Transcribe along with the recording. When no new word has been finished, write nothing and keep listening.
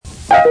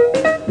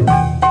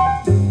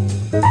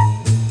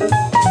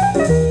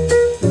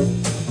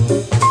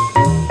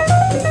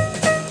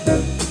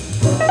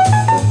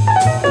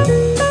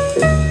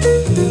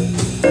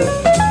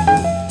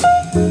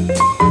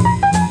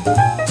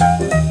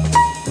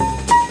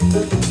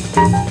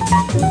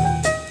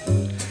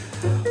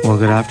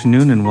good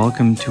afternoon and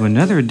welcome to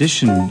another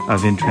edition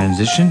of In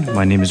Transition.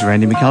 My name is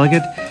Randy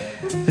McElligott.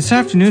 This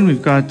afternoon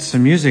we've got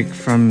some music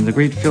from the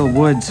great Phil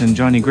Woods and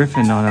Johnny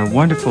Griffin on a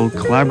wonderful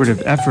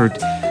collaborative effort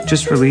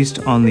just released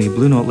on the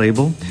Blue Note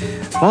label.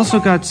 I've also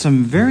got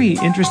some very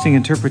interesting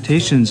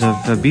interpretations of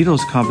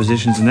Beatles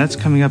compositions, and that's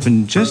coming up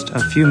in just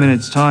a few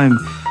minutes' time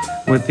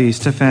with the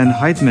Stefan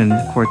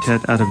Heidmann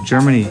Quartet out of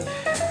Germany.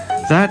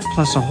 That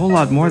plus a whole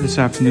lot more this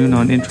afternoon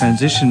on In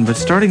Transition, but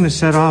starting the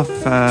set off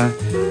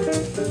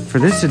for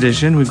this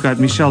edition, we've got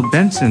Michelle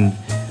Benson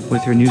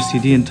with her new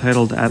CD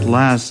entitled At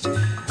Last.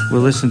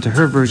 We'll listen to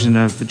her version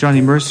of Johnny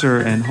Mercer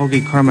and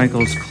Hoagy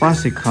Carmichael's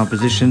classic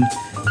composition,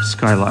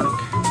 Skylark.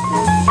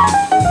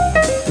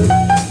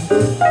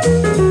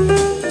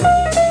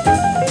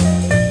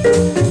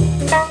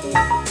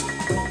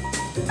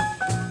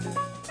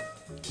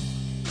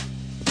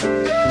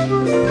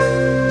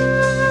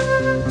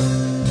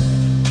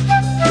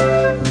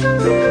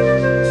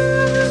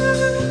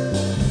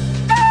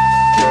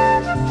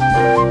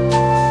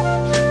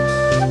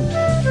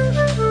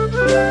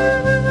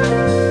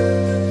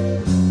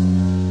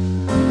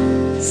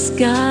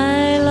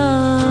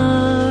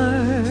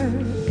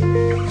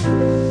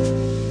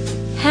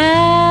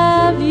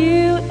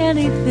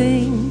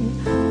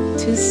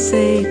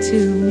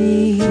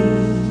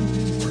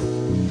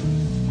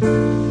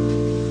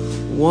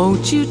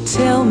 Won't you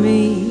tell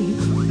me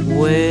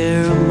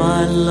where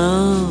my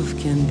love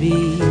can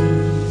be?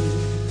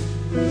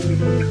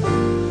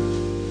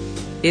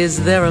 Is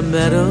there a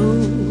meadow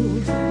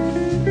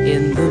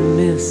in the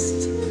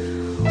mist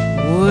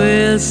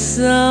where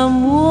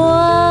someone's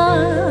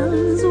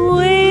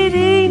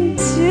waiting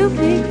to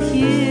be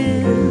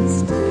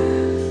kissed?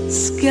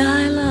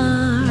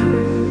 Skylark,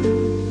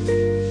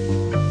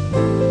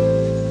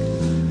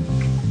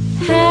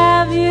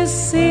 have you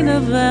seen a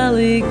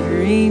valley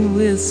green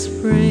with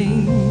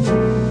spring,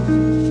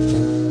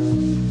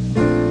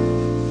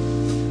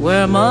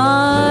 where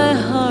my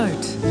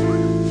heart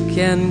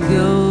can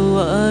go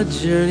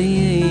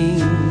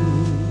a-journeying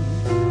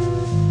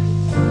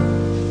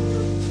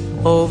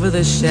over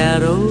the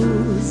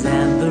shadows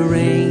and the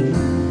rain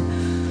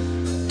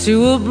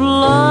to a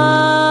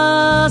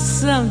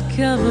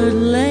blossom-covered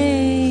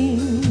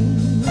lane?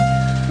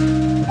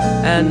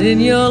 And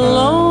in your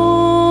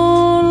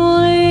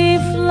lonely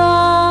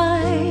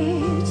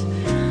flight,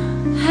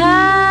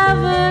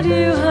 haven't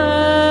you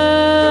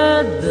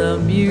heard the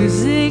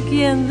music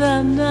in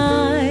the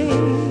night?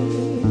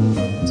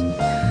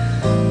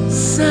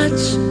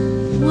 Such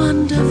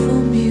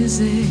wonderful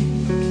music,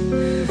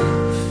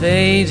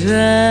 faint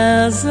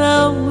as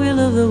a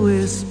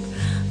will-o'-the-wisp,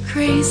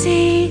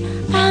 crazy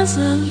as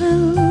a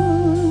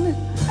loon,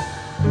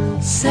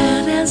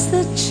 sad as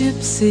the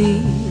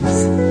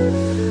gypsies,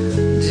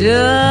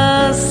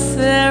 just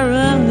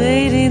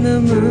serenading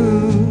the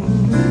moon.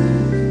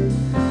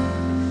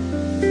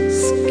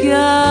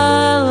 Skylark,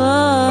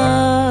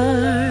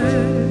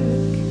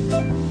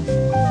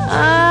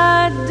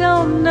 I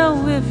don't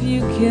know if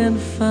you can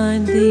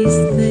find these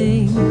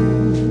things,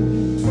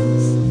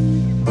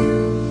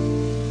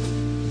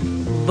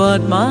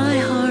 but my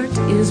heart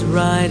is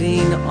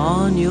riding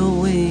on your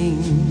wings.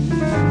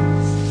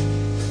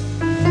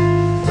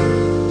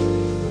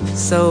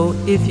 So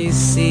if you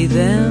see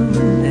them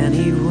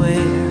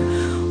anywhere,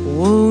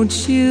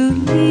 won't you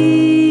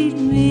lead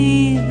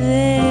me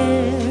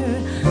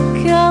there?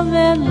 Come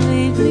and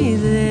lead me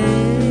there.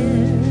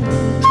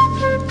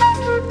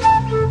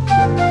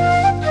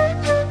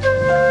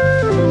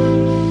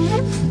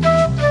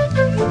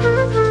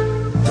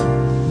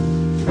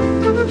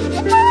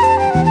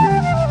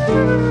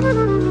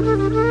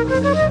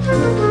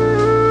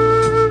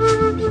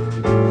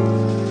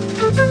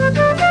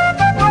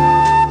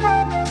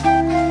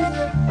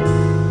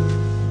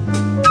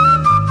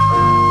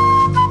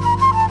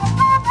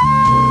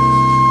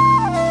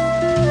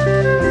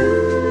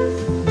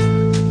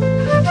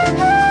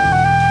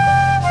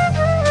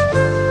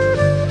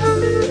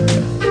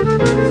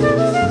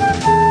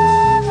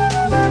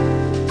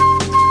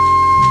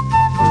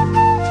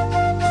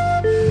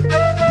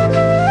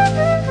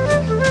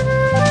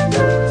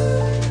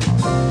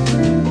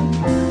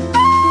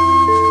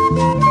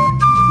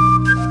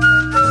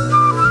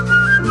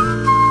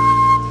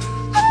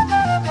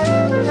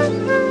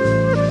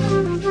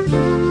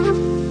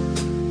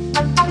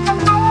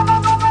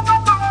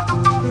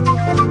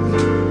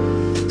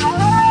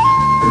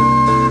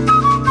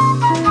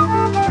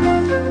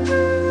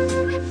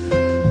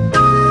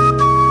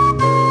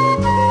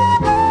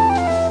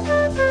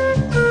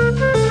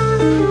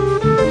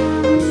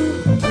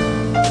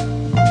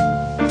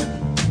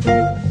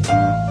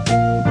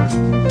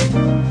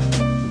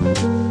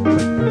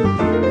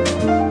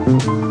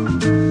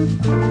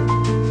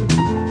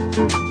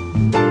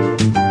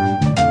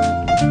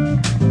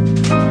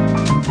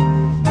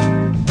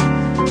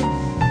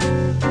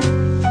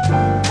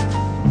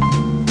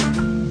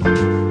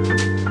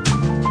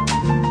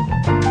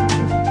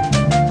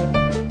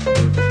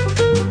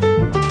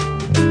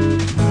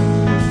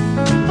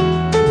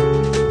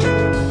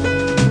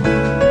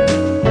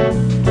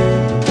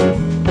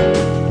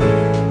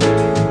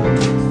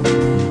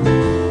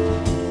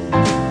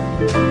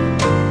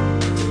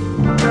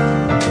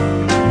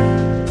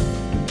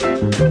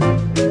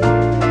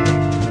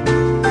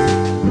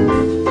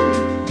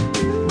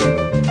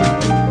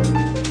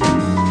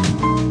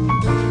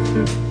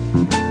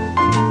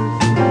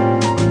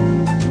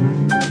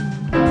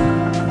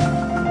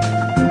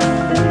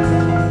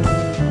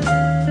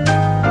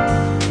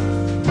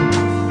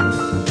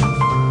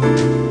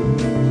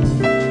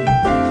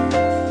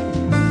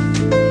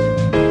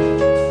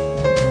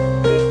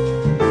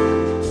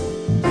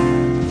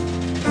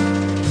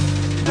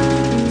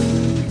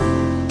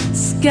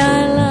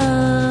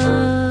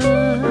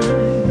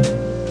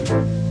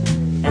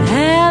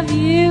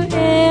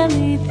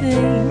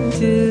 anything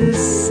to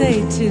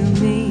say to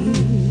me.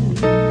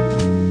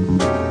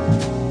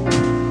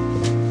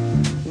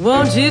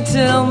 Won't you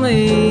tell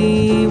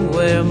me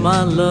where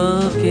my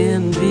love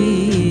can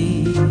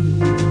be?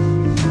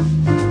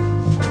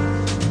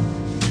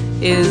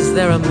 Is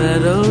there a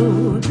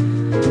meadow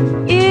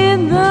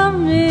in the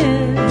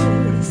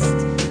mist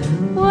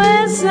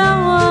where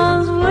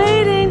someone's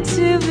waiting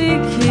to be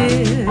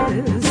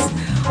kissed?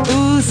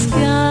 Ooh,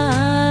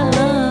 skylark,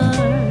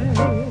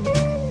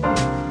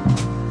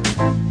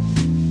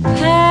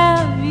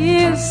 have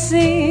you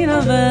seen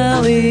a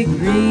valley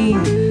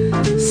green,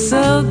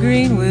 so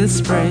green with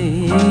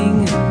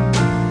spring?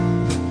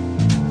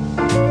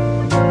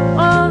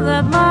 Oh,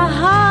 that my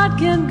heart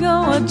can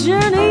go a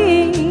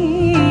journey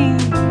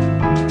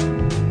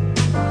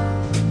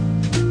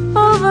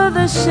over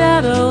the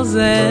shadows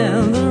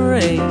and the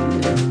rain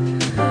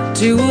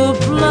to a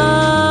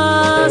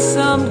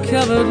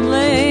blossom-covered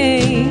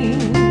lane.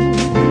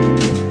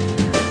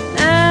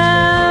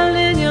 And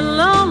in your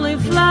lonely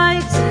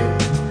flight,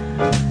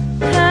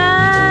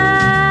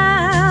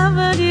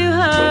 haven't you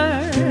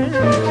heard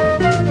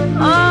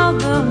all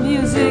the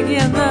music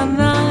in the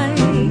night?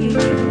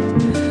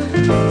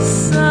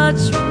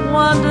 Such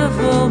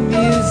wonderful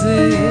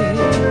music,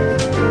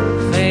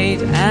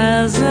 faint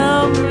as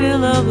a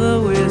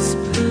will-o'-the-wisp,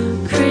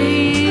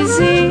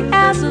 crazy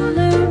as a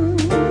loon,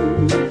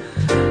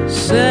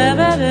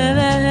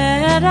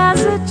 serenade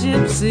as the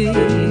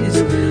gypsies,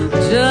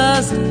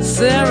 just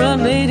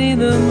serenading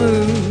the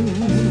moon.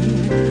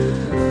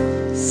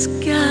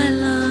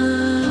 Skylark,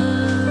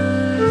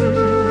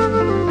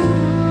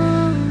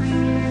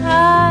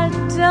 I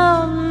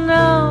don't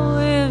know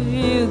if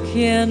you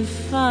can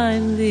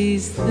find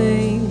these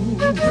things,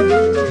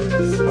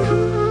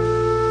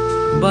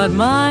 but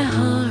my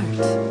heart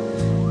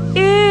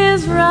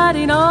is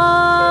riding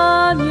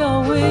on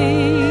your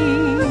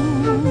wings.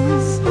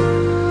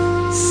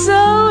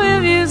 So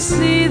if you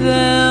see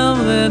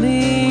them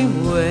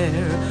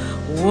anywhere,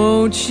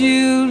 won't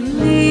you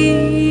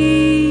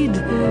lead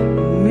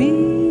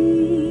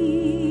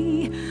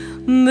me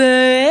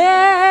there?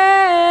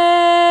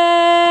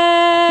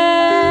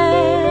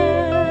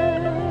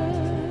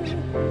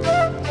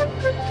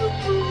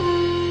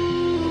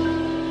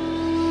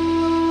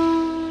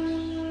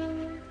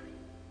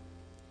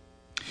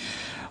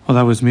 Well,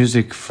 that was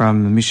music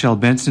from Michelle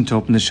Benson to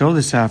open the show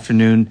this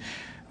afternoon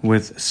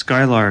with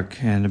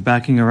Skylark. And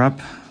backing her up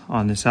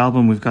on this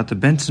album, we've got the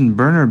Benson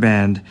Burner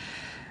Band.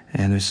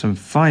 And there's some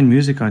fine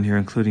music on here,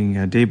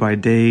 including Day by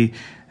Day,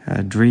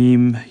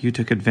 Dream, You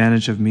Took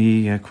Advantage of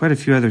Me, quite a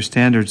few other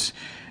standards,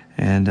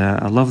 and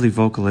a lovely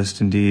vocalist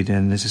indeed.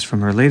 And this is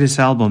from her latest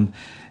album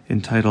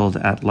entitled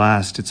At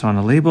Last. It's on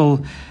a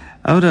label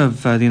out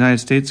of the United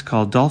States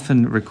called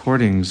Dolphin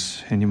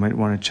Recordings, and you might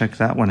want to check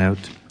that one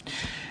out.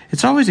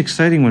 It's always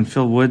exciting when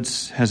Phil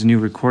Woods has a new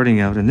recording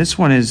out, and this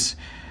one is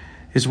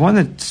one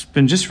that's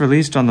been just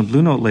released on the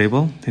Blue Note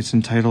label. It's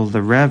entitled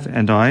The Rev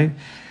and I,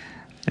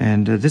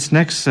 and this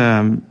next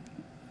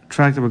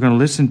track that we're going to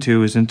listen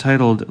to is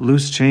entitled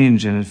Loose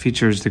Change, and it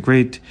features the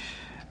great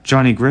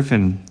Johnny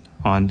Griffin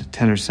on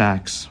tenor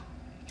sax.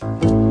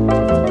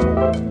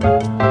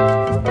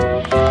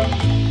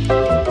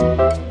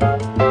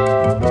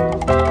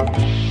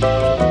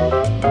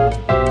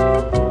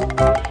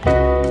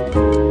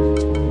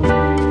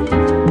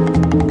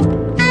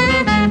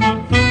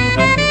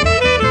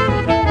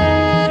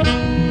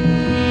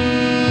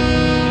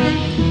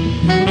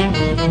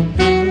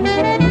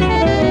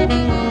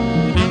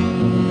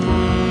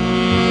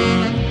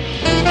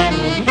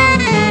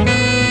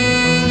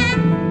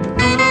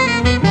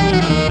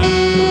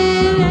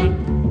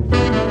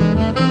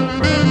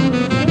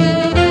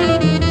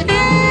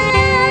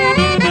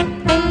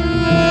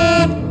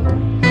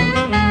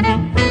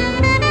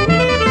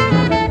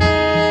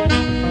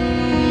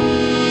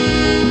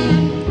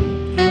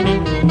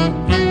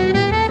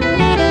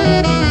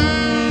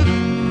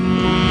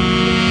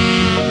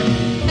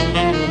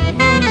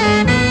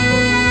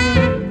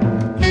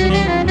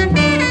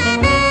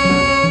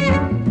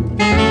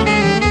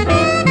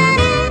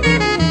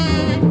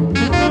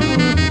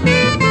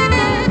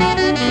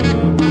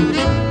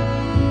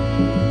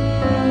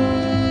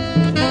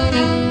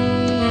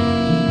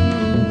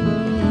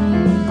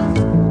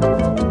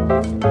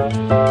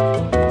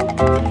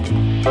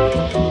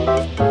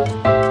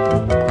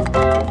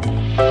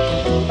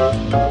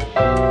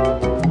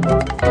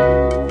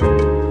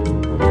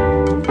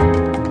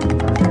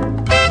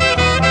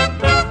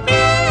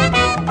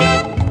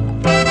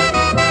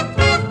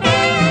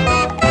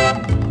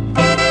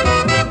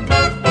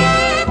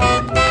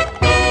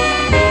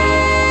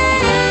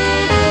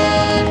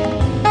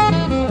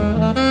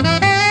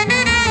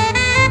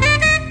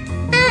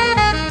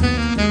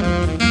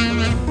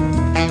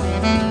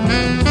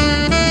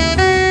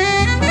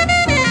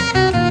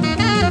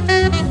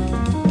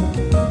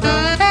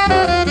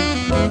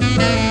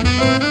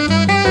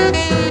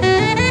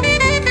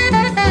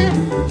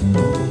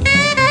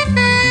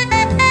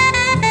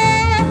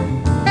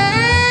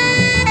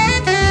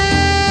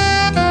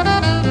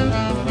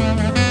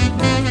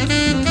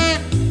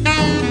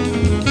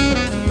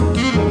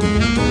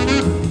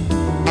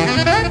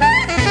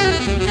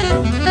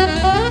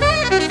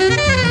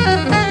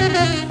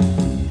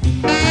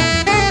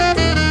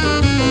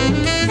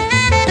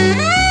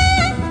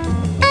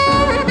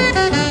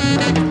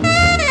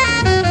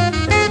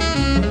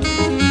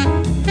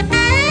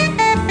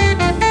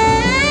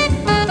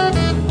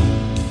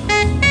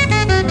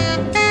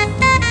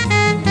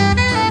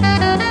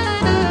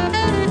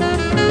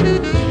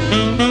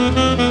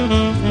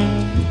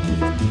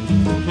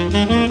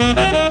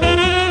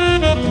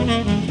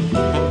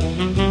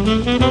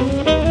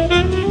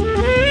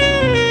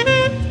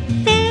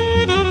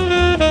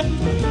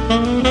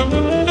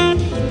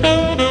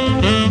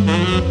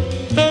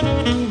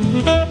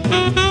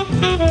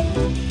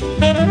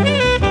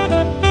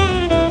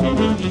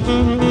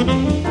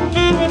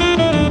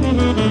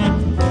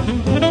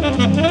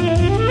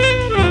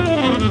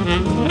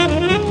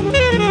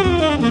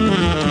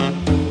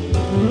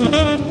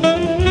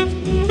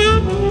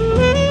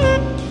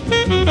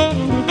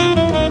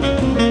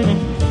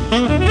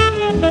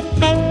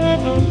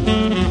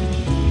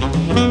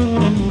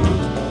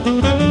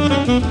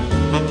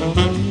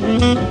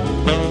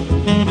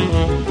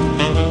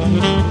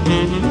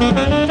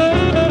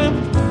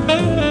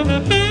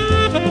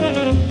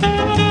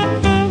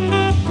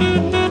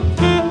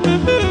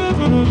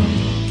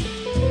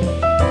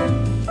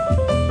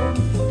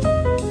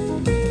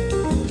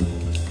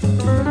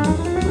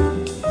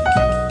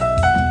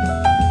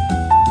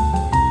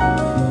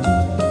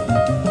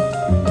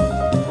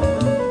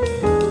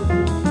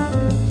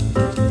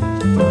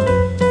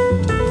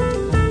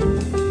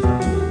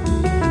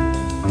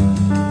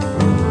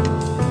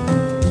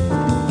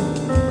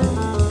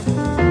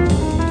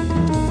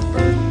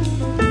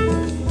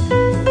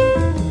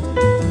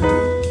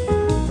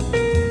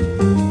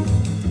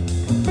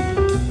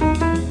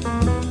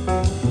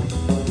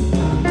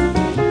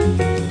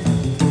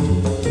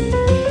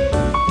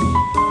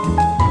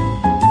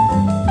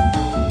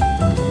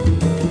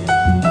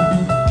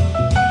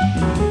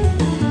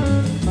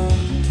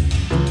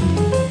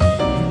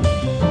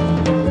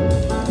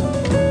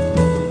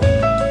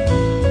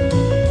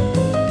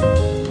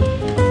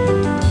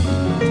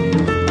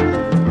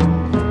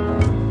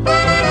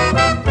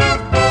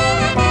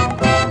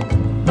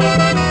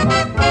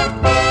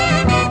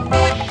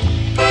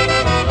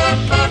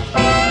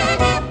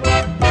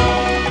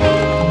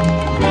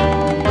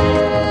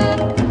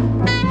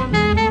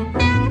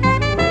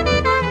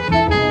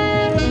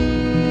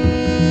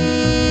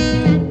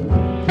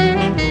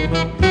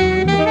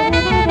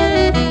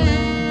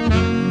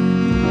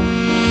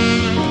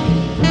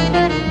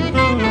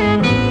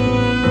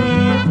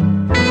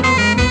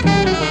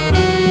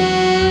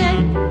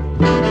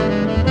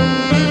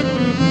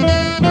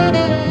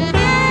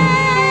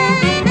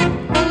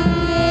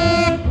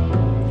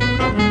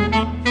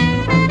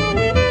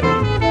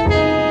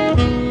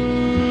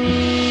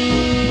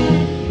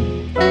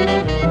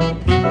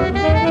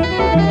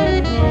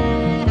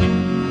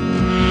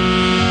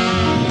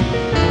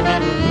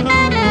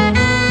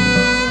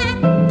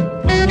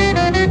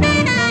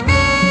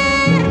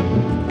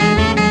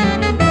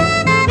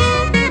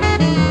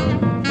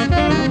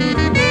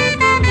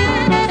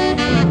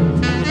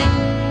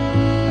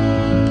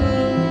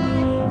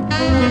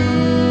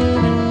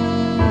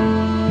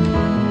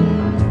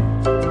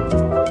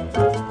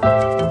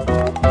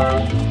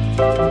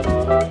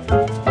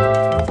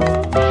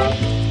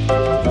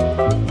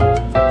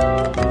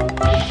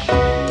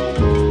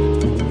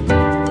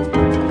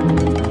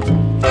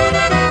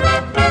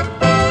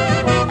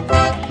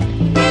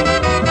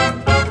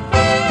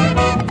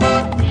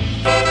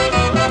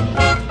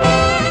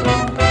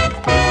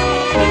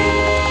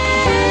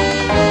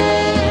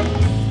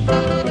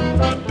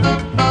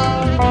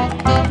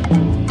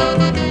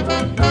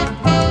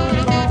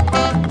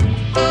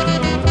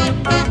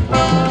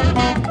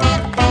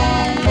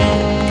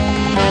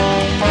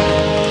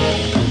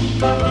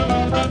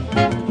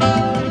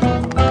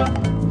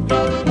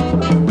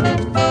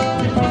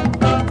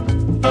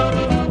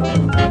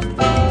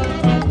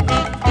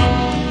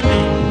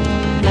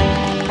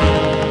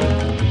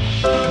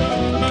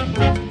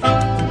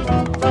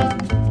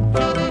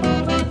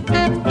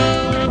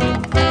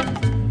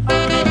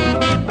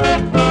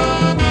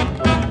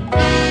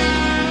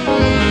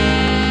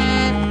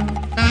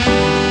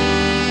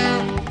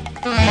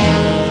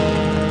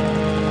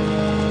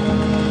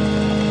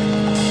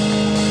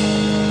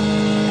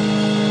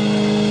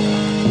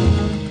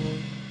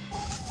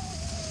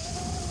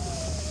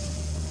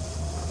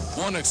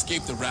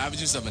 escape the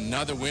ravages of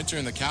another winter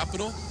in the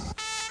capital?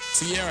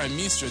 Sierra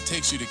Mistra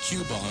takes you to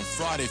Cuba on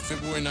Friday,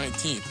 February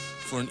 19th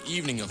for an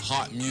evening of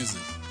hot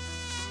music.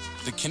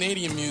 The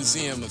Canadian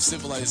Museum of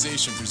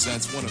Civilization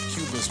presents one of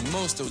Cuba's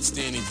most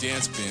outstanding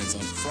dance bands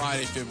on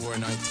Friday, February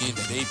 19th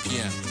at 8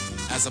 p.m.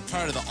 as a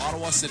part of the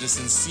Ottawa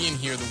Citizens See and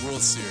Hear the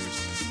World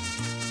Series.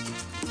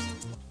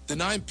 The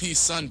 9-piece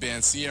Sun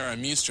band Sierra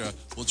Mistra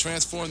will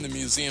transform the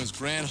museum's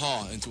Grand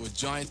Hall into a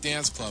giant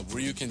dance club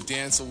where you can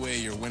dance away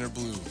your winter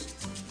blues.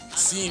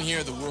 See and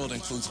Hear the World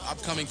includes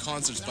upcoming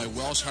concerts by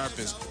Welsh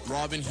harpist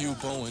Robin Hugh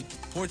Bowen,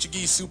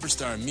 Portuguese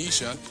superstar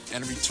Misha,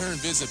 and a return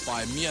visit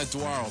by Mia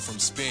Duaro from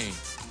Spain.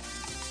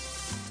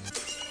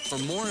 For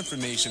more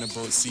information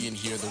about See and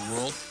Hear the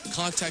World,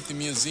 contact the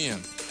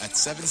museum at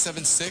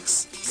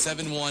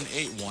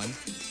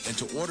 776-7181, and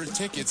to order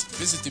tickets,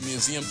 visit the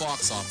museum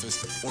box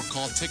office or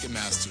call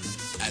Ticketmaster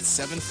at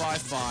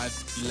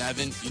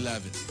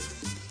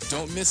 755-1111.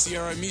 Don't miss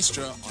Sierra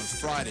Mistra on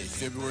Friday,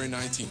 February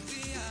 19th.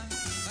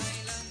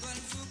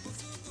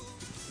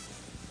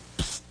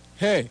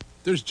 Hey,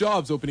 there's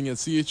jobs opening at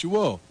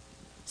CHUO.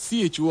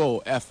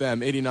 CHUO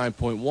FM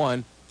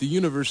 89.1, the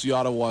University of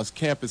Ottawa's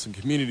campus and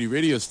community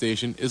radio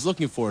station, is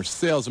looking for a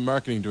sales and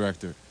marketing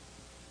director.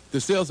 The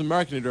sales and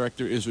marketing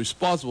director is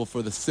responsible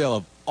for the sale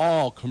of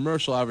all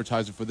commercial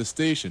advertising for the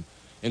station,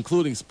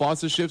 including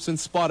sponsorships and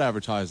spot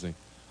advertising.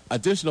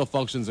 Additional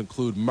functions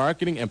include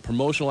marketing and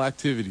promotional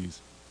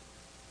activities.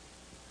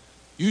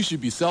 You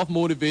should be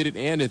self-motivated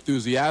and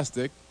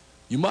enthusiastic.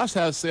 You must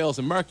have sales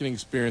and marketing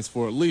experience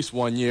for at least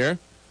 1 year,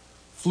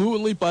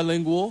 fluently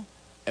bilingual,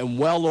 and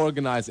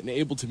well-organized and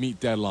able to meet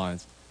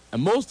deadlines.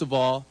 And most of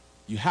all,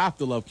 you have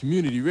to love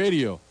community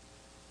radio.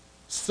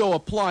 So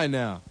apply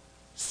now.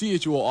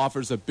 CHUO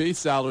offers a base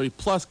salary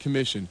plus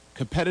commission,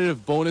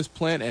 competitive bonus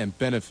plan, and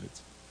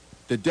benefits.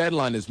 The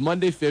deadline is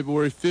Monday,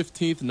 February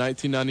 15th,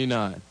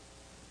 1999.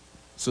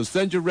 So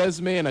send your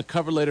resume and a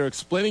cover letter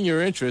explaining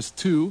your interest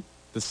to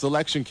the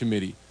Selection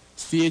Committee,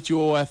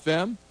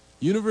 CHUO-FM,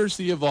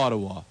 University of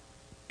Ottawa,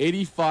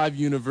 85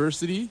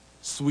 University,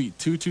 Suite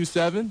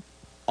 227,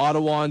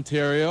 Ottawa,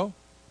 Ontario,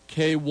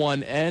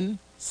 K1N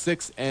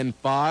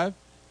 6N5,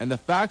 and the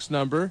fax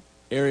number,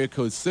 area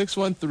code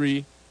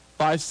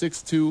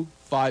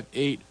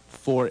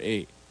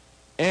 613-562-5848.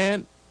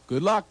 And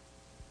good luck.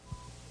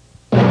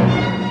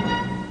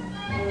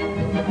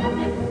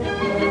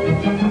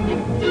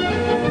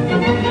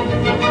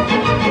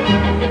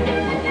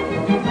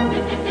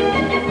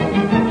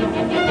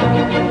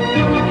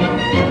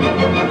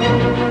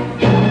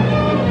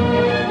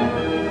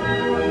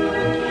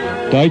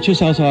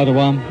 Deutsches aus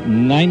Ottawa,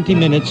 90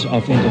 minutes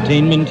of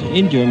entertainment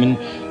in German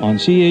on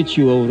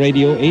CHUO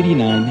Radio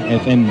 89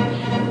 FM.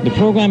 The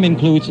program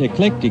includes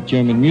eclectic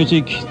German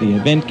music, the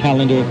event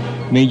calendar,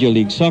 Major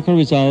League Soccer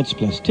results,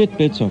 plus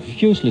tidbits of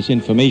useless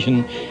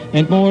information,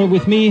 and more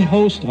with me,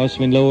 host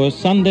Oswin Lower,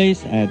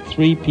 Sundays at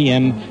 3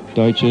 p.m.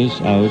 Deutsches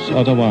aus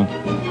Ottawa.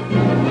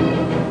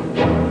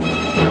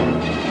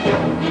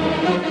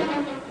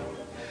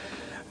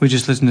 We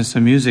just listened to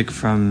some music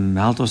from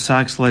alto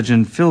sax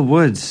legend Phil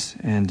Woods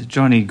and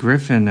Johnny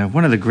Griffin,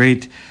 one of the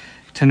great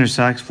tenor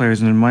sax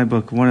players, and in my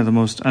book, one of the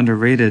most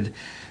underrated.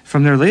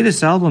 From their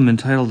latest album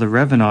entitled The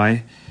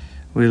Revenai,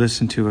 we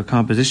listened to a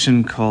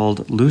composition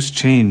called Loose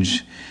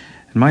Change.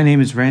 And my name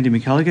is Randy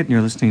McElligott, and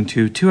you're listening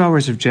to 2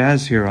 hours of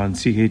jazz here on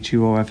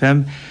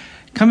CHUO-FM,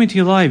 coming to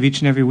you live each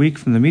and every week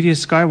from the Media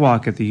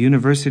Skywalk at the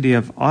University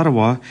of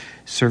Ottawa,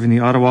 serving the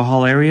Ottawa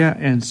Hall area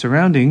and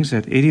surroundings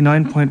at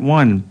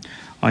 89.1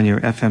 on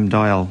your FM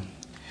dial.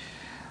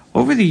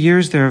 Over the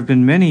years, there have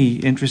been many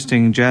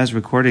interesting jazz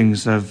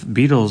recordings of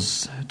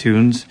Beatles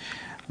tunes,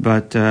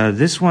 but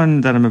this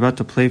one that I'm about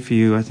to play for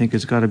you, I think,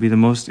 has got to be the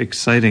most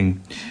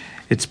exciting.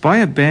 It's by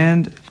a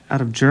band out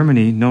of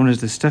Germany known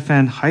as the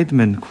Stefan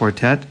Heidmann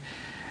Quartet,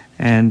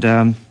 and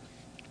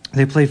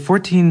they play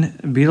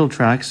 14 Beatle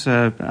tracks,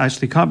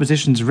 actually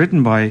compositions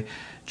written by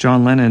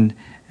John Lennon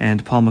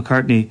and Paul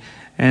McCartney.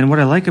 And what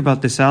I like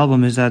about this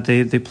album is that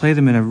they play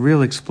them in a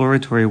real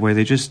exploratory way.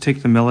 They just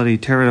take the melody,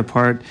 tear it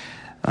apart,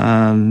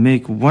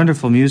 make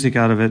wonderful music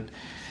out of it.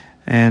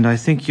 And I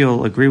think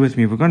you'll agree with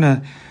me. We're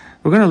gonna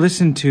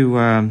listen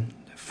to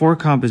 4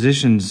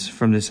 compositions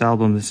from this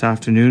album this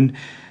afternoon,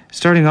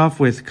 starting off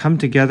with Come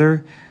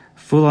Together,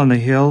 Fool on the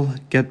Hill,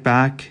 Get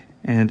Back,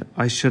 and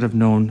I Should Have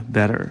Known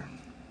Better.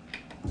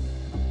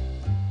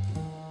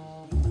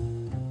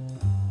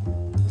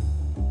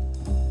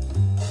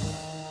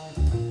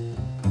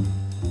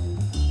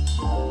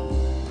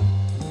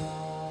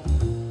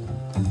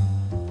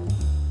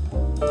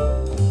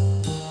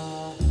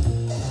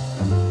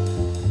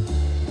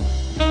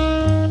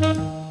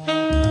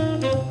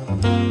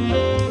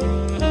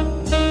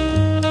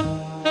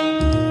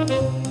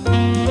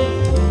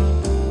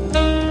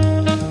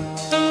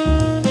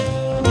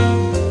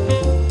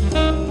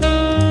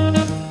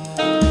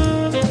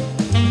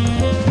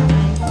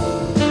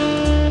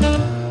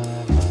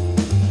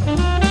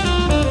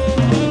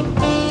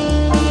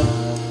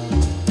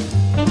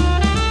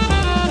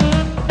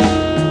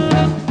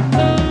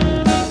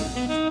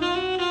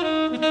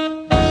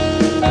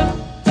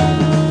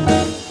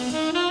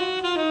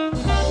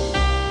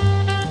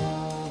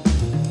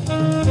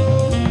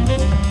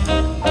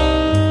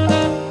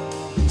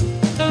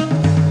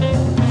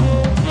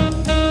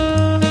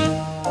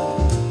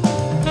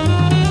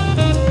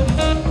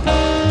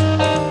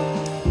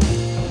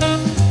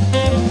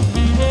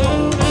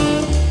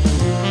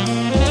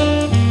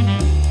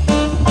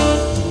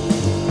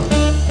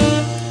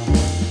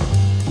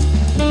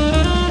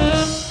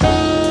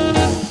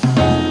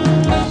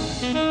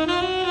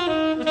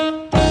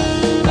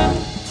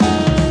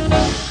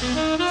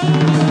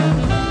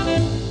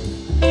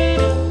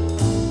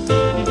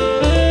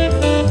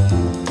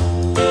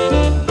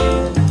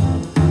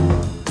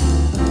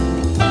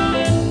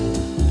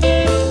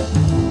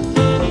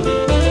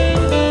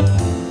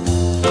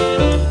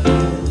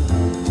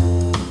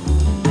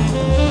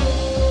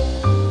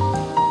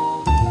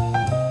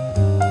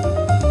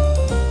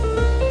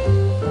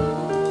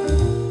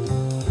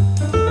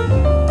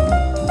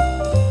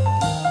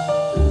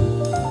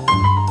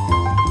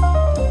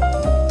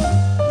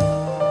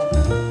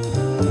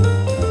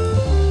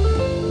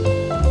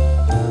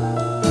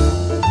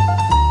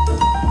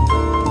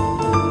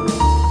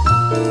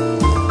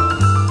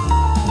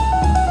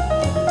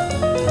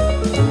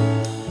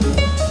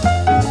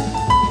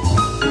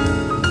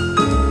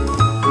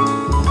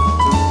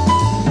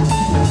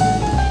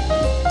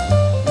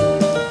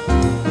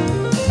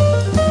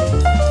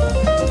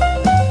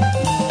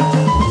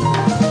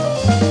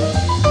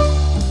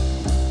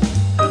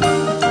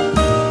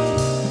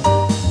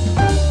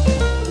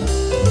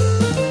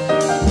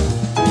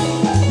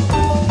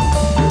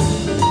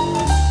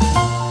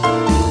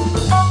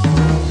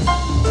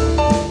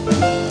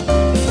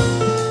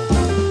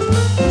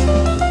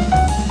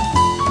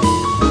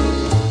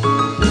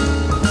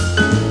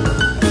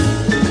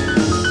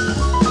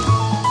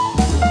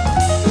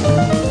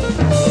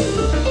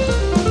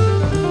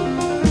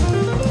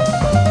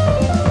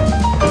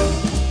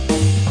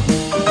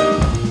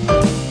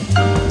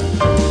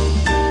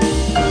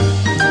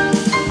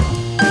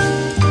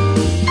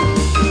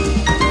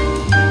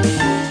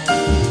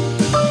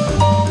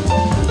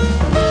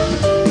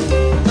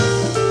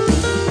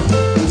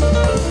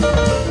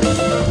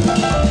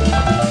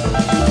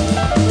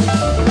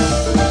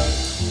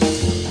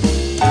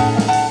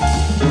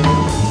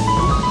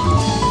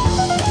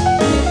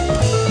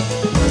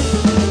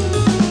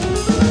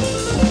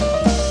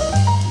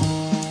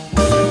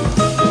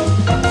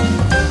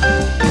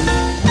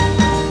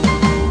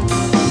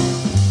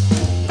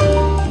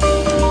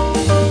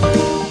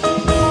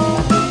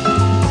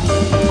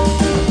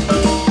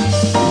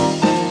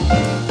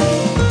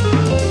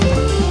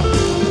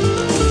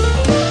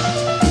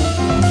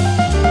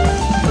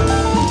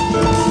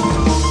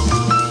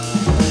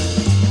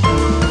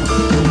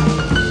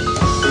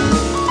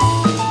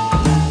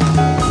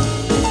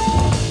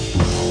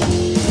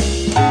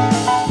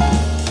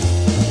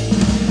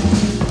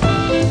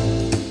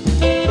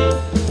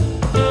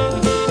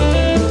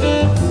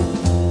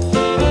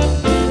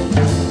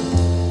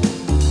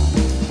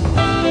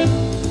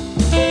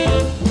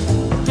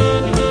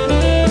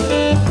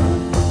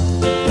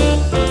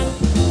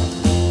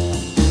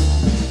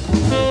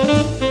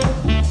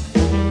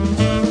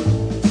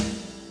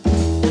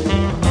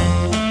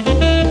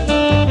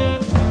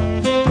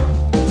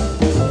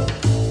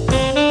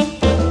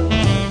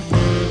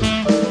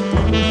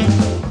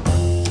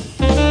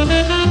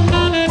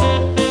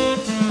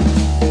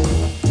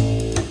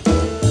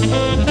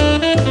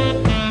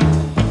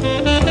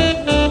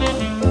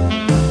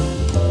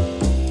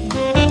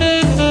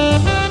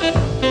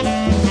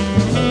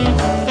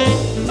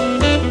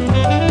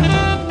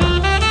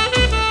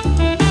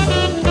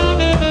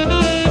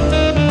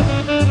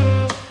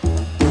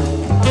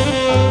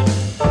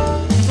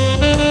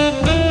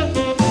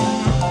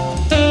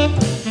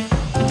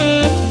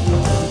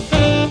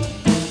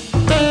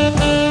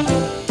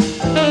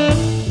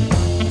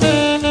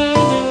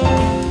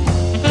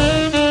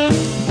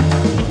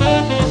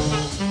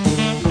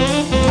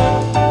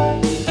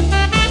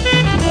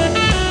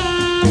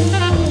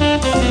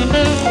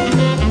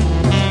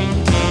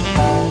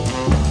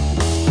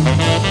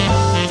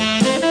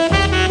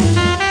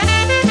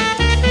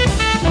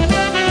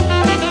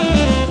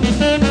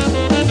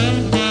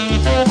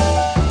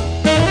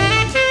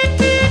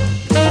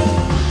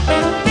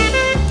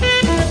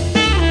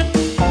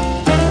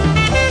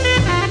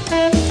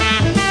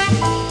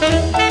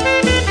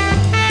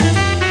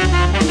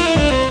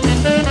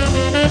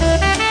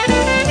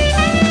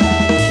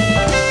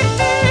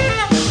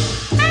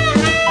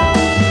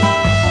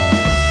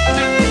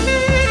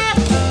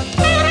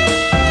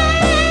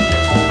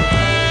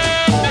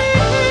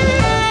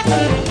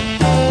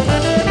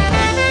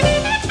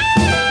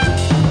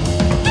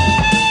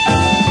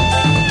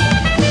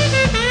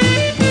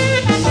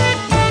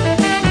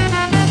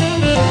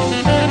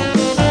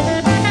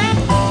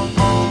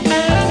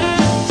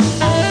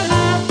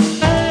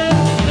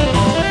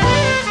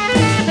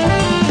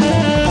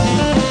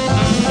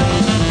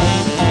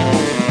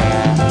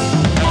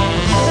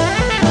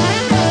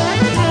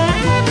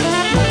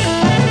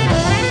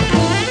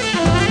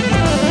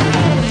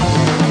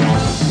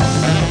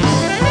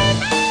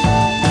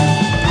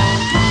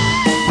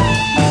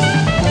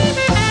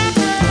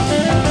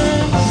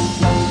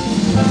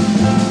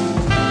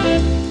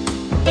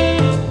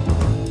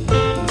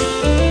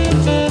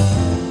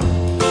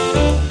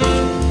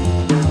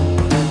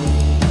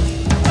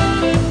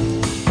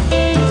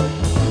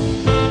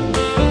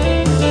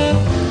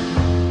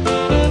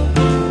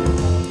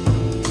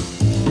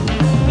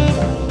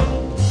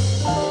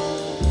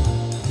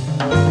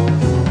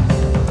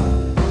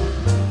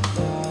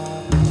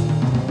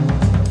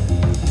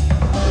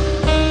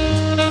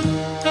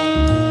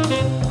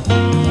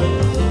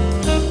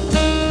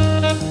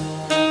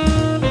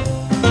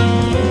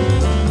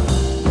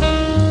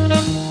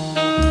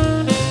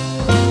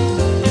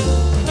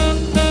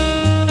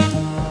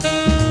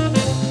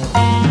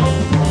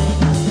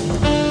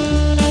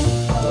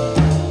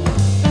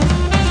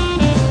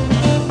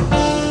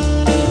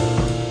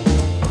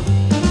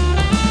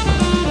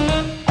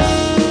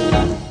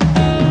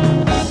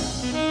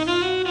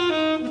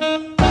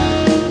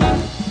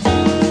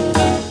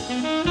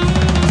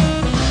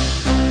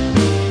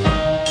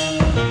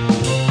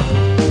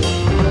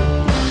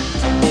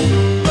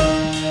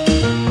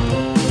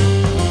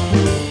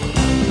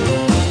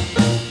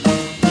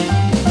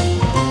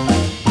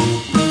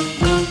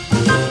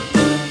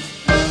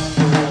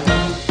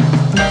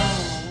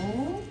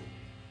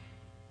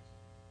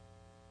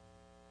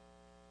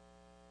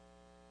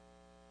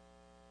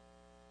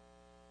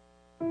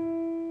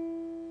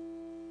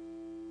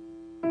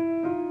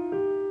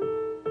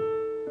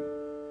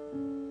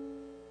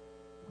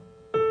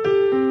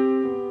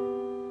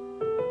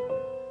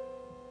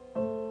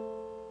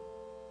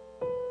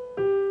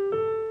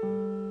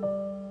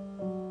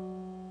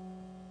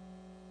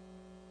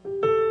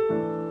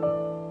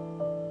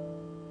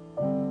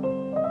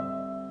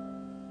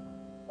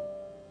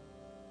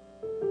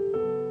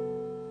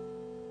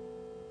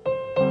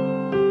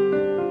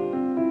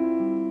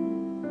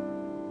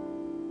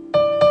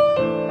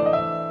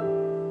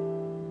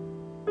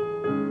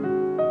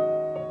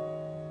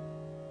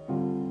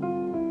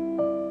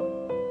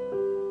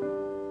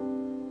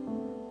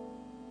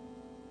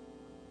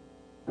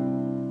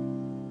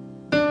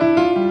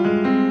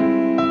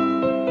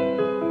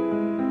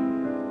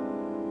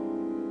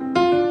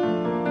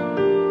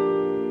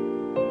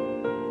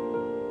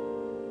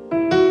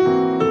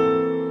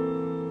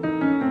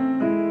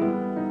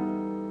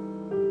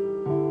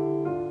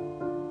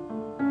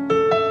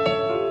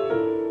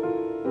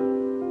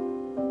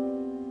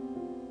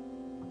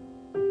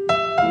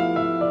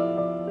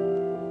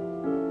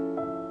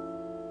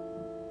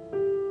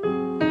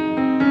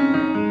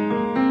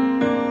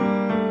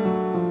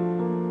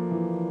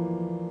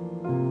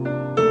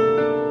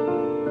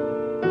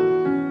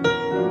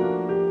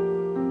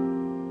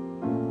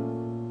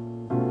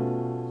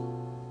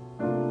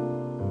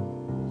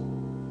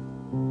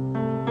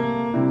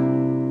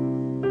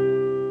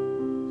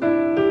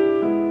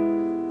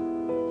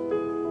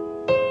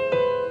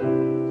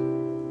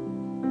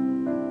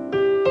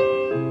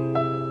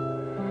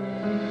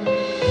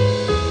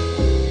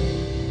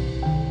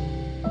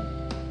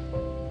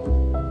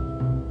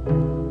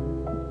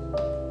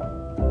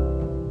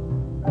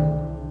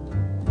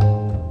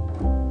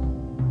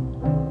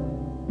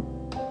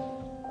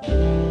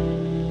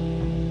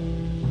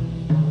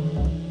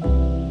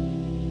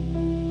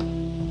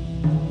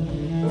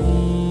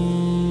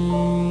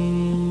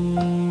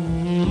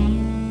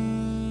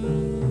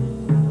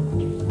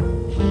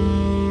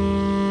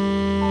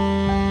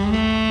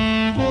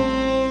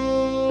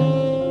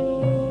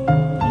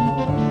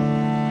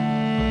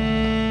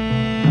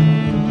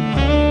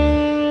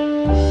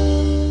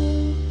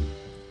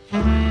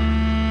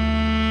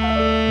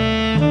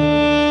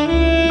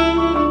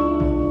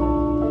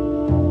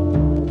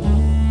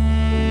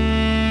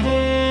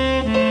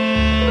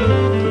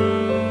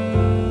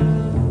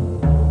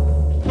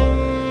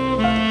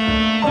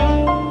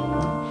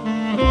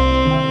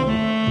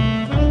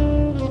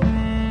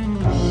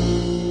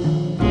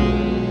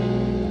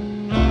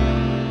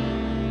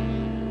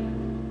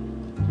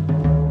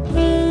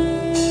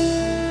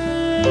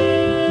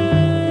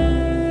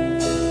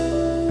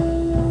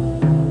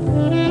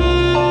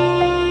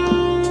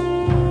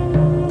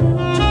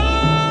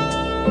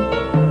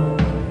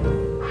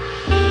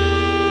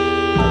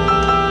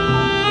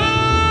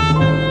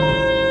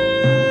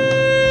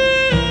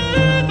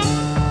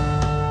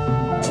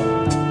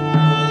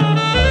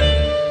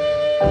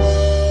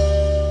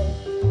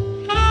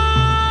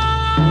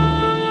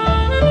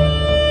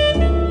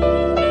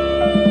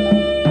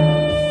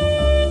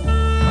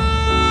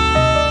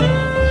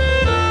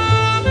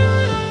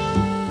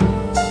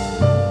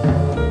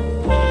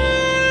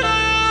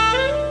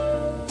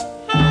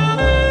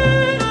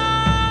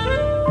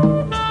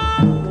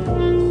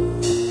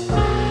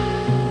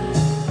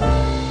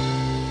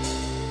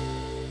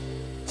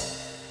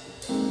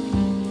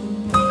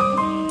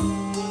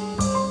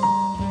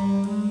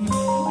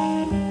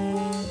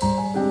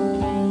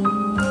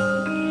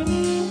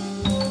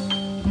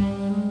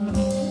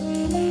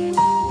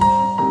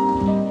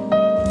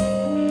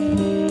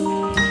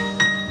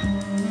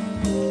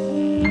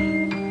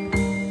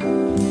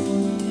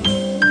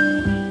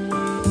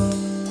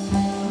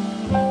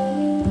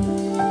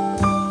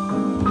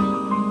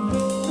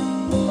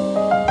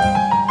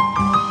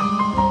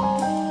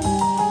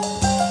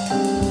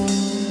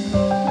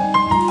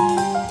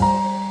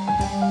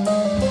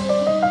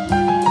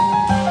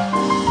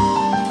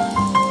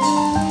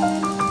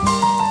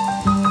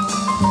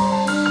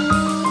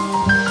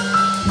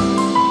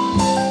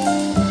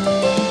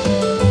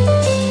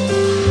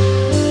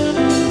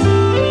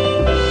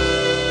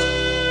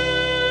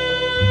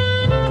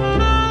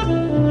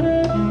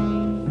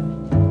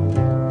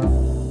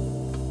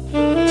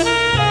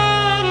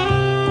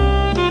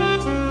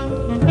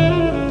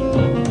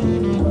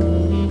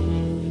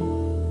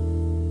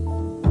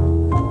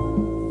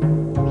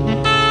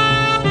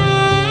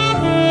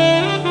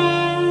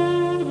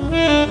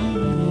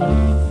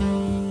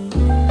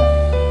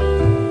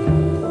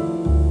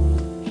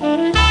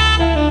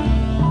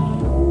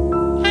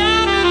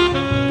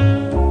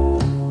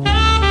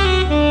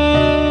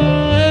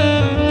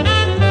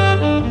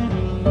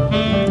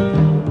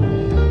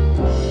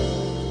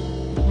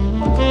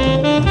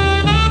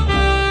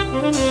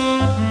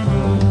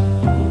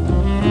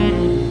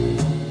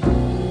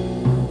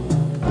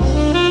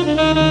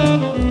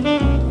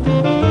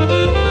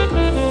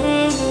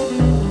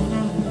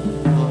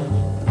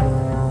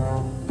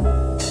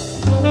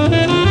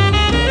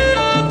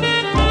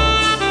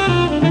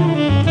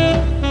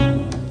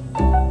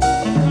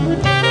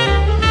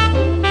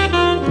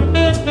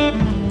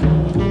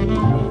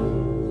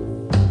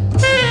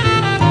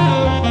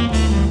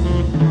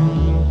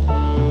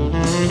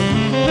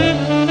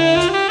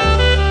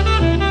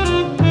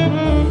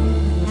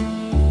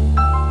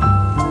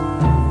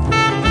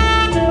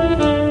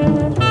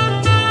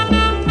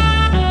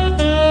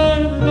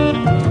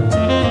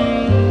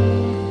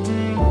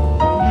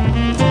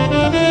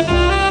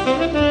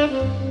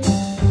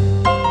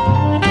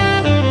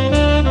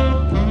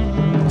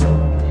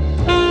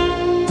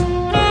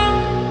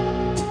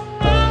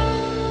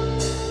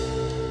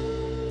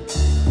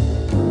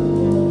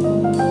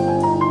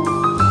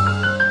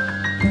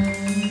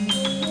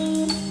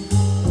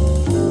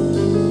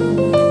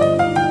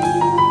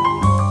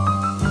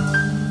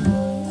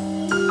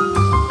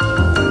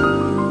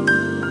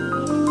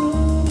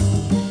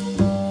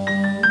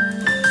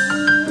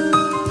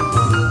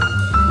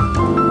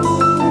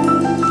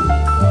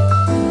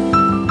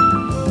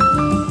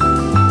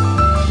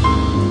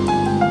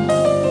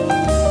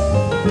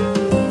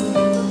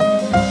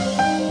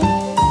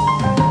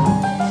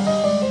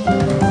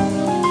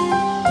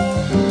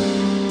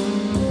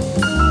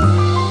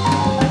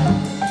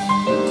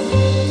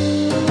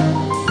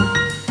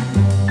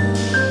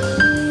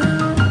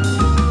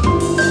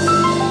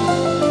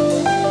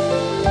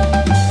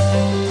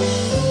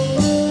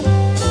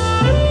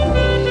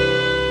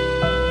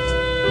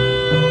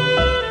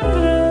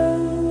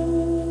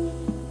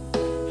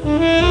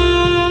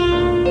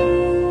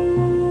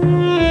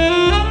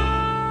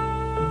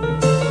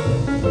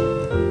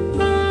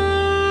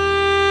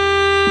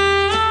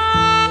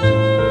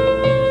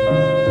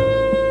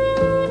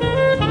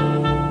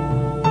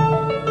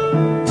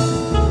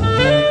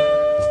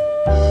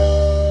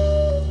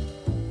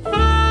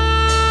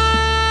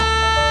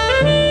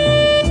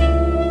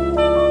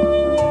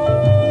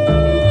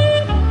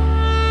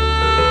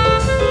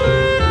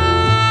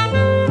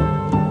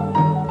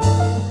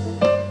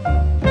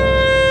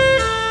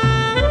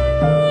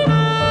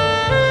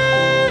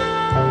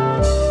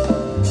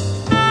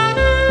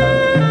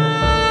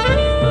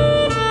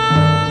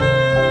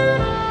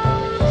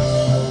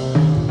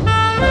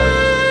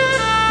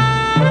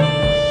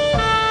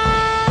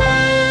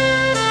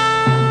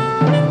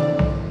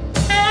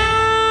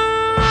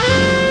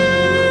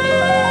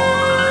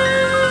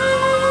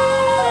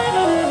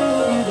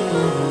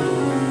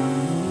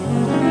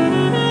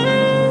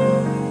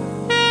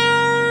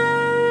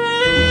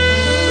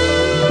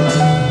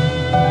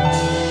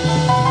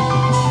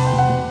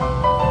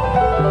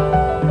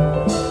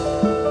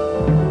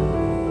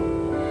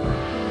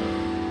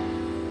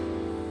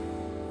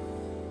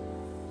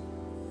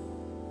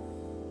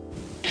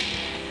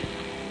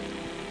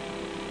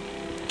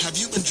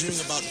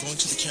 going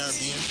to the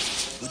Caribbean?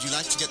 Would you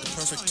like to get the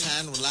perfect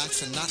tan,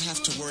 relax, and not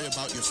have to worry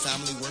about your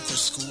family, work, or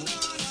school?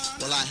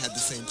 Well, I had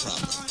the same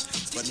problem.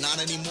 But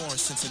not anymore,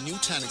 since a new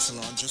tanning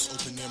salon just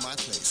opened near my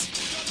place.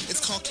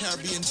 It's called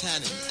Caribbean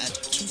Tanning at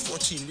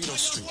 214 Rideau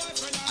Street.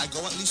 I go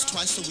at least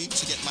twice a week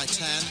to get my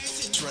tan,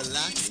 to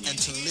relax, and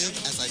to live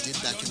as I did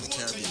back in the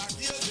Caribbean.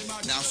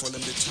 Now for a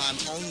limited time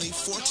only,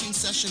 14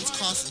 sessions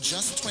cost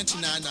just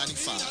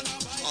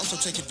 $29.95. Also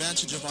take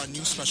advantage of our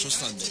new special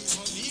Sundays.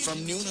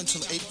 From noon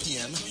until 8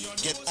 p.m.,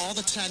 get all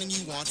the tanning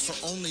you want for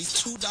only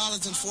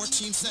 $2.14.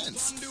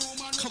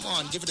 Come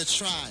on, give it a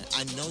try.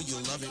 I know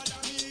you'll love it.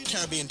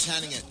 Caribbean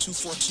Tanning at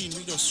 214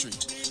 Rideau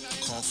Street.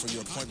 Call for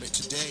your appointment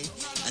today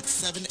at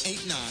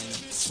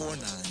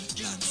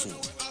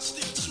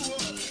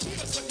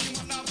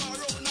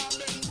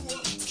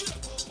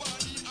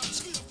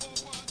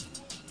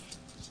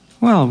 789-4994.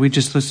 Well, we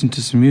just listened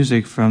to some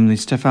music from the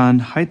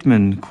Stefan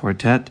Heitmann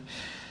Quartet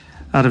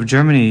out of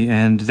Germany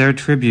and their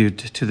tribute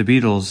to the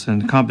Beatles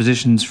and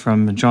compositions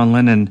from John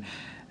Lennon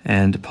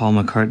and Paul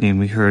McCartney. And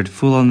we heard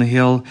Fool on the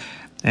Hill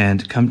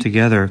and Come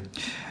Together.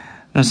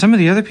 Now, some of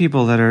the other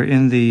people that are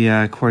in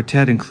the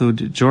quartet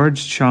include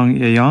George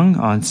Chong-Yeong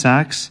on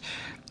sax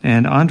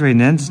and Andre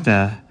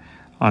Nensda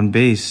on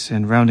bass.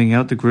 And rounding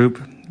out the group,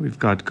 we've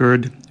got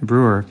Gerd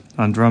Brewer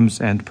on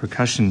drums and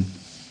percussion.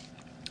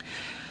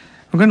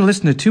 We're going to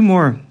listen to two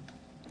more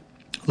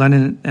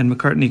Lennon and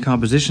McCartney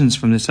compositions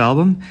from this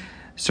album,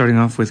 starting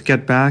off with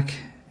Get Back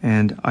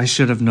and I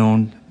Should Have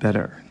Known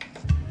Better.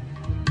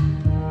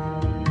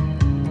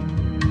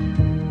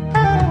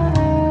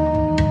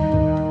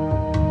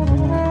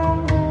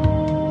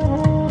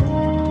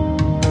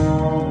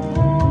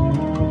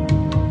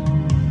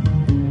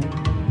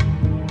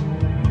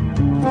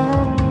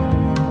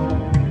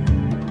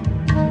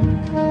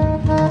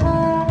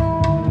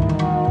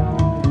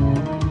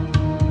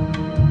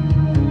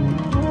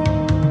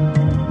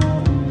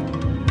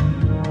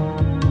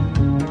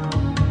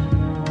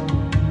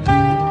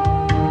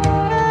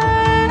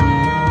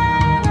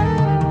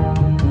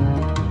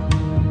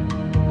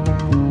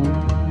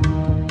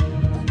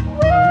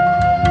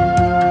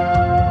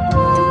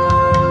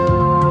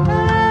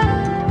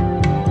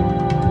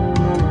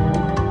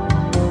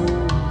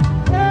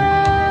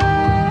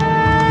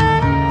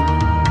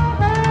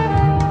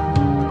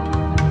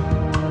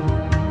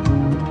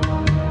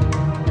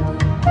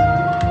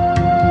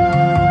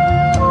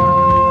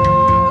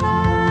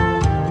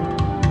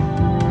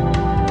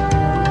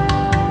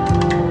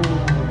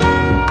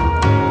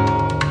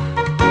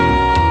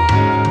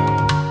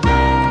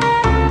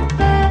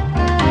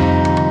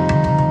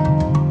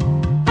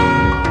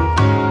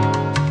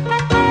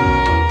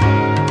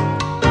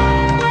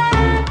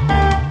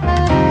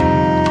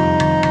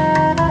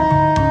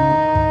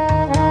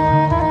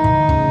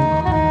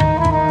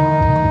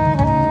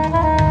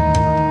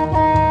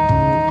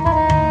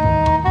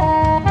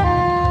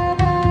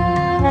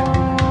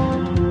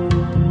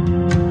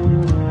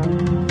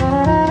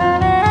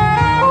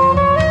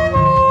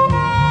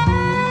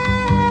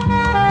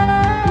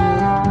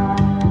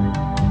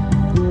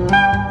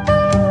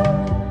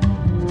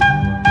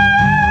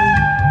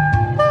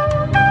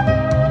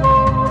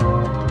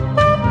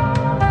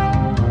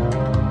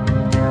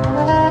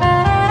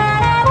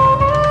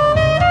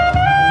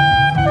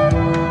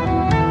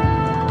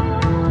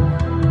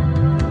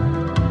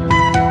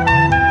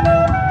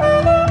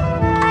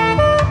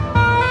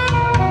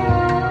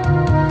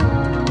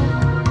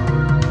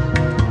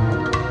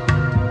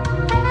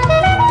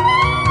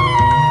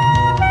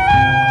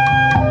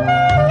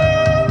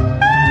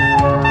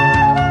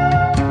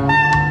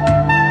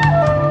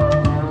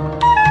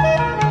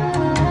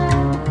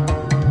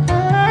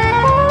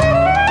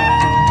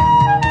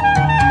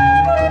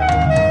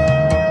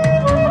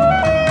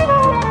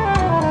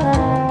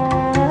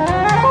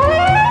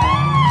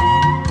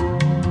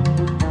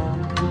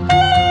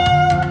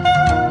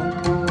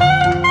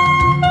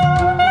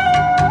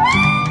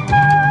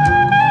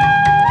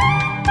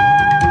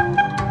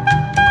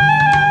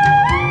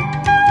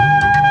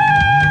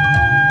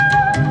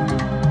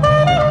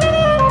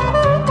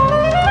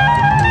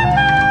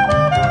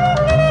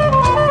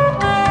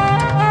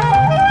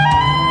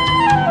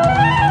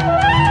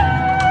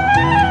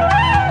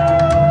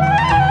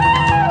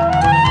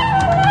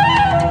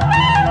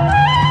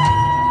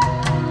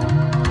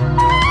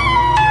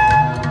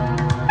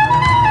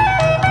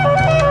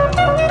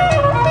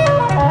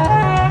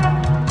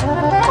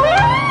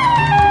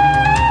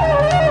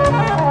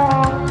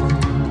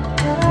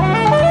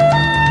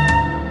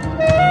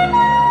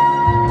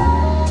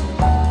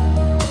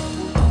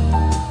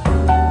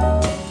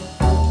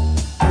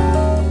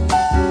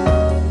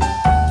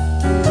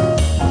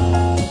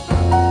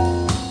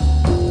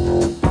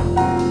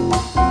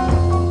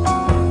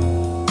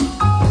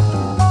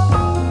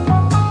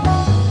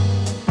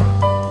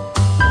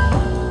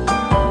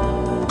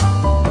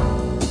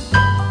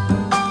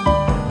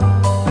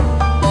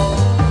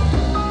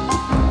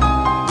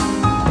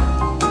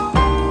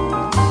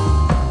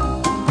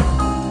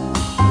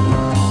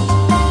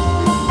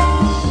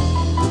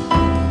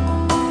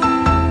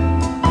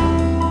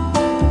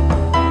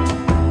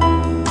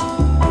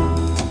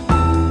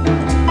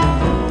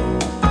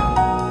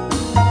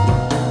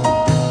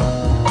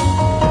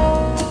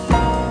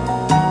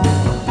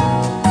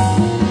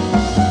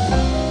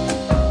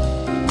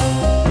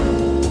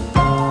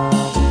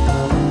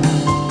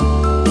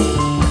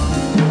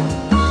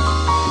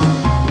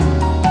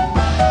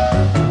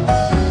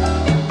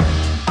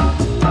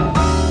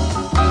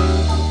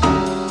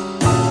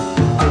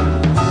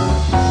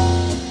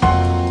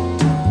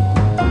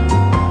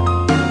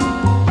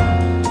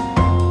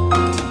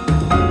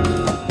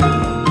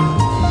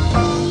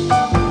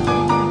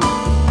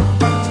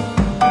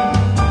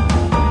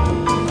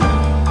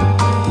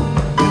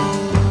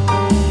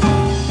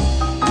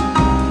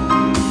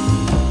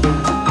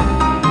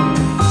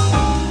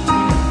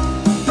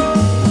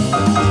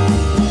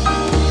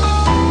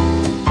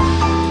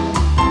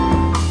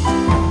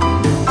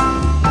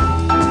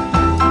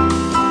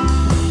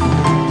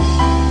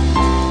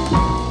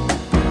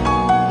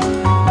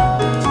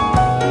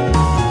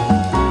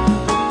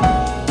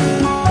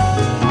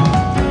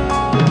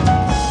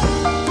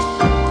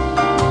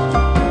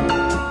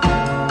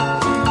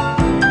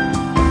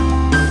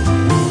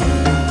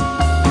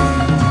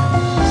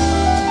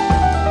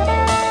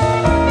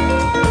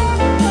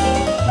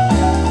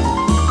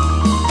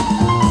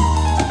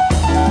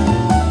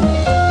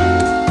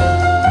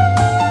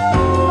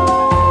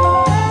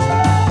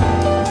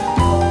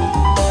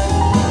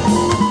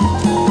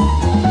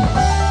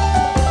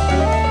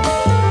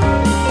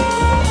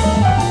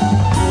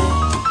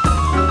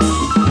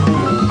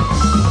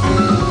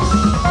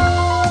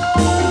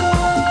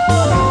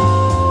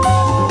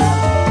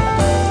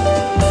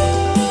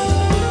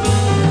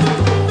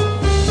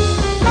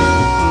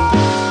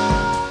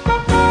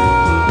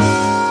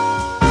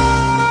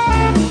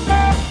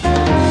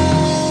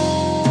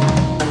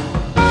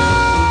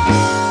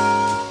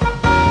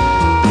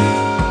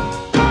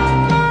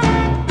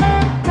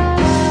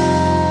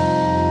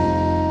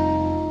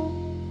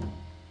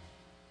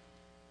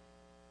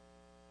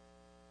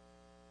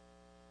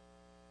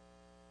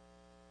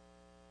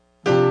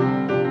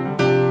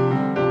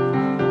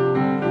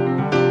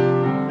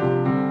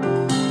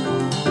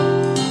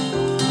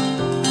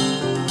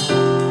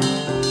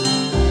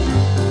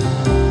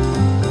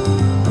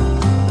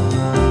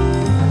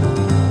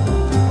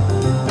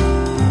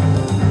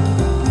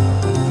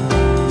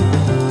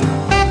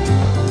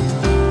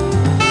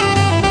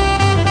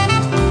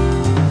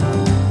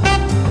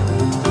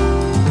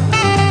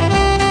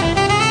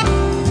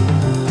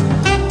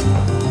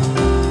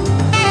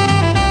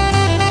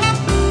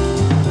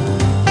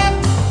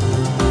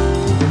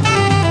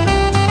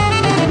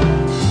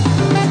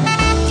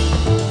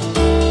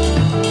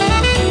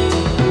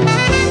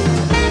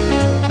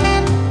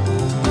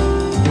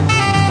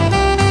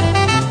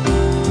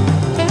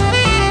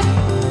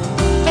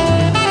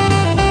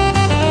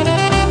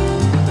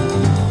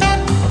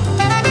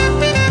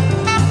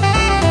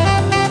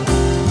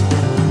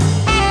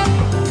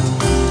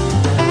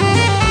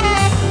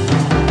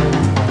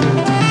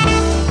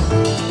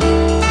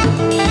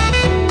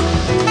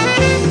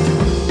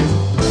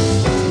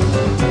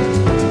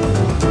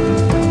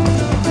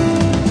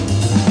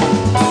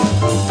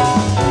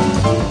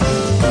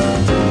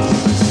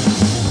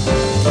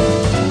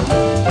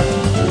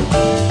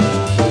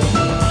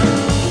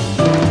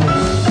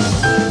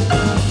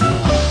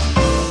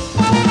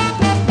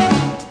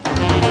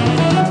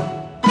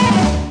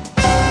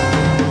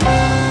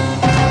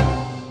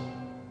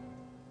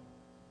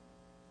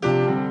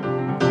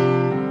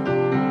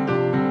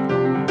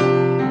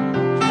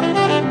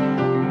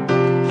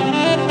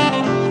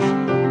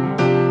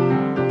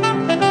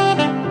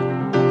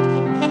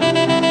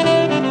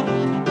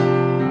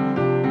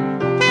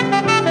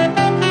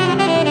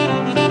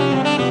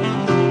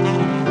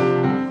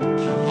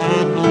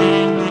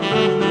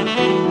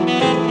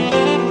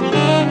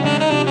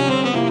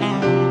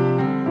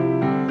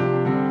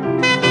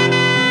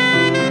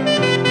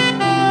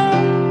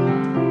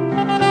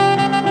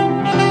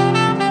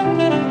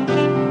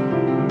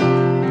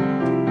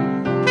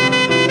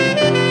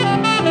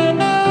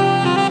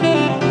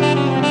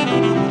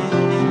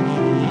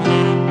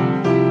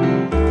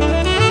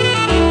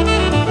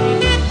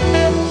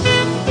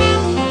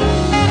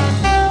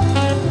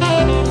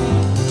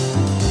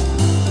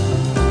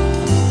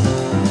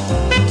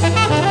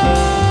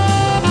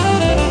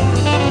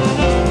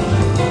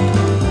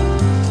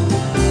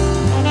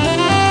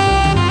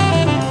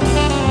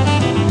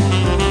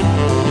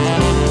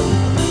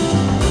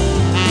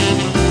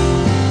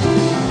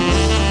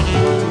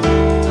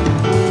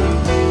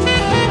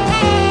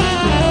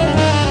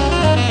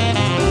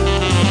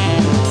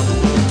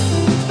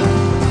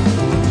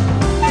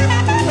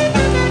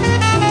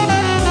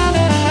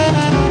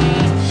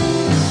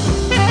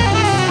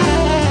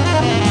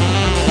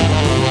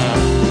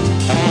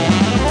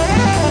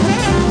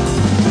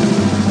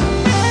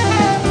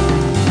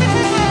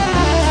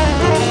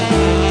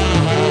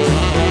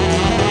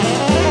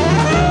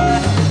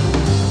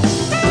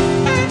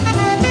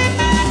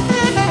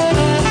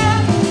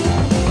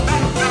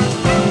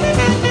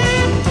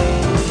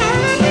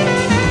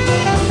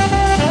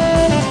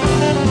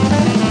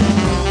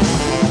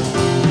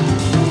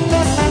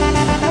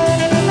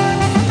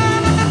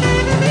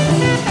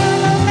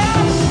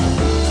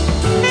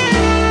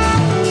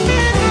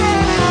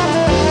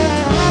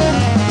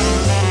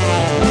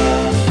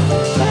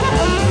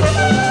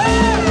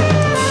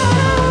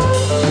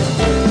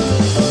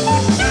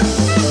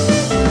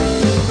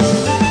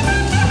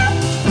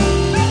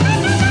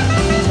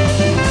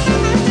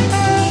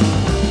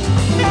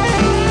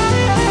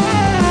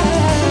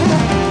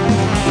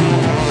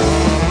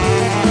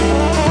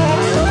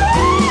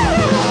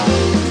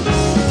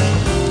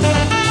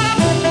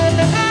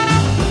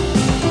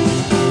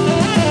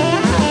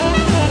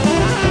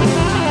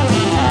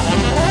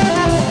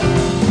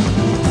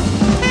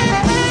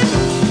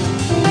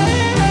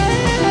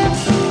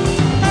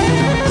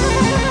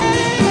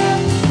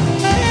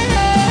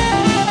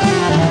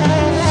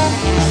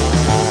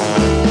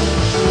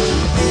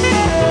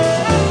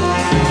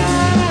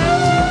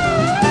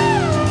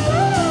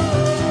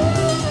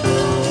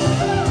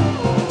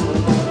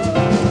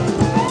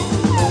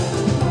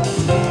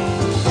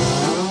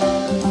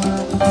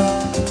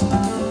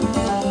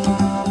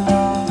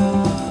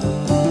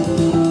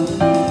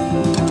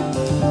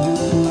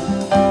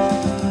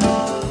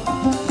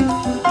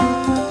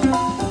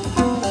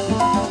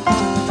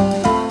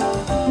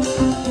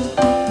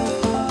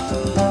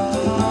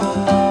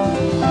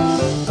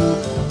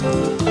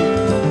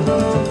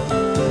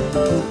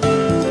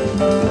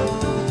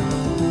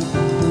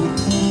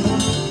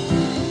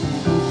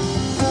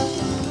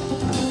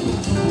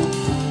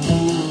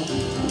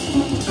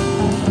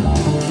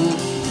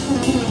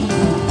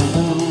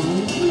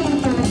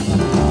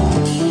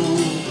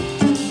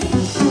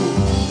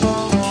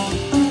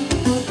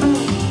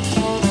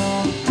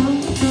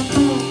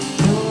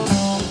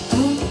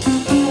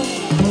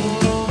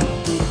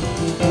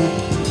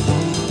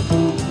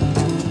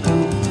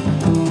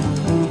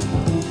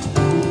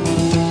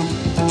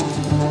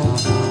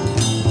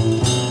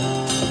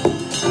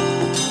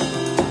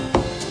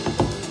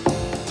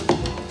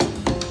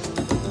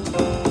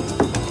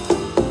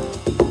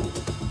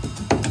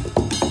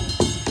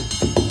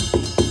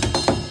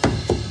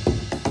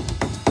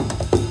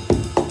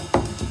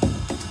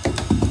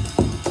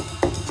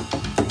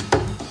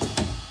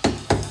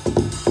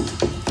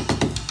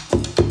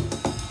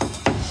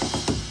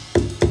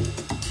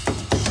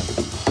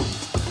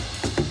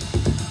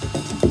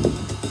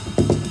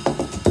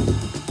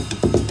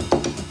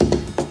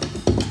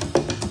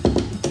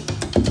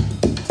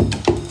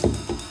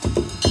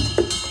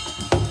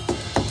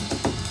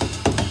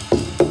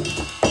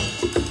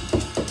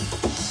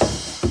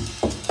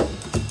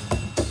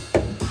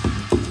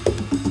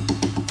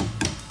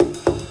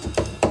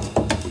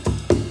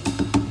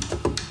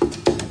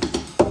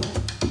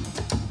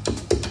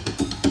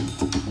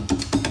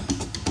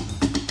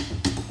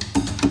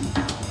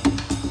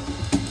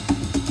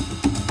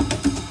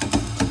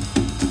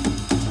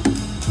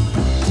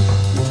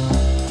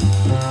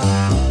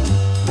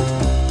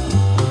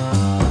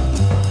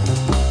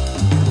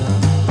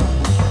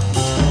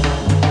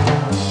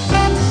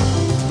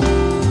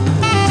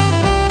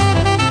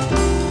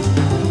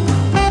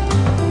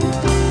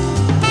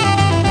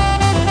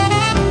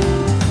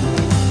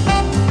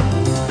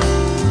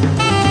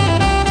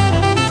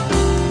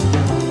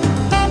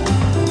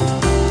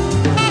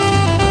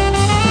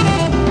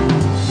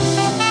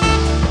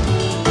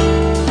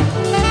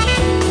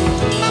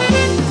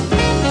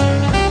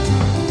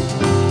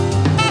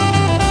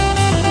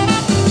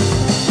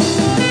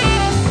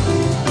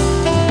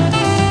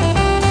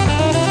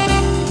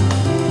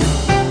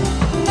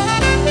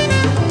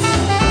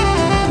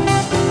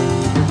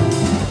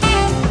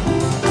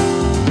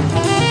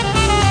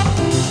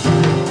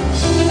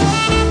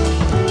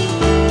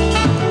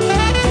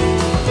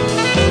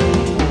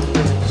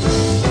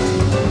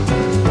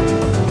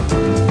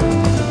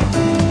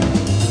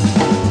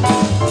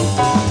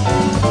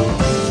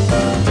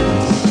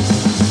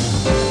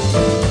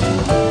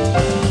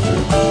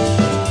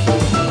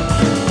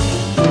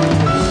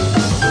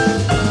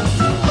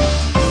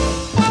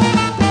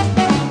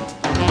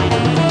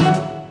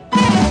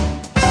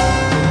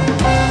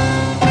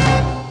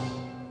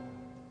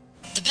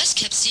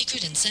 kept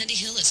secret in Sandy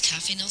Hill is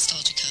Café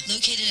Nostalgica.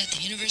 Located at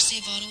the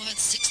University of Ottawa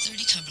at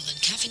 630 Cumberland,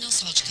 Café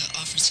Nostalgica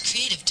offers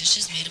creative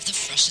dishes made of the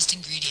freshest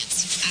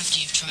ingredients. After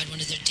you've tried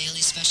one of their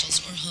daily specials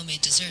or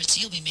homemade desserts,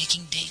 you'll be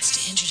making dates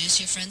to introduce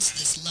your friends to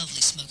this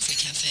lovely smoke-free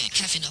cafe.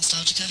 Café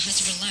Nostalgica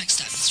has a relaxed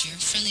atmosphere,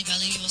 friendly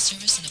bilingual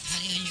service, and a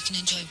patio you can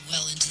enjoy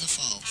well into the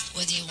fall.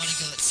 Whether you want to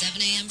go at 7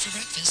 a.m. for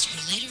breakfast or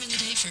later in the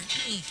day for,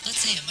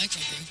 let's say a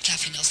microbrew,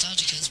 Café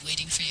Nostalgica is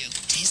waiting for you.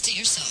 Taste it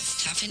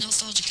yourself. Café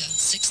Nostalgica,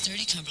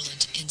 630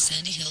 Cumberland in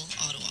Sandy Hill,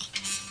 Ottawa.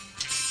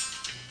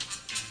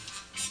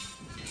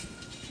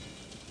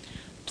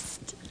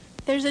 Psst.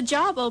 There's a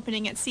job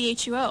opening at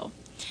CHUO.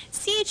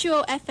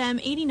 CHUO FM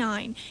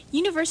 89,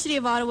 University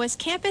of Ottawa's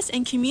campus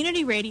and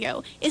community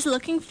radio, is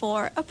looking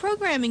for a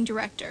programming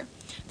director.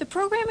 The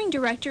programming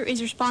director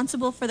is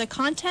responsible for the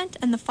content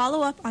and the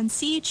follow-up on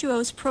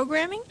CHUO's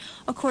programming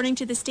according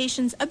to the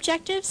station's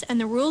objectives and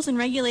the rules and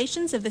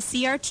regulations of the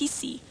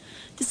CRTC.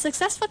 The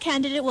successful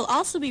candidate will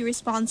also be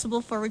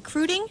responsible for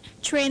recruiting,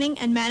 training,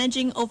 and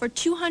managing over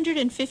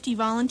 250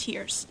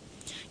 volunteers.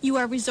 You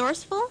are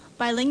resourceful,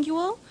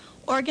 bilingual,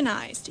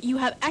 organized. You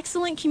have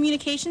excellent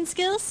communication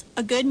skills,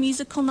 a good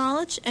musical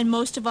knowledge, and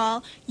most of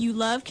all, you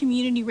love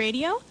community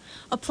radio?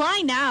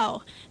 Apply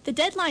now. The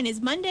deadline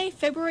is Monday,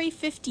 February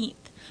 15th.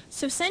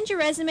 So send your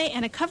resume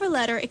and a cover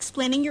letter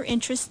explaining your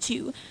interest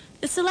to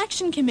the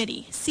Selection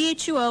Committee,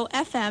 CHUO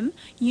FM,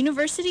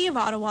 University of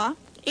Ottawa,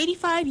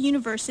 85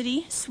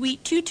 University,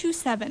 Suite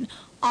 227,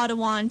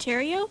 Ottawa,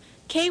 Ontario,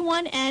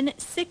 K1N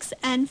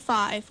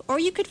 6N5, or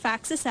you could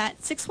fax us at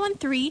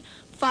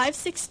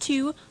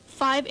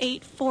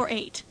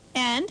 613-562-5848.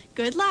 And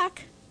good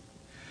luck!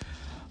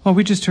 Well,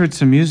 we just heard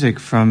some music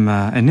from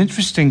an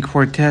interesting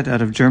quartet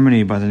out of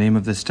Germany by the name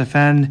of the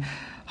Stefan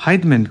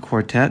Heidmann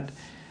Quartet,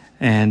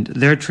 and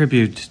their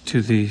tribute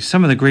to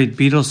some of the great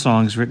Beatles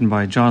songs written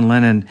by John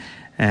Lennon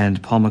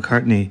and Paul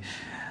McCartney.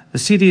 The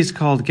CD is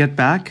called Get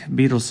Back,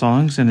 Beatles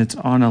Songs, and it's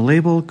on a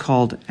label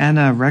called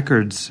Anna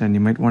Records, and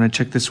you might want to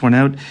check this one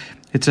out.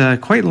 It's a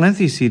quite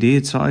lengthy CD.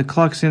 It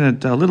clocks in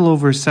at a little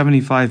over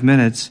 75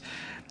 minutes,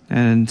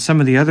 and some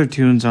of the other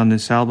tunes on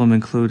this album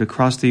include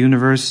Across the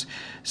Universe,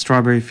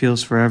 Strawberry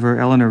Fields Forever,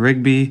 Eleanor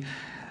Rigby,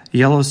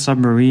 Yellow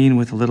Submarine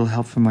with a Little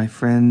Help from My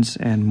Friends,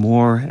 and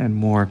more and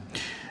more.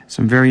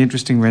 Some very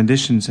interesting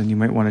renditions, and you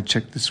might want to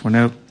check this one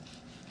out.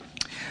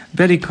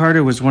 Betty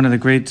Carter was one of the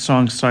great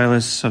song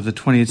stylists of the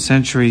 20th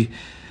century.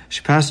 She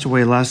passed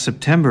away last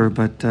September,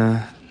 but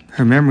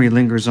her memory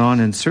lingers on,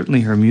 and certainly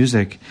her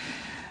music.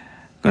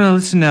 I'm going to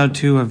listen now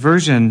to a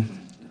version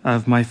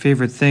of My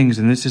Favorite Things,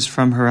 and this is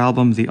from her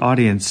album The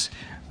Audience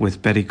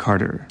with Betty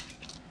Carter.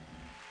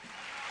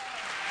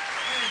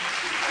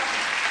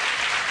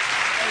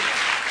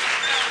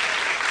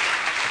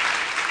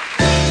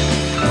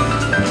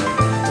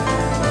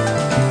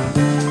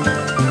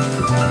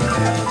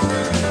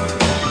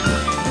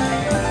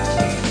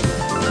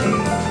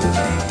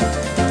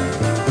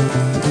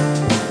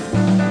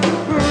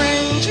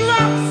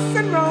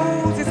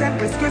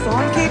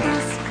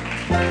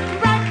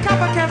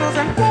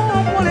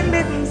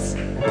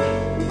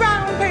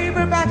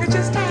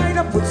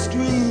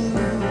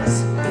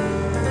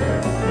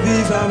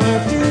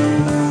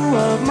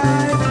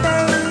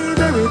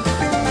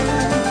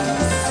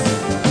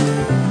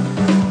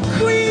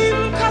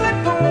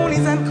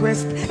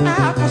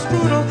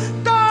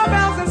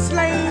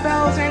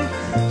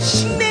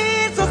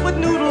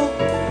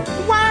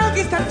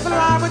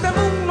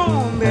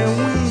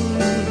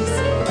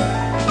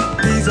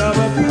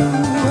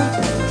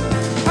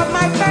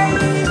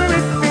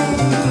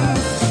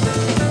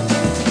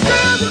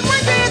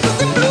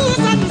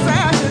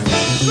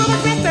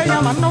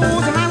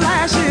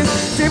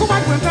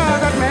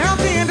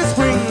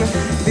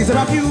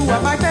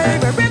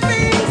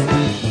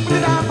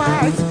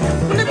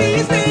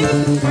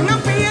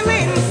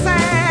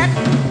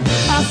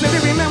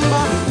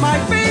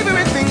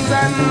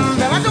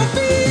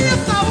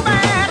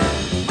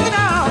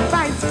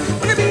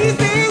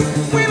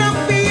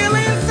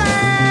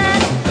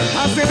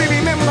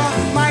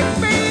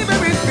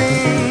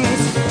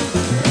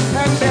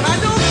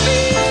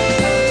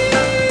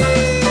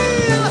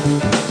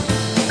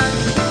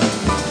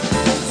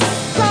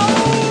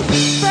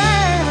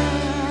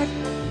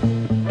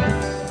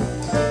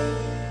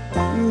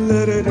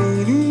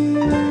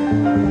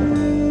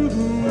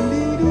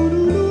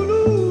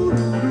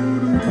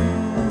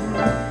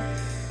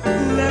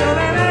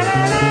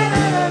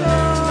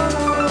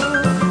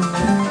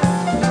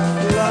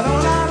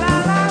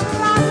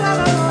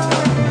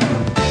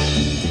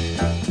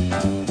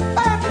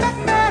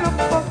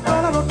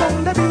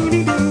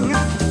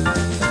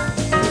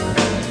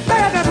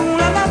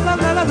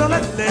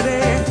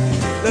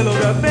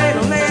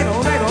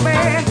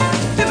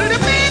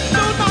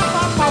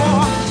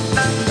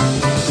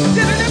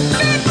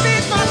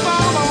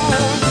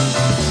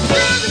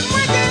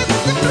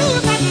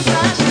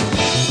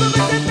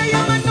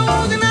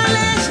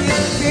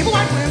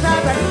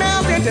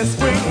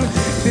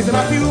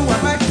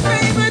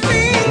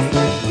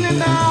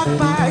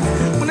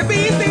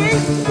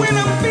 When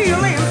I'm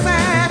feeling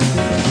sad,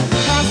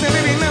 I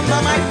simply remember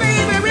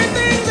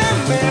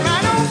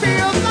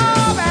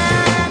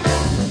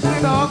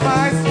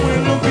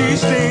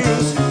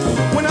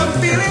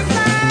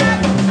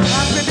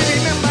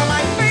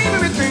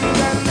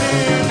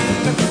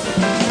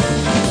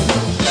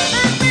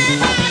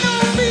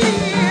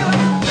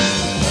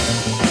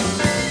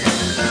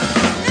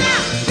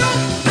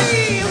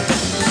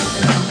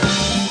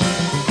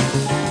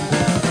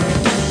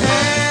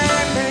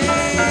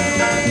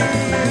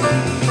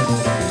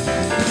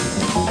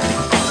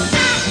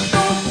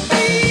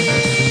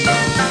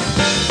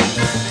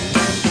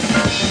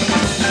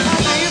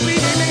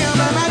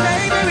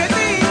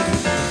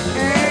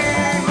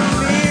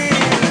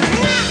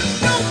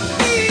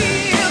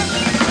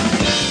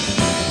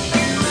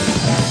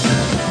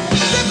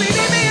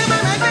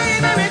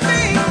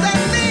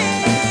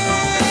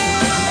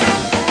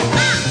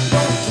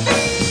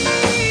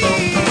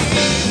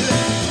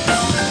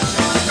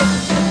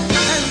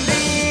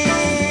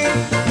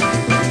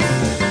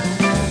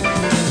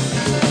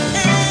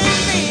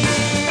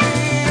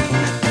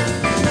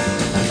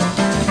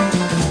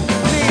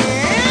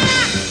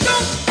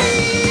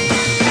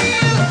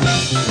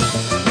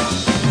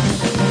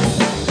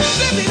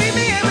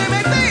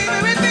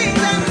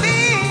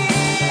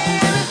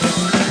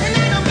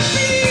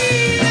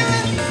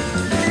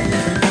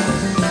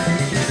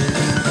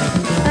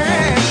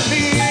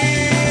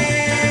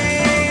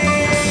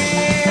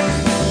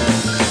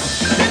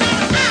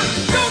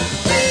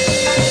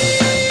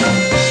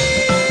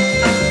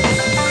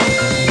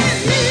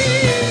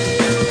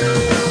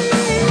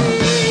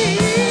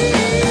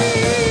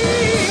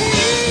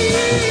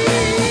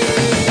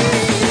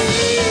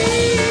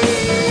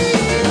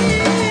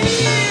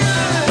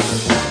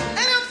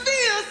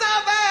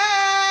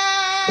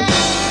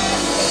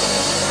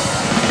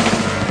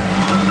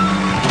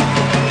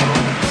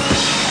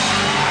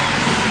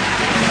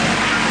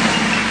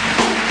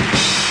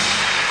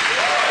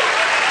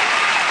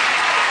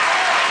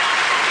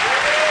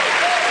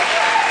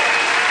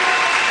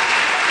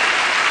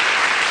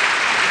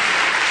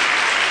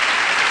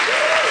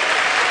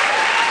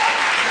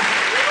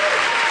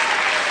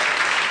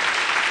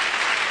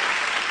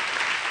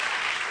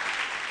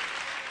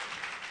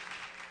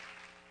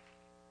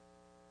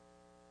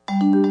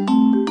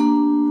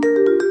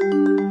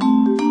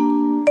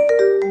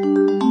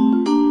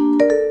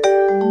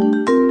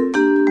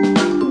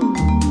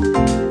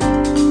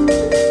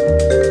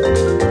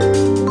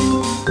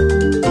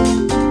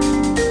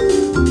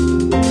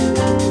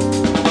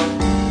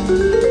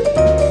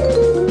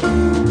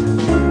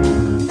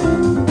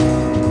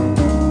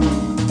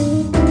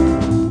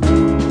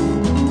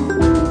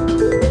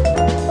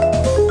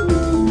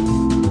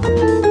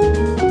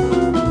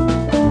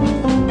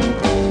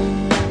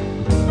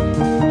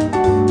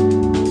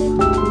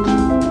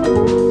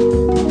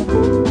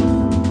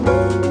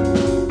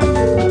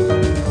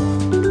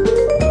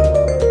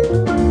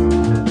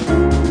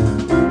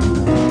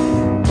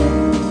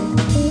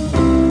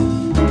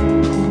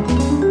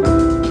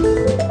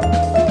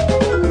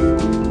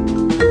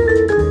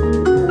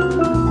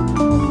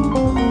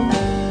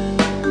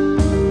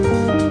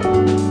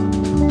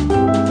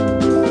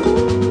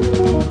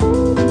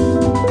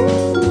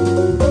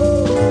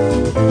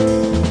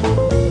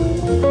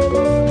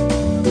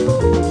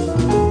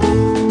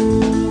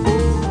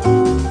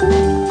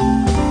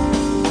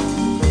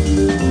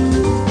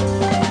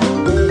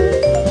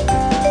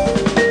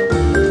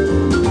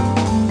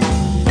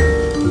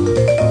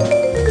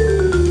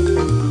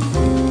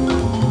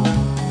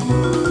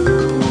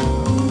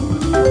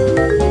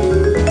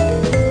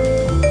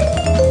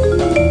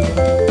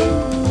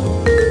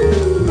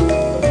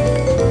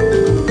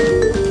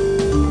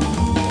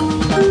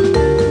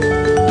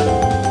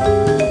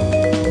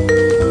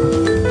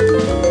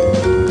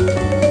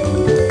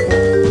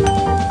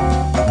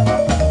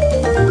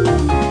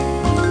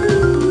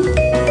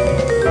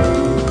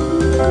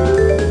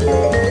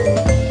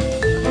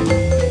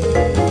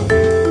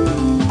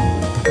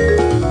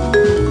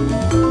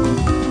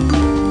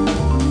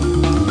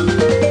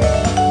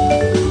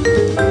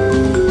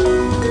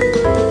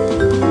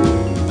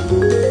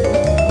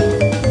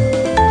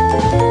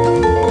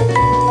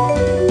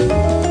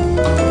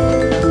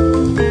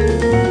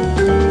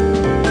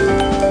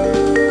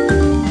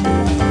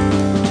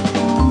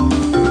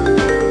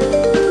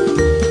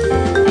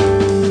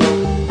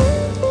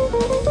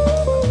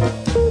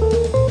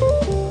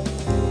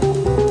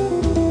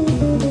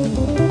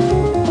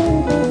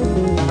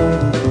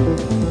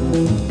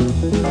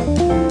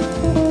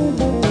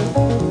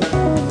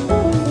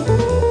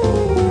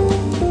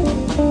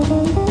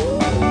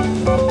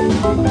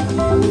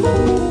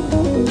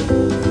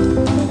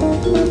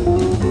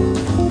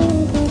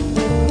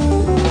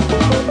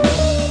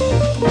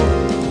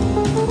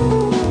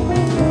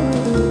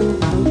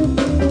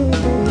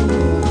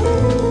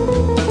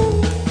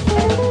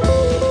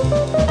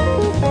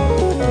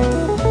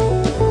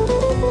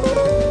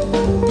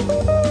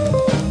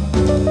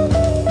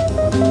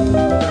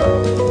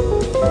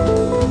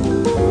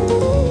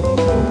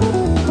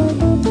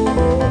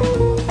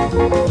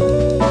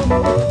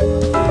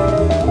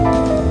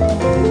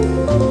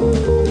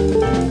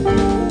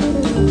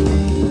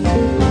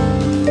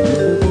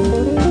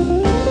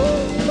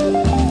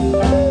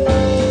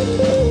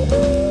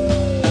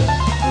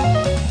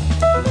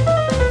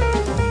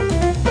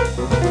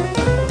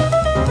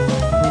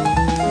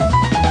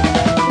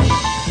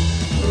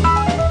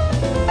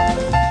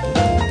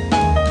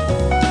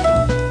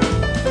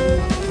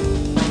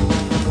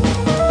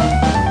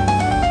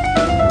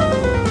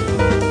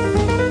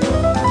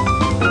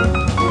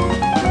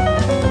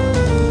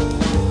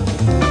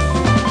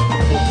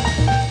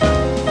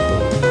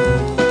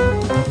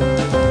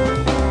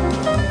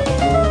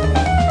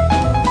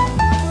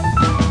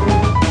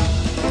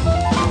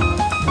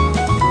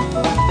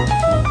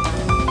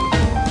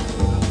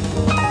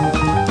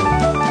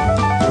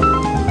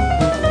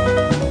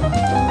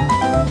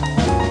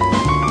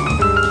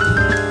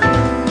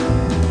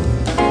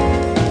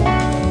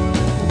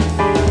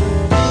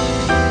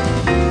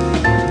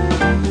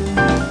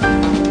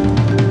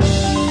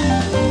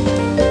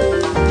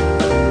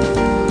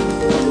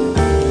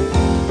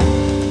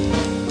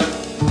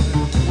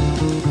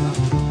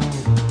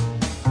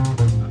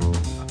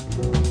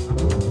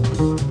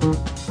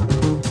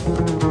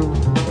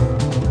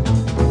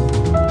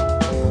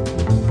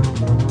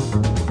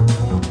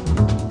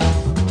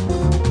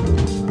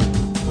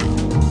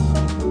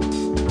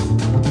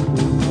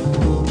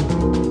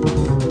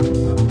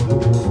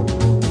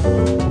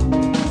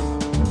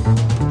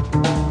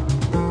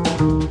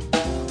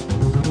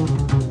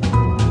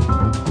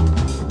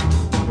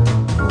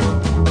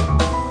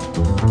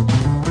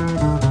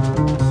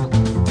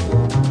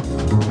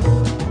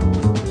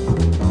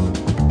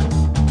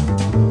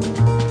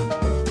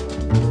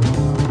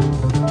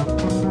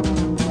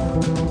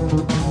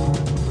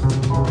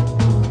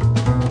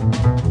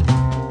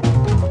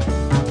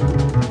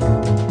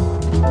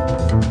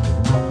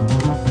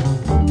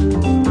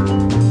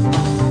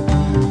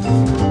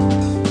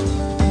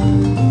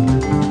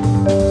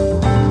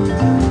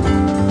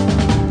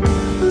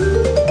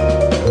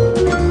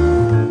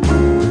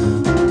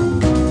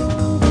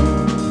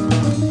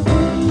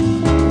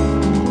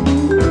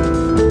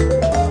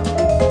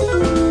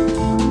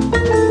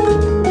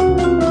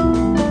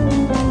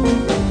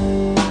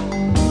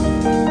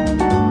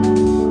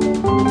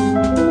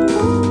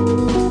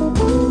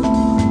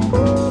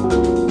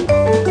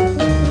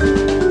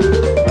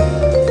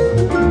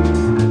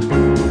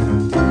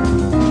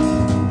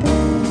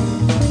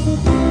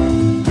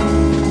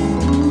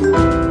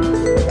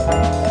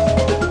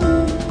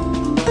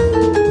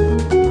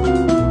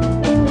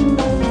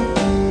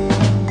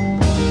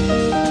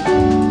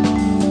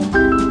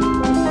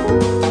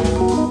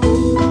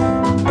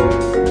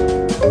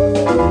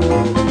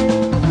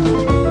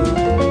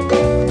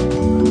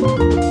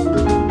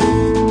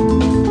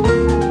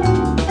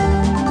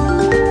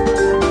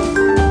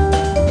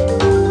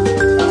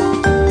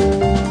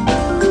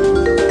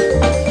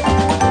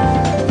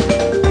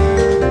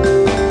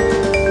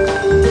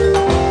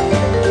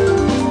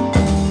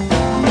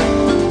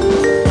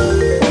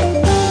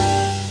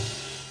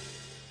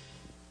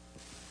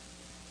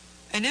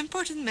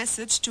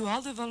message to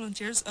all the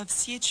volunteers of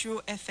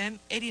CHUO FM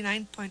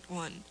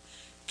 89.1.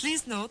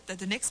 Please note that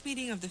the next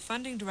meeting of the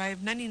Funding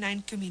Drive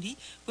 99 Committee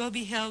will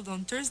be held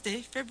on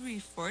Thursday,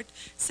 February 4th,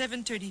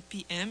 7:30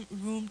 p.m.,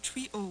 room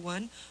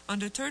 301 on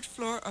the third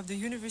floor of the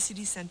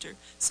University Center.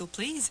 So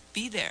please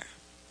be there.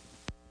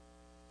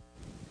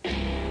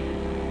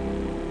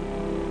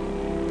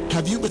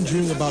 Have you been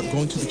dreaming about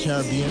going to the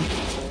Caribbean?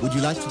 Would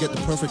you like to get the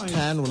perfect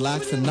tan,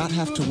 relax, and not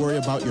have to worry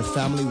about your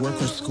family, work,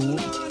 or school?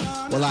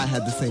 Well, I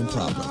had the same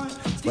problem.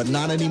 But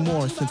not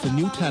anymore since a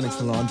new tanning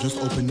salon just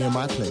opened near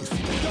my place.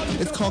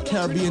 It's called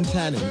Caribbean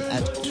Tanning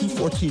at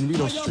 214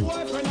 Rideau Street.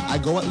 I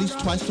go at least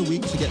twice a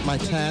week to get my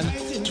tan,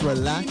 to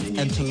relax,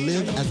 and to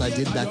live as I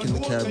did back in the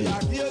Caribbean.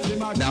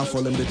 Now for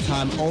a limited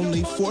time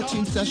only,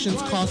 14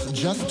 sessions cost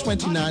just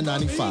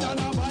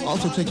 $29.95.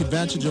 Also take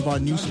advantage of our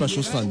new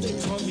special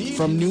Sundays.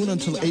 From noon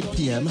until 8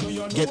 p.m.,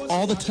 get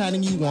all the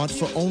tanning you want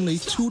for only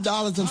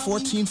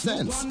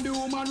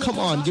 $2.14. Come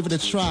on, give it a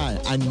try.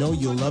 I know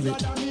you'll love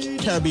it.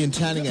 Caribbean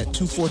Tanning at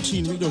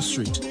 214 Rideau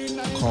Street.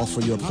 Call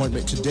for your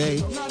appointment today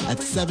at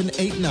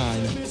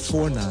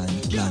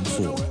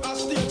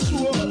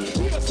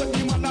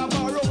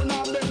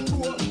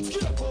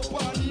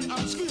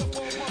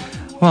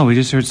 789-4994. Well, we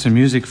just heard some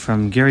music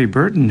from Gary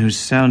Burton, who's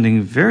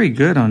sounding very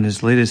good on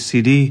his latest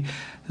CD,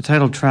 the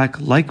title track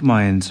Like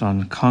Minds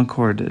on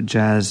Concord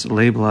Jazz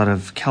label out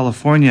of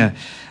California.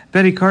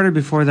 Betty Carter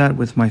before that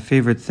with My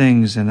Favorite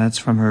Things, and that's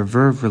from her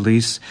Verve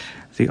release,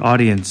 The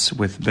Audience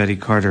with Betty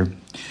Carter.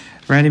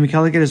 Randy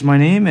McElligott is my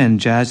name, and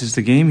Jazz is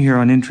the Game here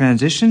on In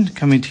Transition,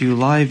 coming to you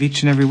live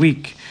each and every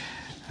week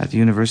at the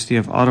University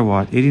of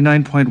Ottawa,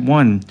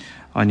 89.1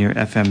 on your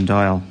FM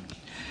dial.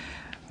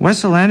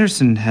 Wessel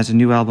Anderson has a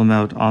new album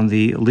out on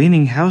the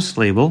Leaning House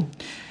label.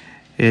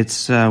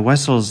 It's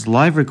Wessel's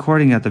live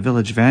recording at the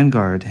Village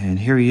Vanguard, and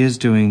here he is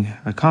doing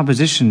a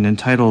composition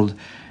entitled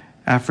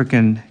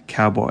African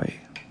Cowboy.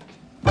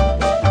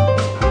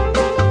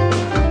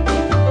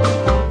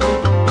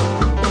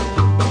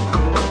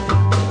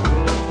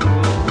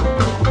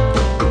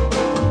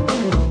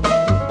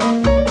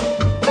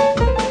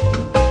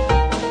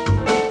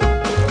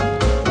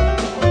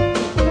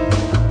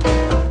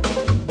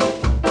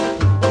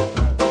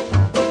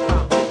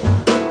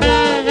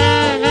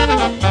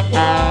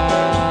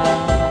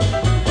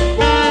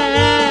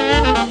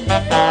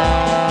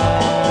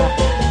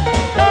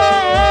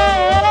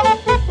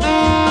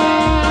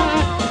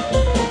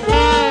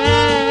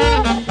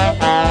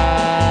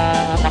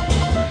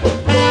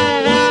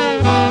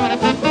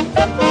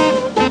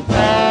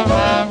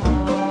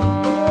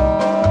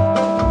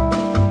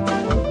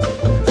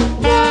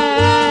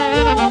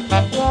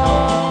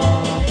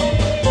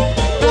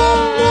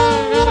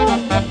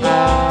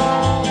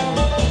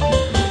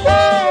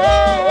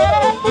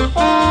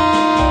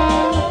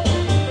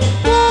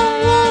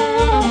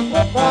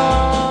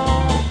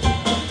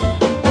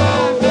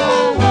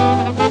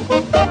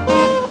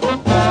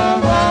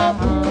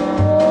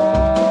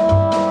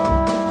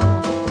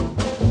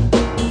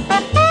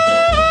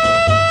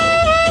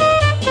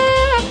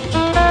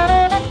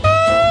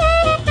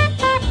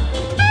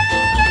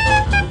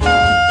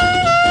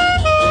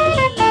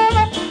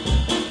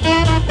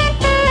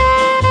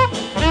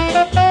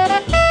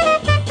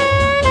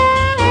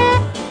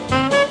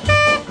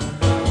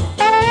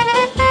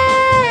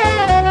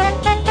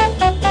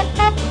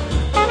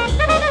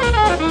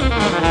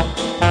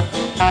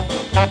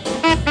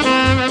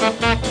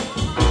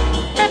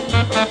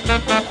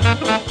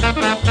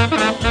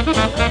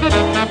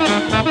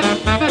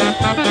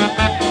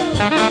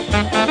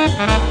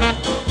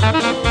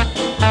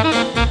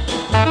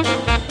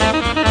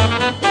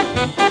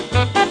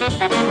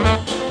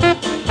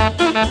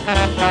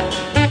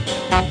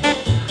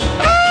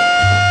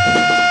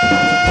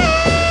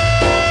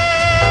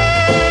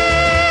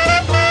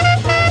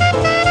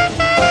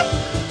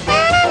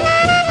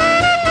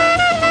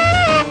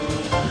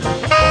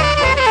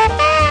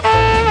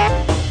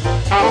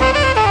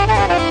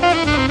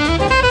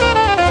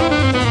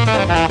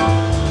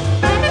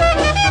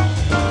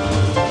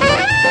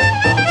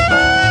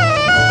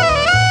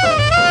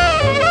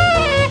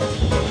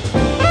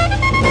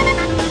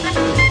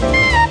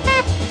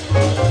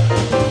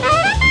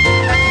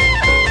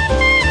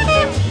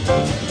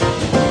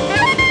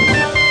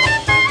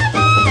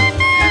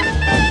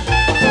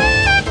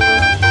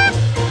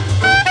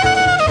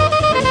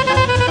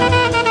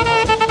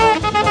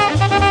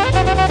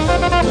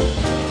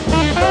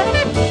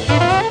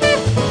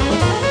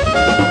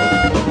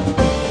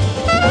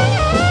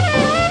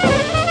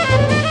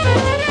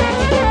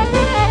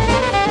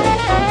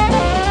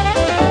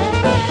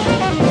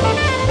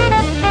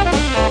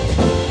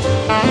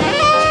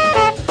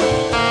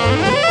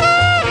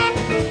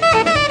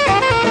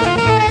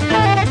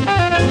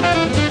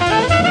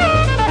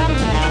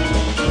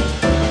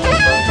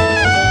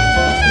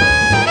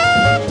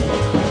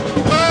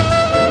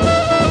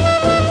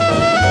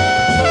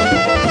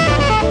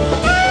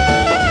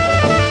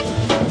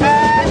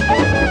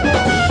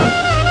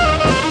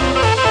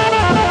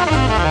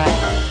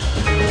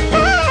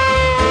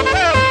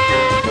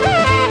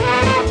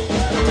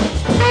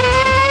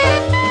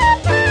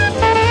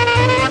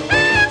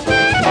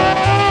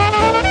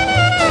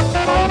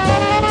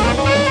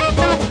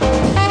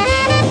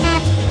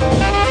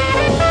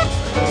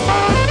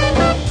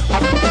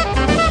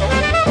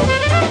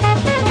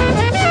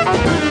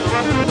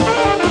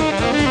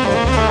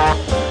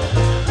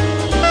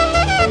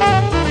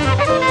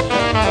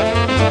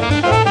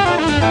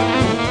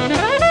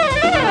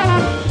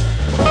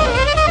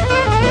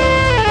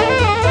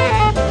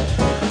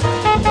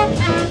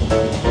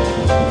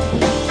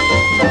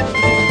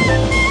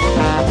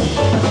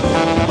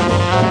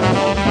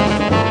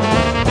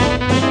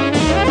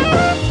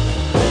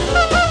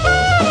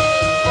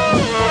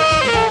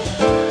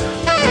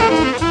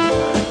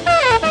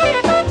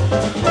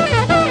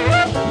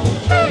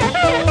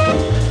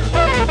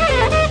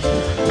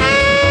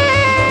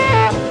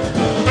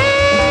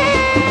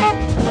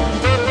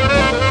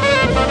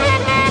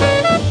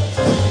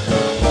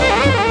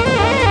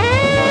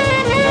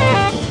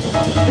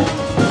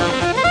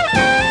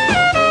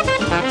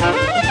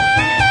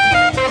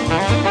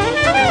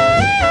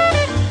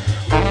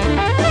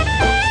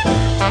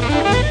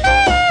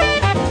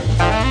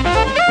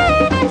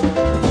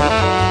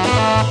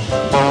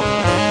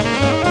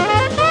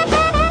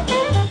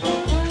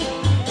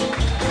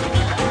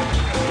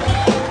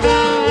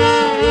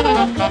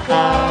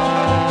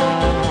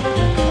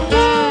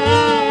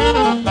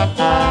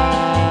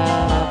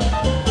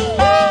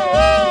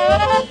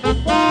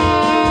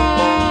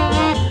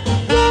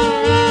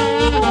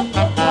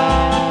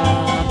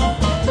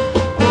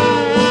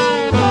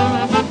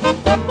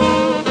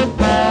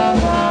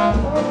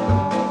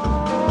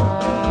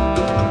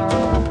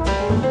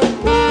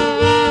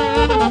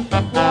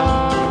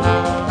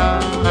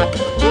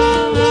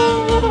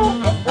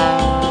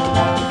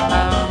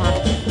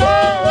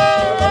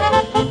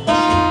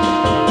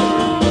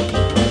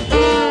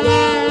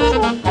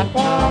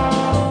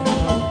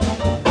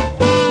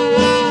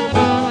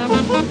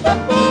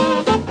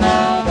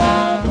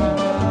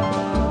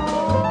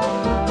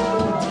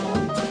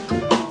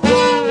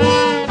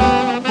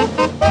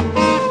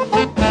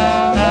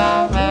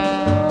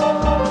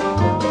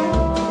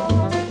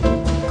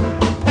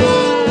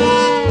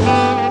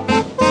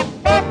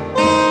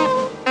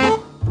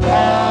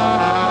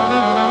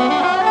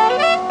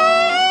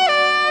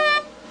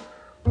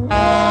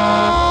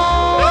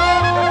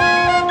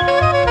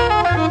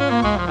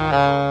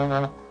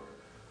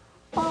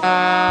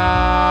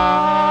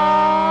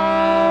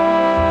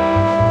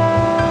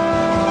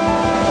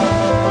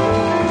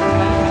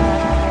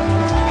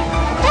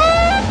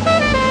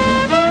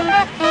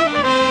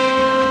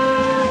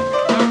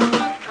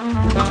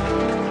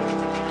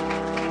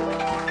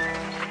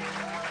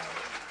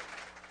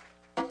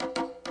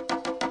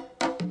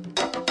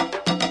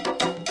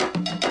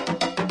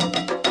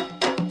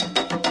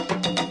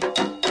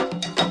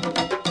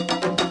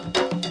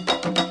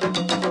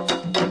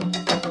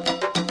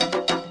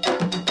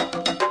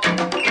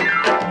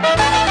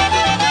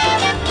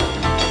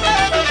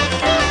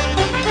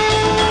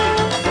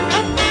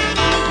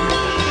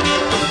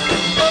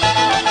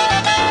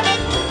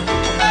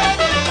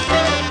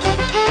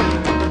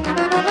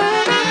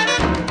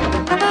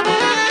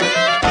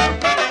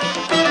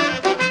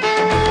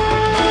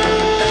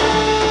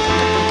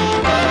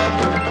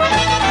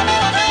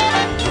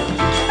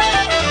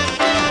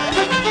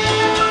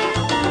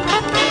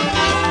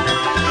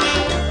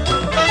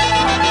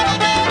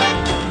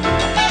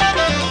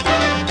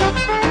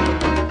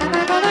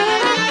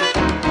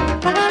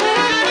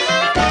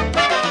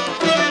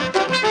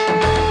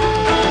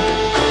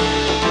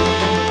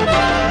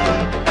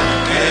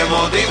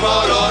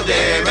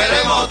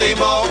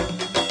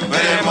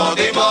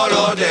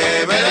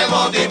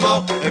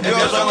 timbo, el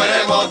pioso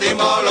meremo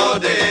timbo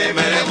lote,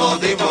 meremo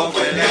timbo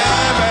pelea.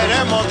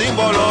 Meremo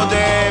timbo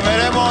lote,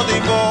 meremo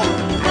timbo,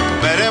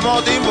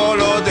 meremo timbo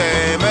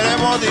lote,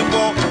 meremo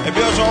timbo, el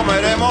pioso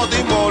meremo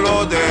timbo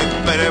lote,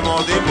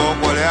 meremo timbo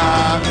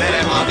pelea.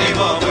 Meremo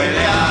timbo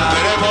pelea,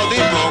 meremo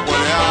timbo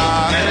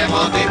pelea,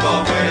 meremo timbo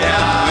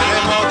pelea,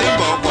 meremo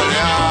timbo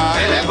pelea,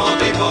 meremo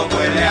timbo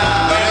pelea,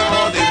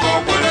 meremo timbo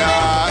pelea,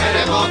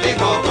 meremo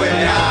timbo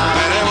pelea,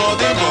 meremo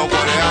timbo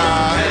pelea,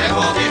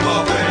 meremo timbo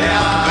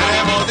pelea,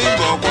 meremo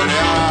timbo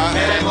pelea,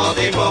 meremo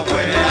timbo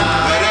pelea,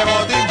 meremo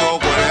timbo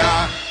pelea.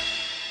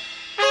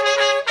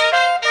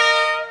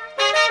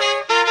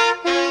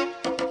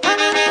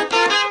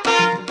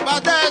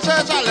 Bátese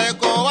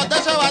chaleco,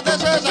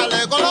 bátese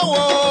chaleco, la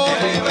wo.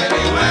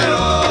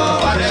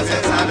 Bátese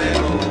chaleco.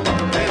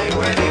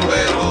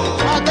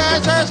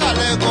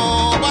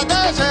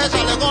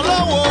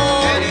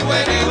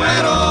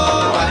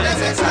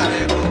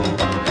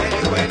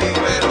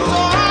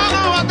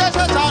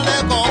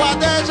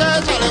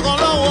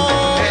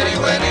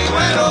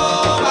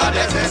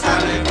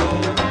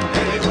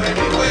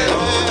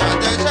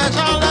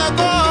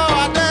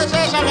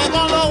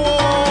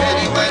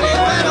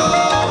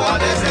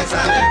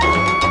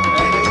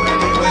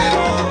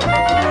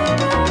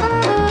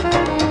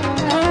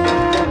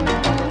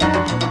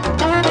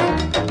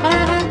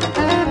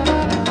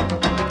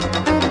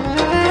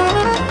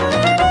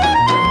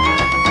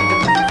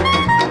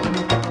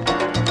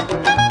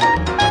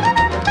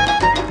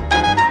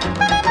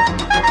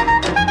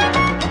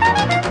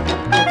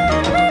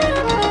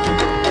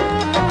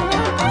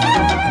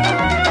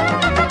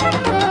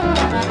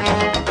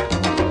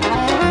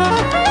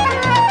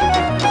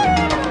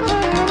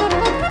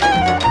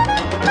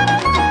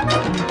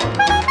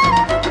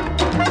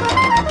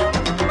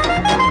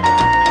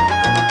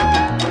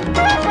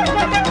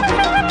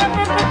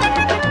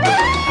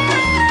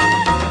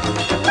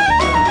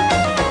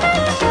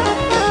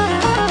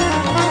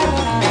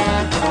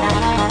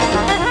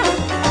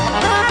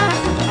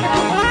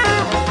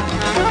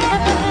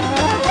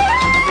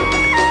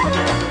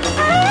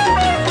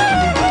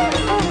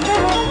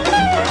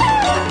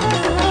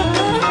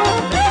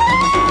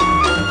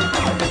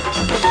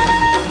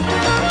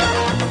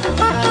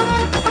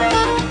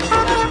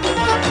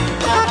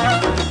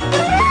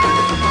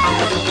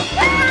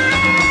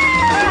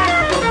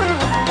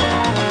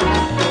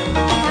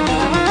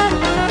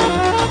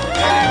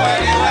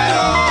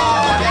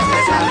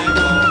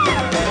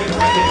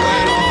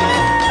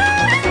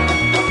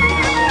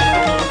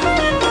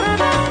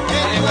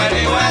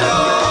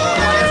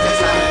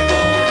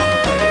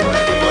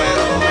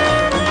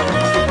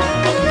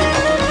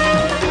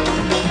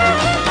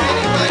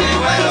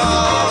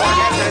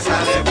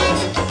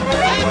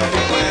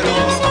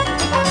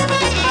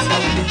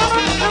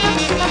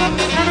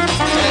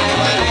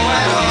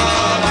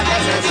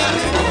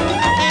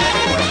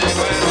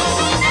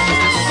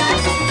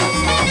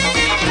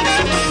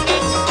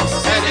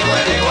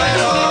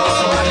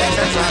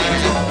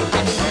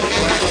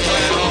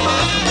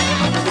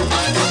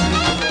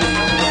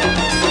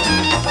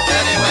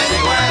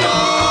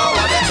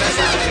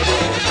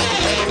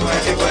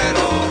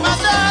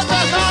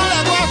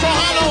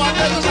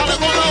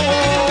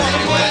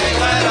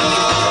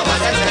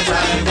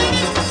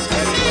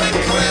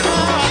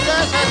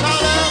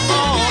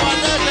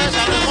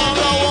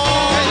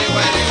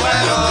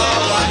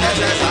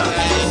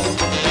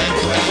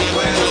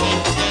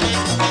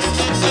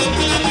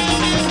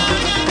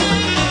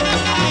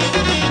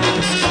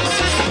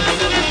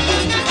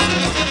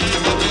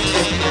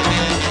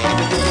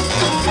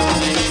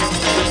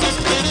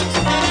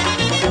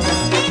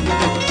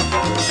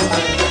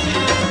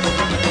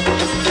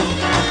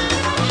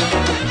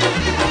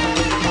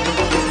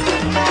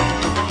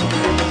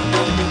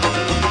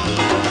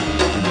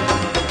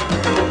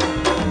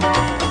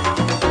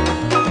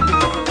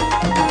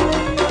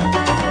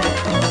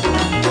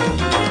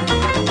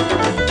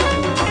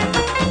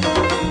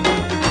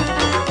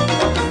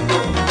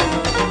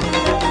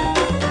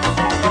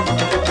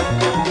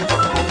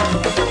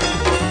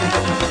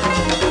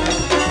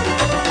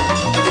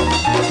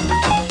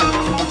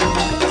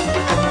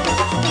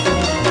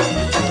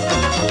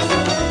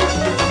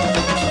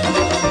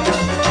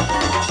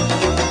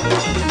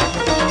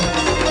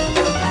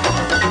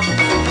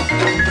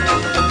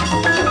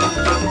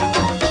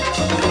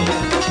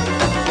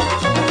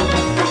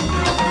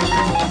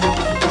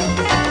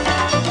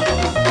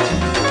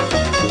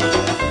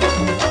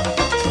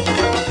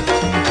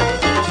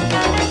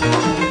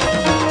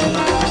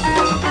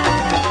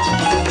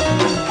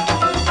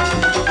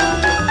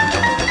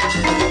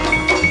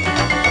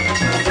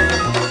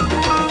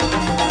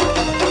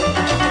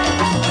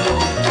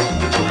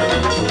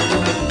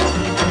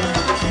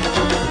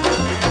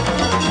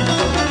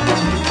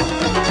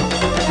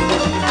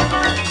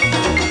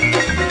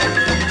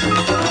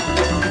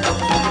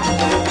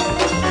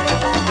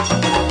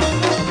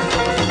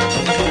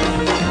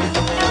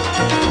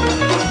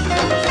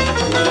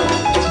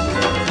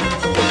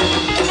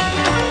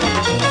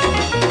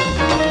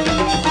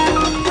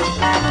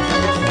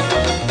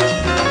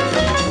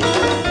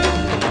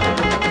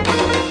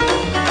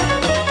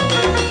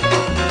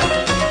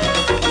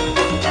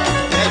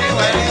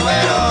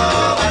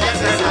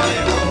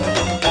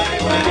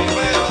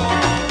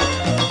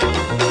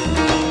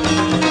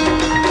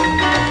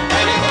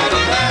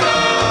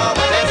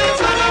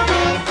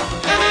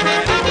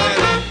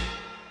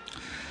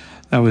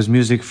 was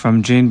music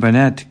from Jane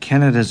Barnett,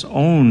 Canada's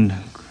own,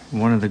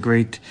 one of the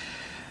great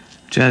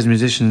jazz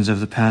musicians of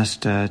the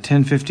past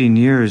 10-15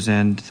 years,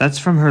 and that's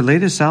from her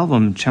latest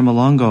album,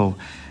 Chemolongo,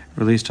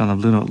 released on the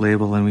Blue Note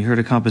label, and we heard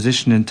a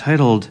composition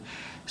entitled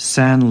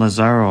San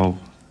Lazaro.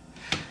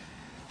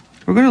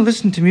 We're going to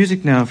listen to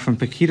music now from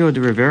Paquito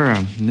de Rivera,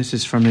 and this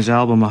is from his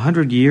album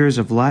 100 Years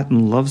of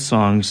Latin Love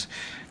Songs,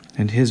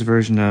 and his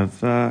version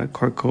of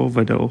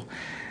Corcovado.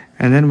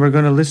 And then we're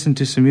going to listen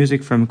to some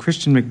music from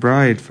Christian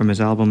McBride from his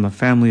album A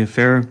Family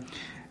Affair.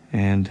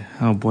 And,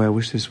 oh boy, I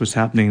wish this was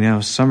happening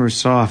now. Summer's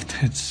soft.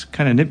 It's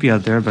kind of nippy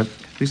out there, but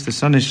at least the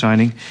sun is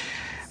shining.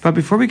 But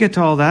before we get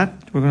to all that,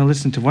 we're going to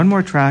listen to one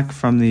more track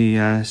from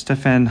the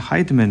Stefan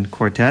Heidemann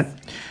Quartet.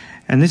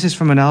 And this is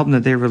from an album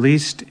that they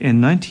released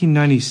in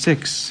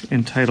 1996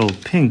 entitled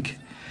Pink.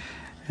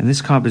 And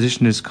this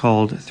composition is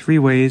called Three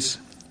Ways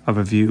of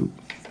a View.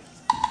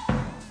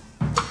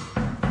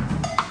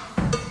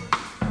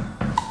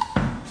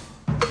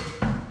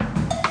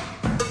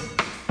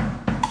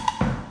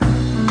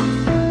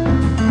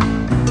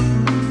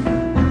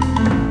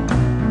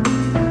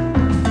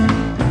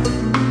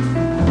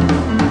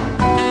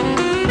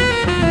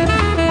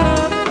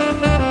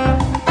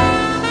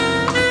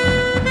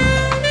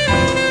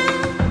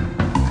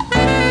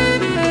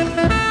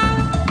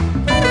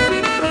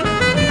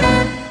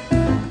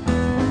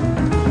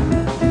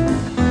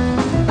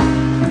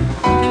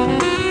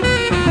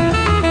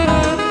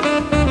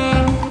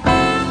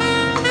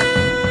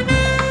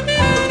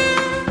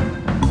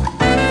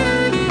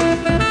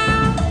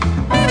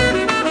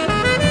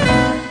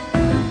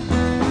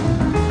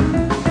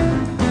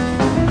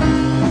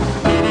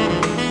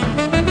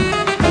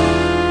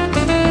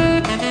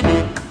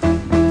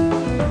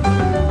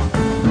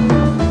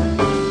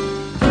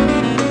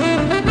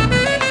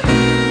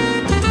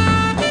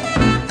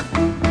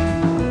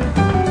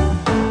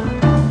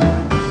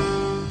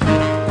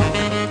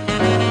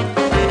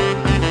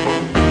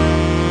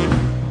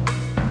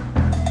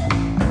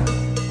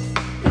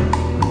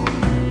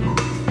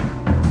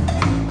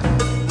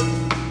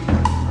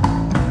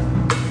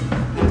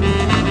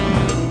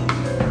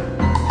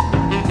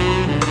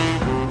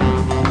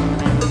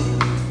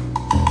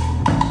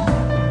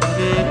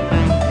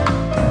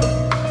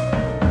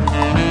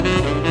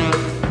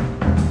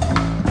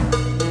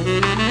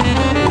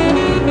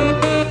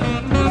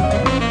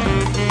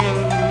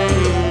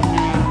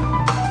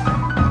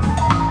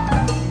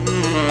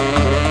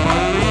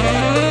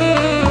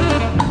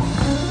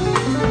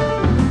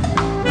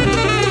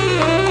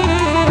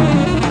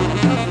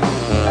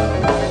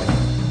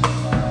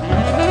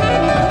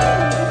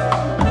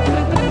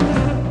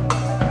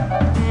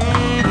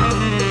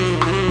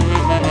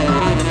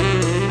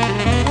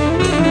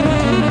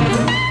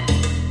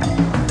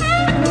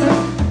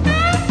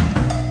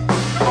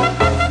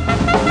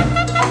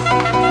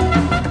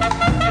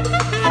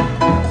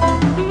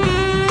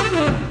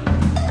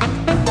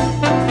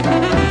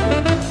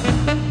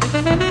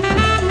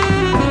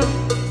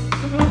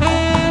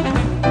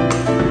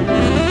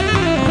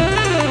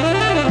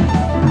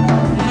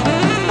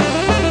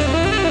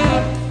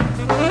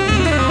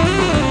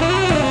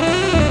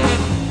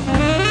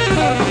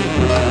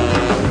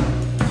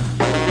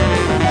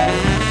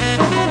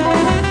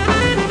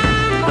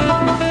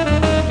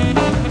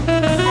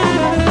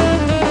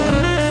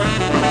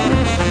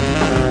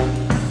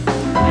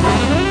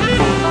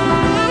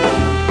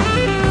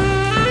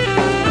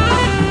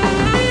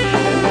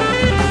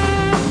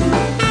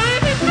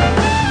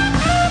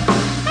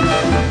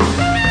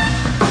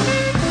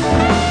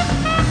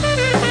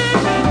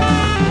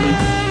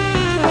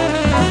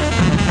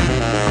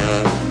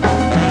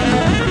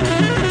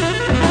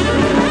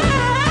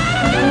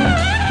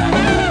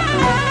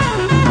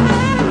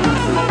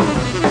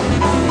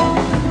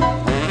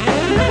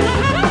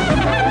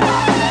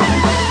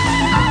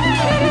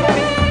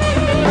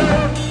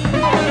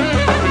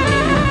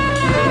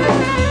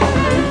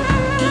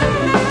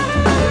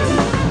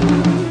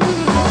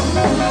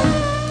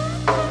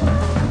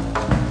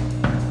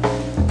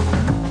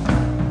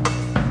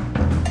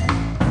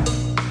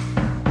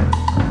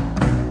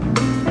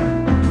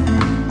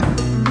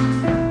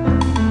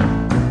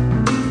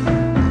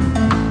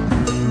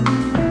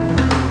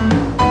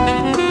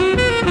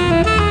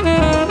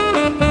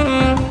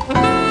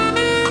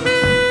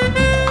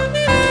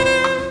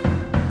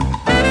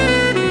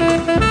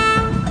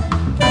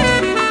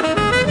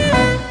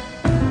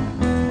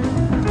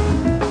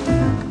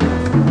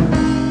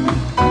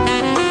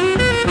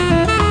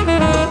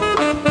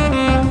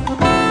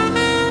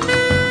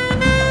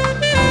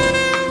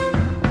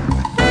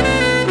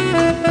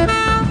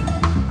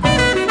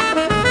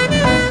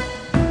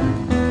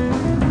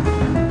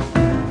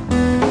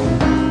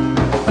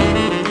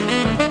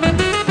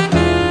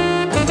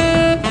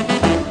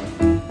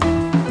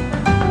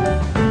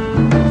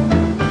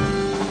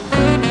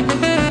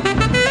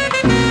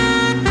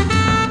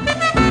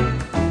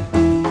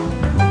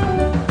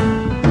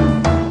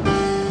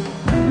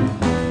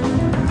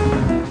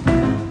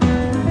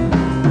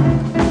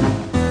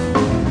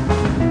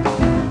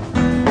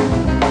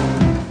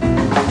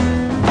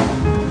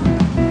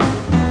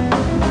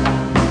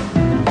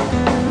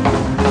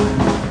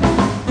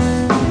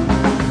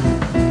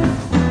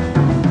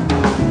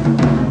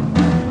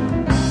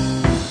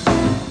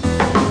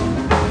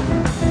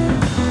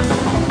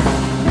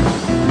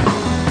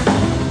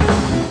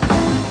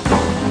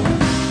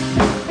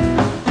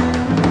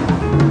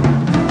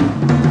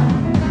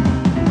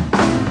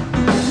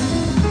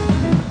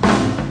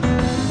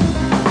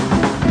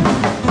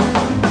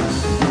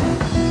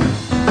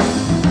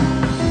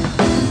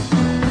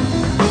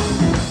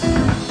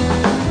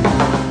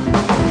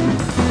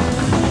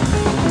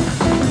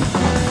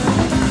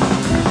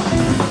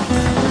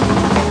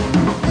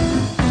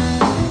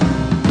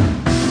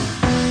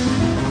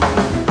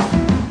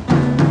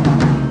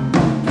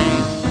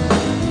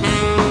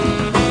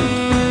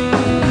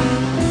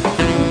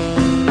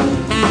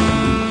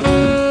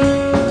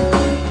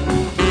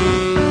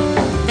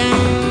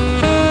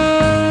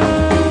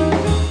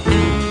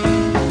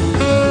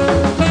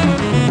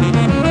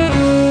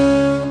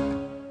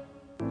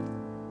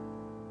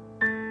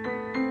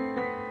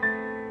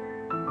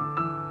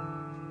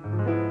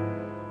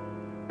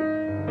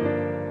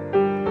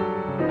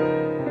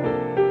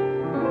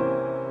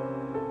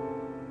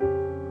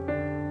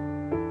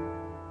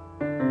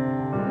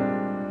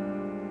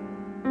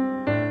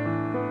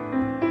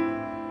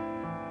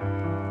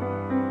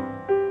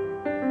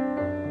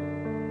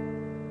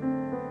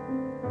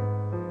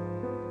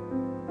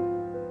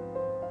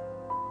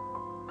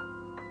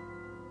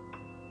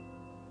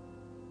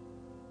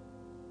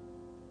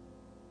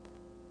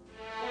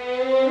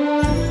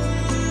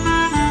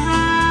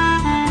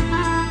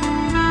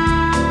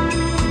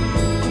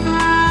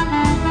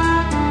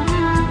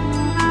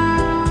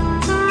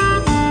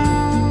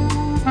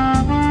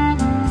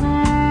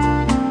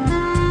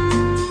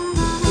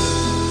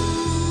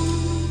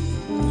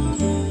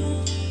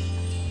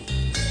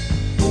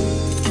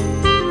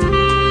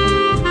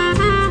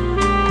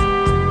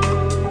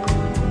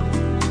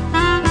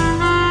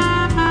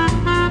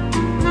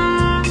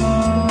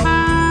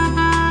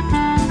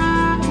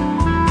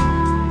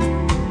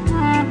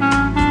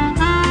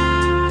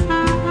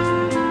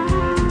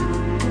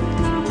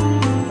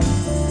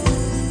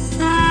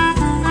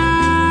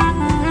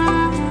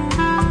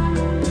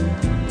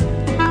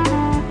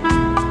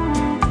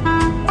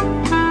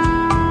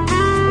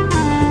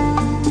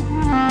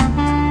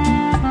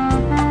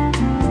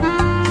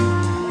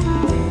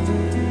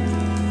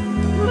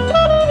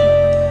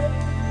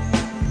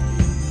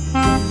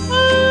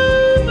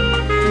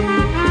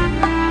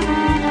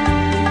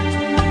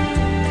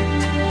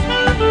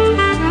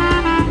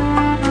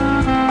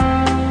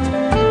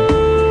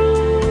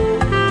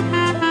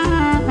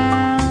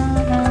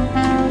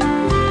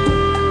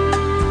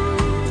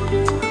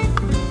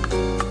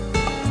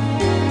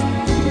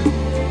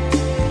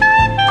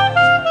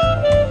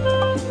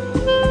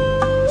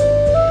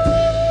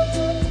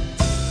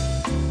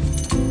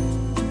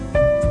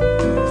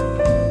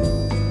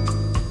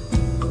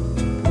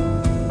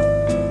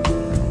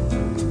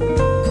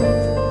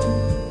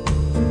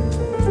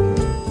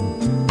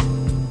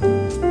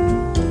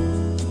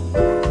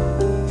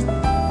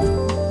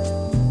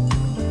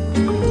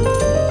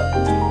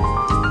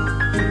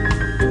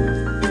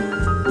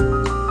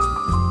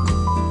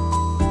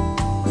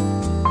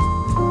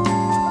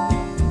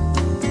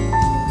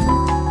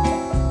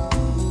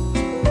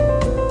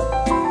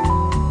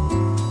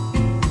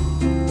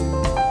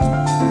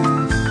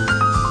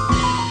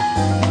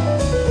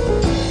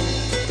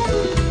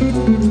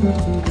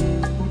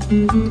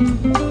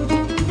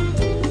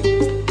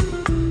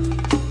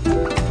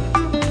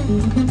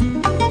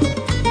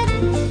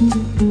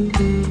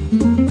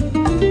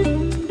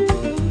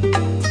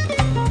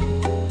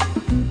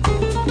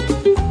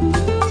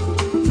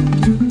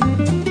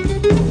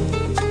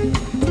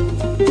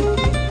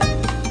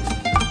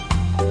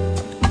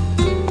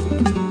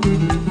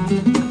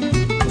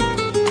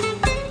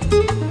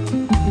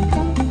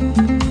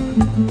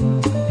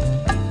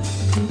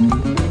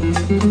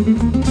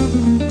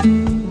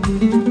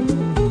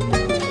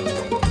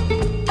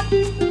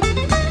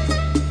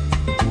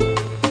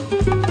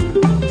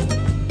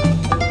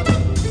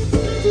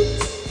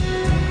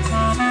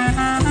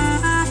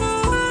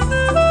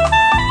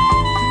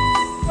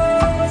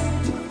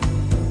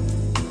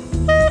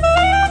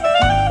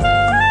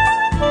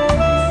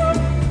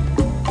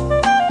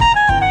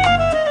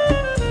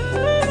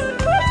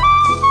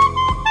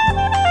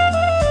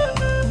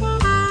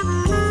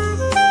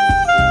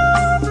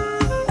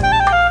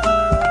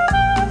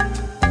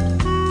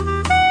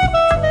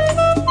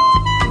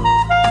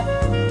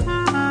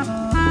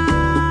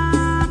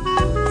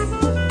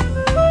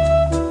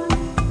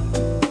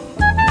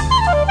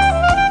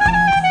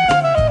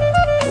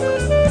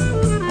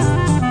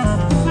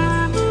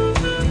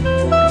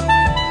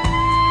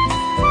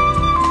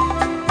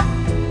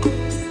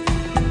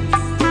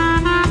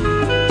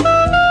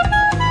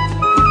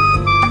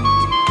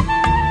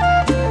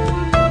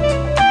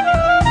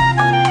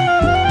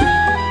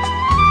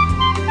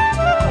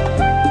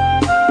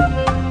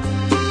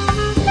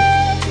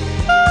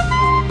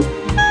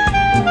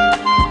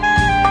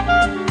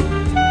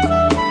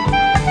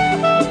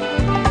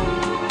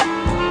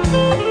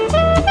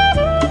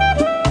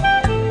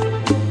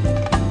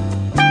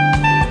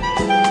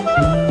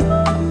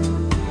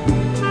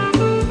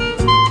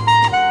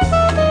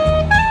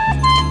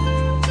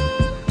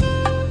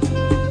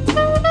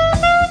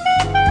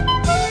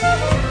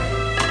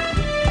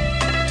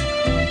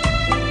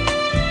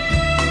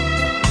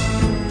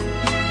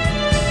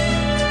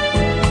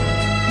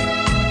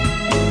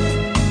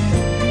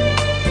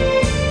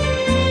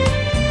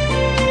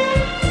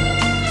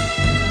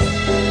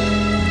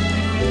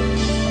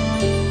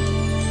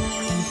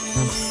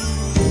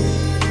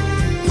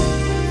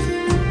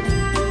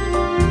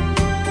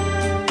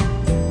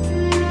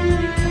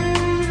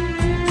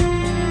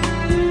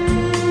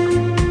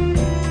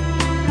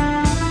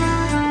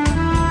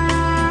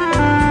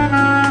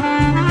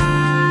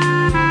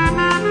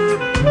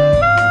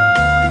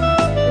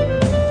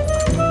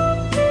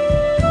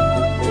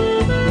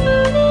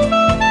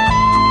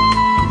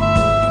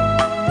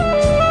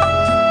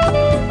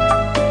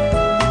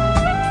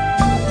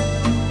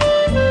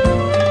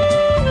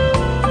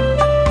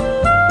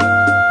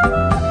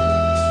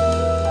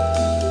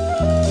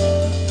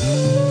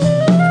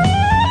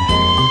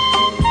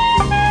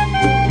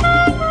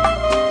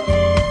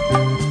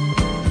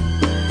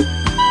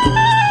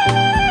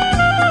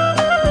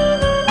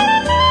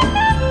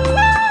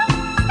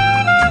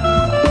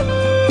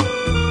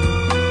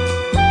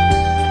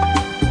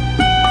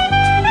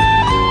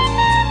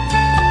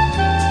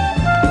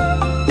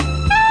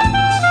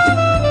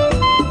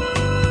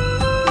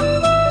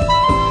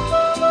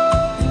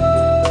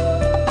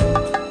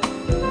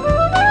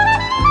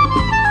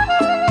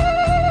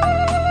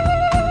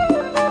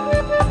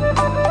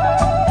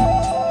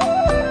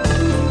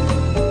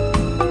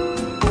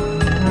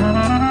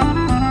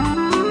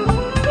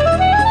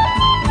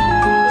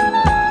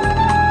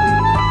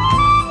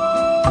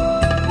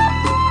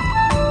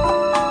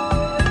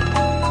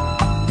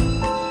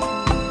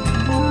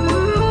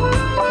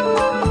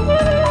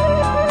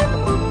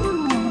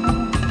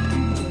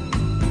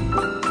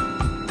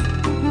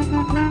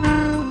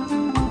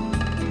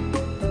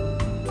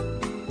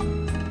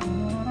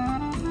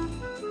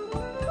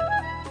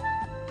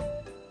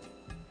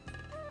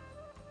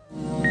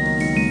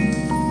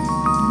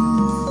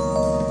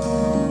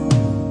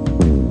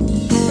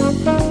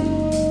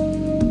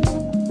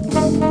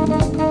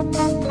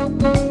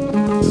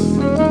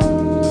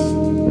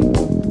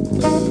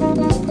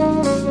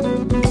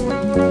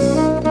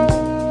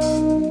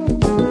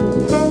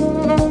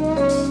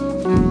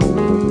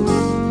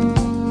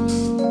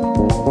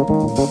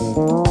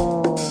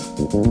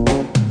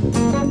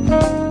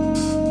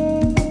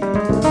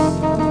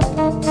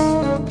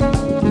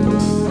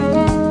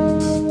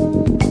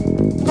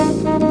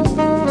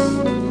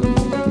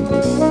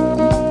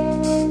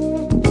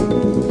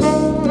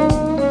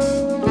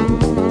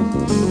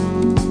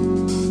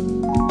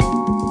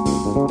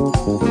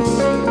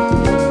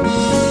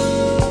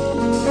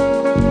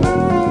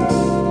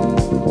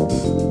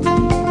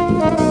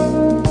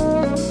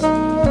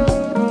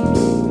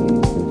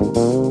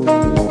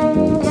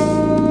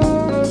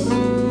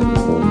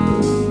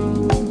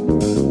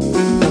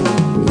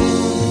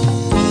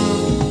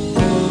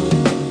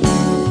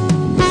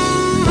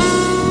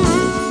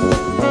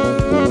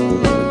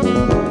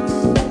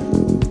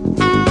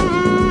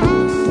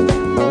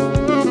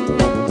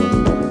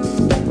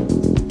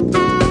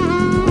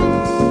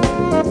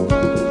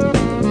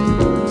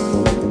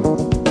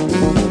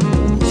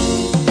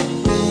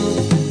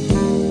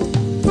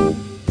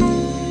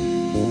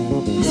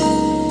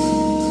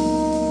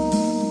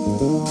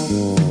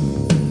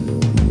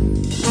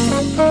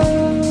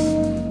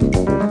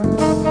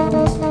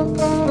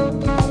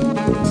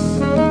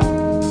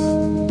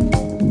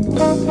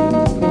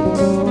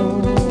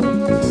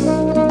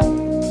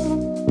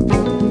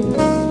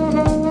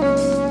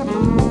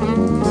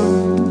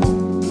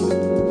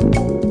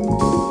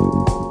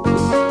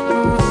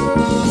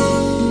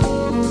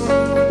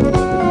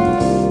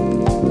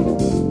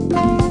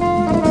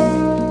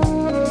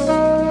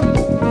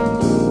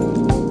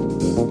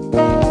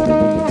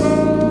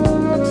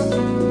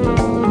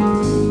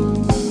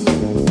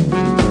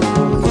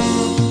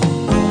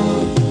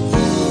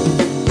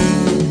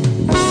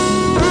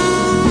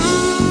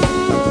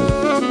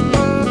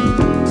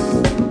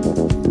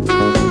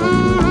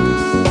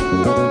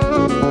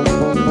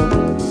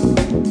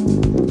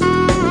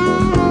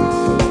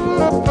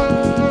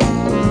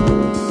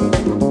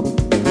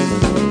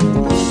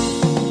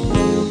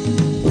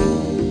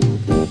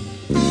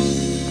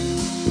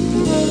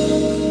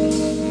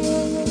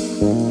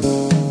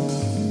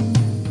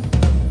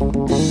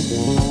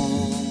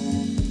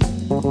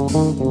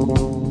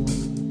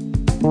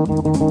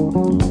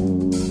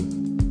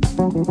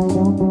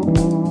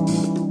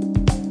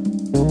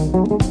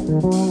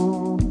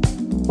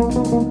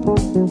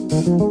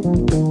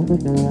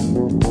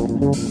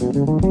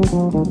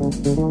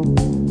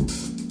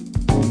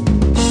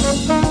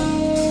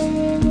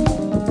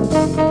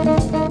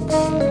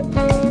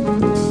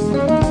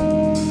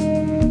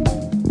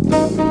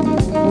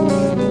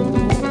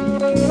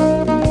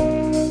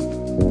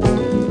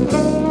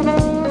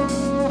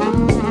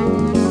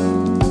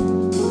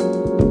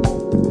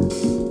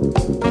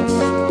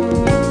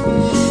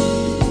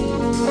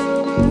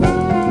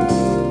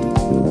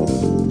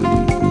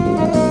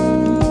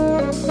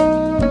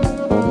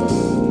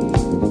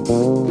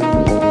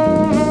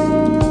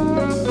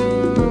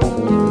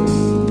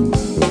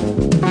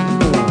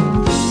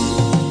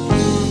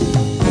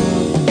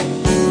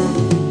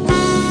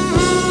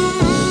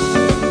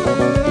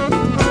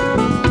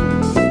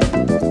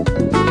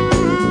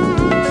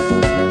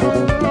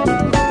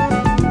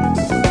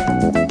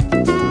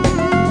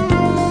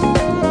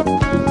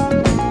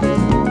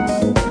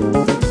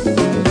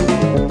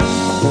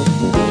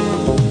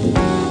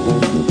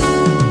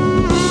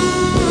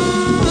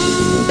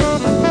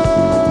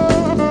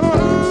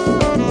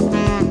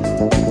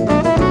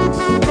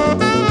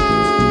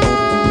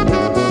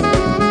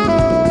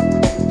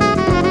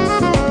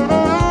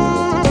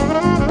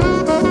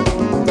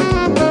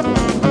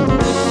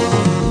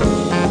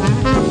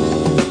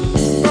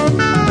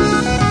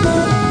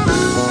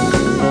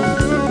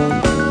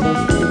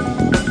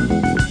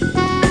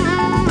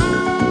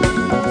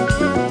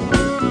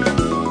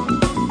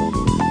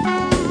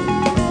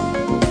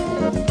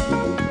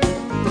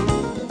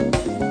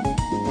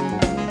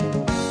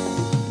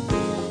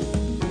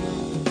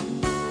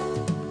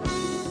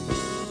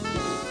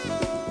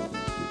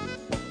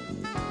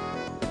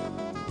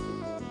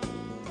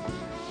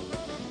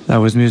 That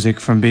was music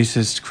from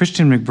bassist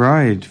Christian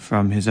McBride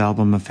from his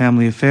album A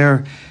Family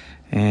Affair,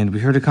 and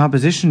we heard a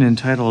composition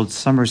entitled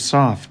Summer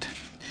Soft.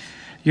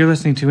 You're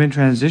listening to In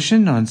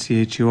Transition on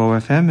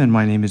CHUO-FM, and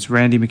my name is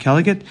Randy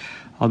McElligott.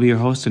 I'll be your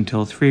host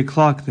until 3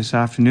 o'clock this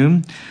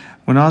afternoon,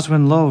 when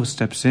Oswin Lowe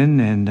steps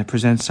in and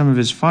presents some of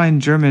his fine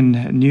German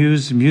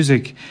news,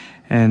 music,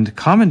 and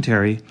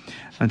commentary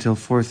until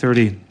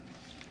 4:30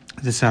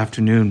 this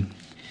afternoon.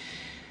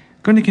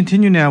 Going to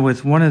continue now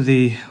with one of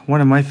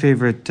my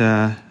favorite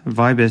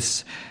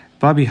vibists,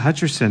 Bobby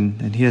Hutcherson,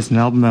 and he has an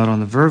album out on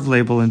the Verve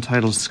label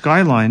entitled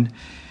Skyline,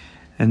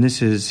 and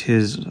this is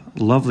his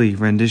lovely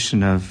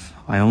rendition of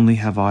I Only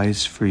Have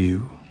Eyes for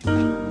You.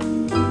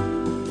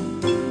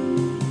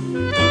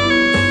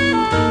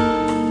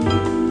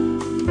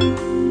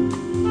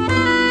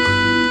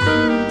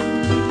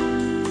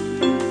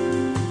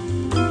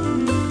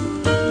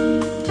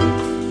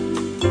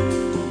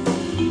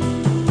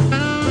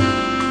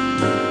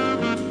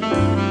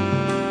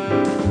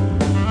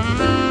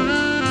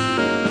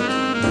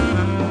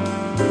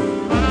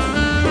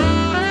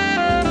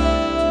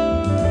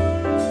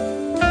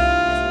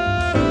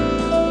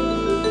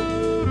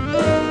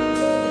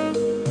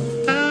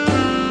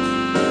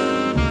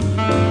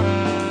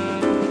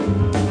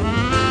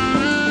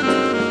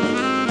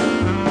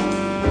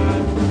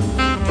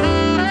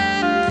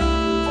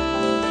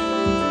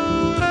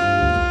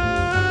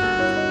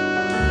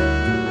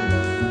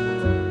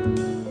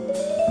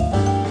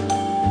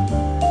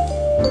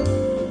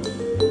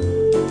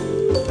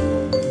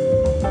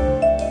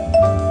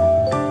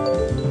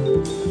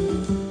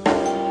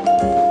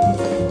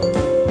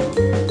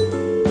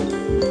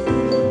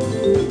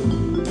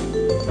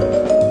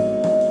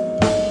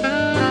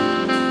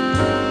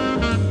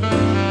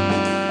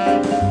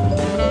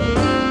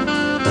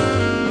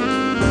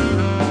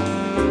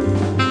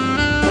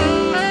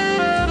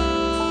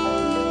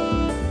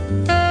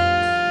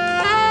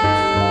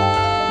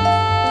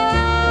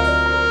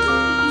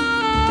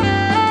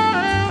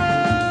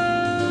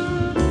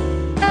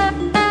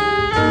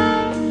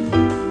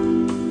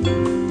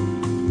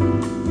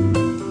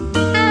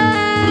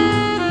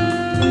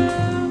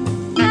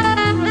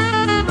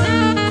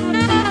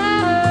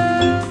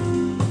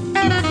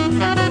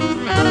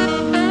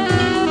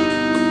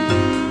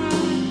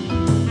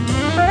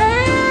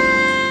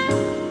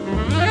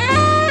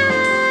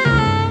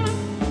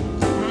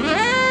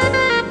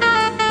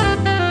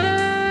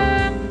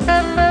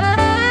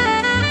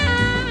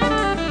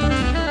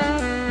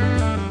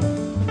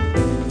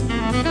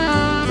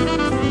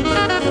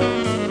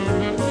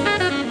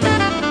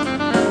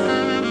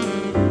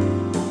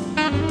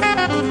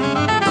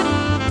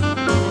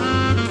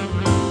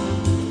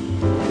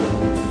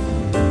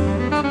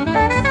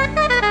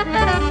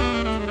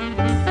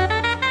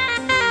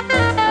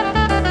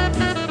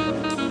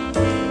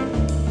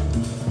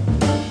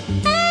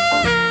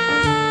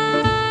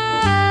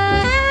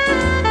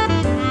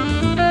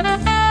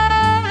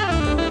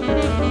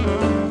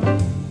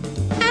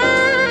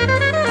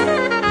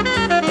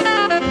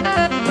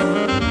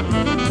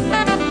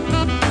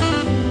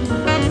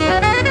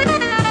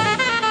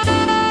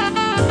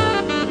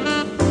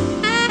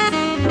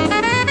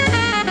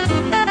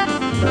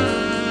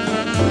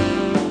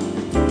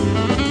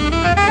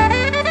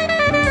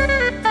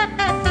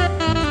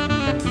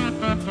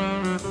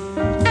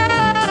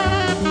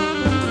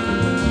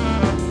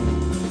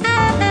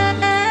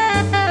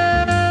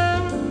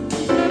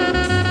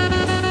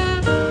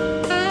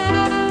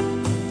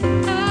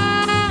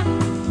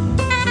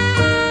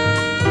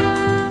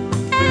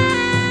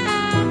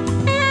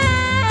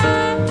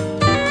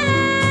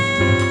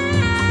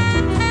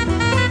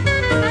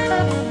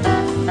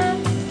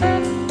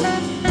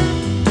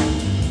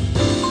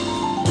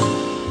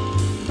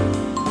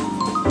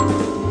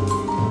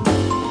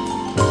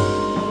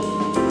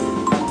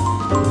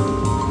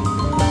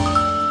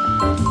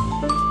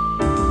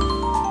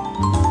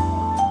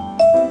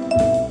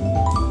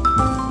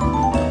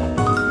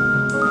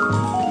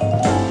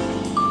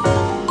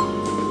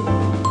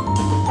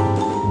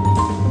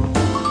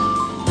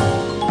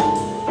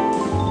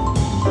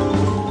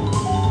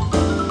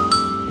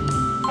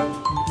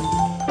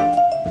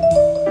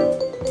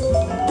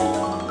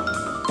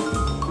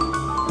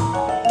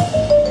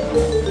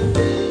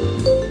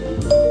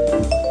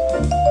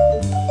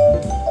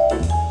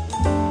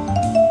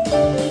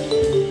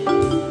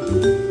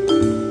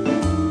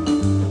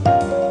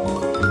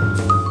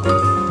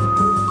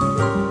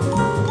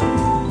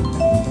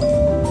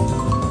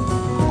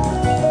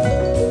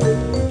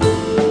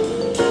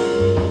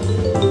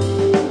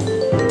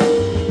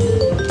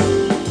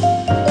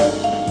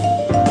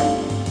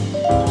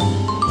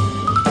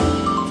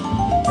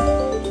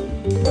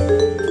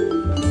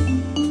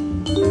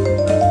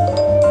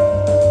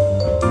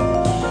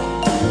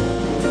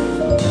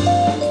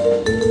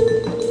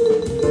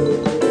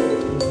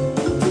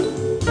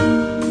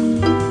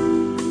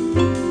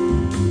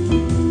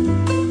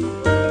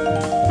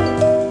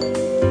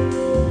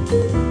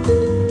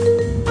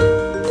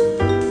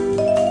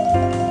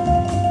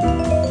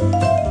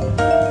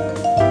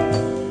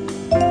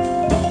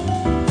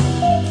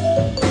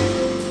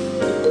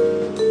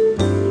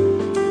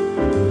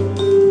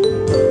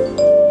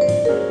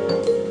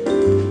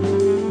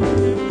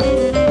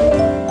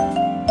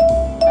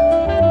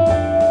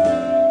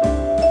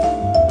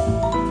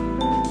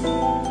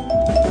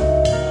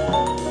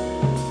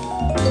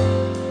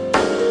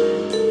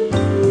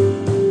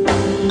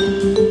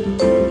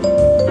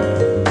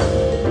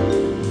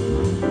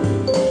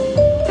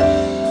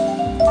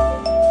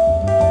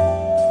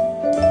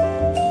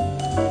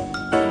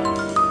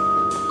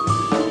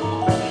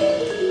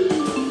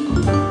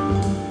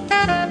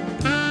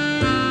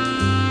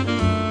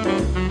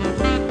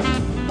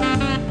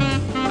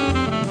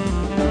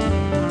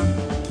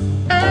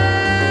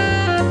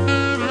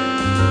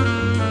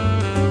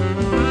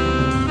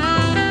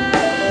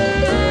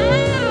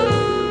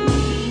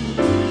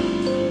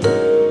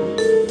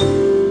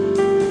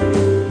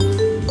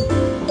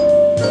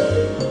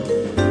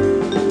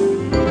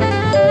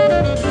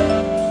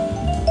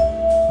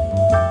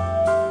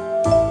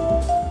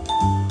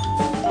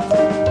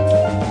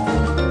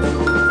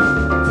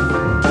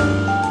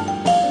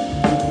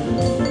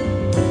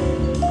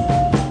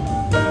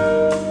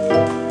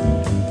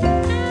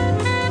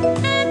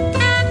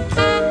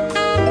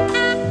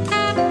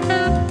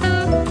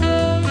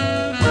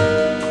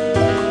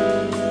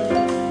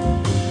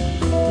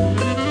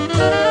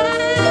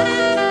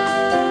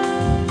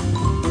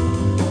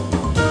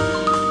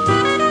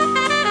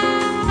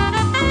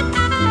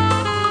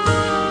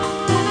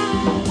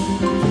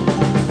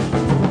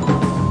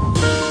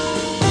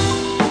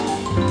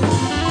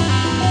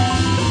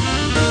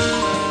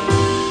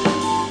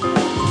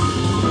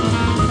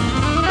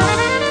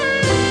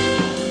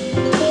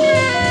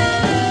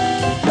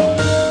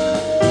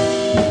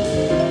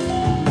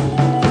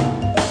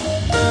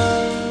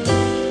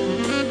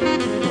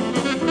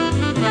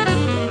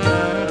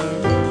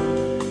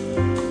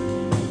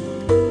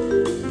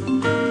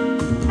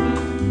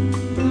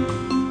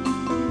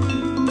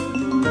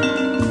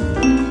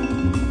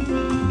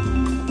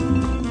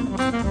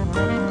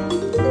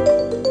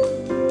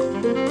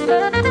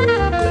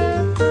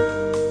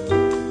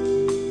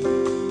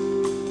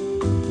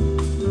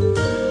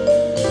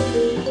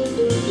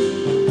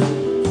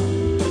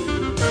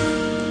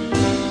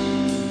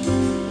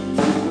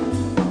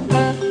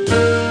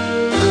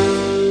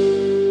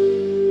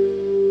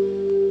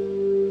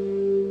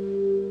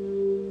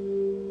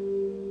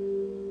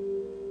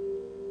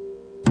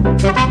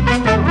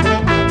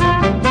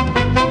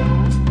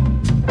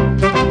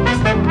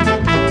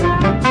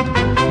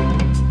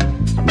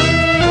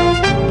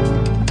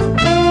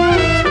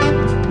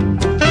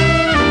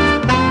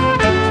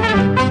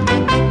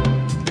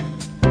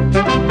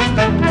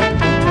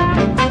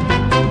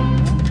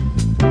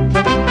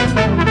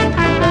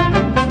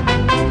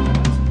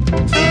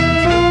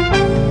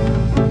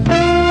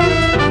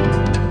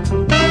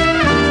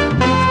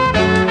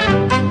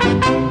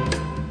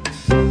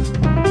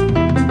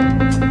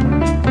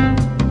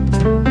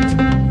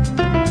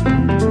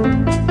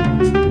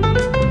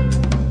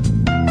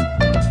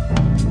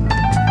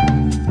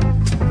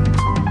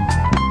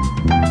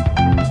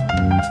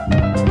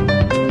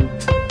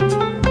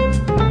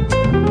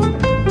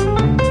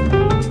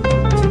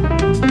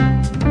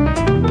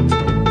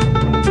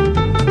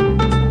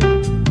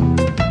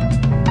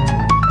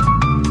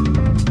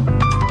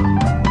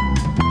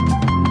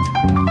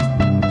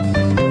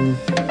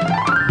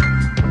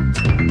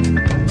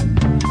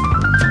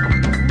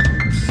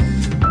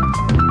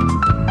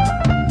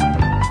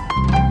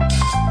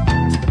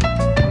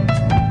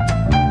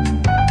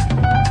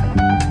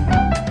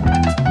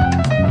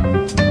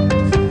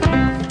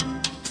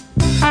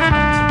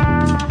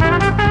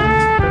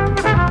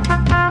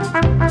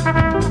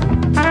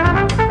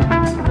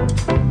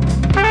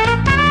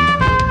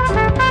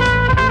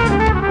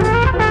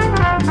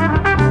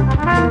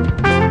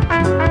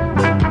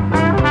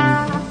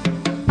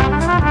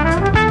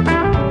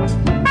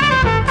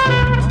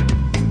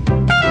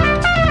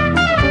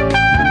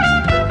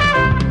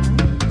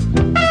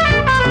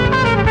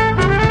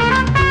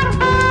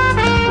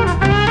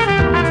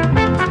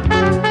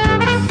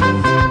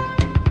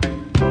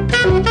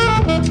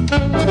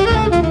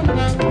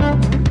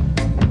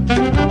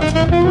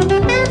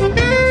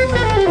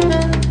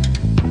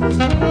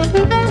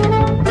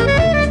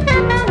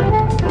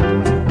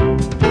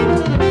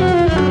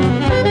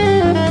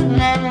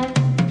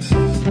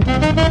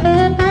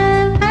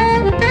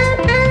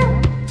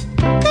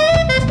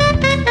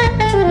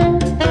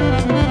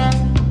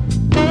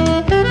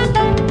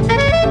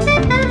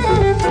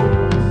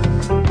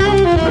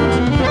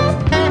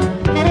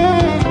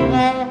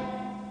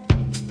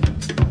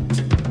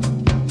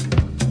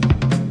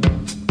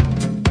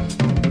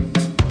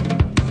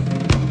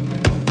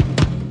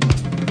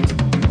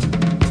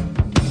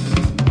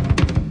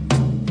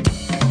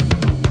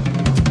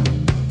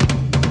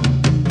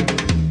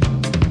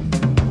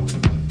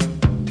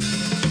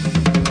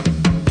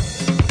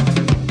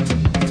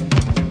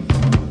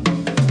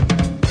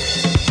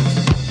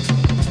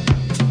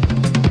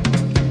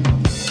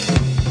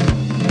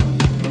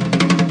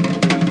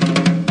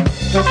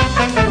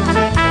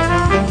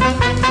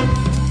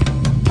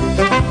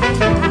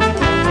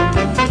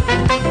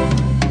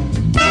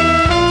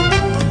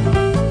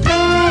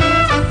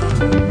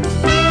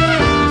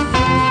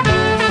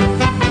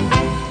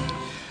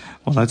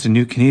 That's a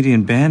new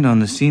Canadian band on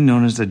the scene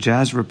known as the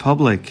Jazz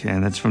Republic,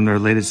 and that's from their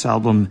latest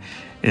album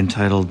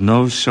entitled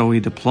No Showy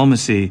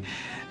Diplomacy.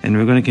 And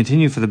we're going to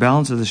continue for the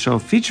balance of the show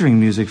featuring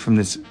music from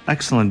this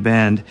excellent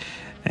band.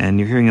 And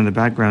you're hearing in the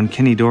background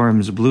Kenny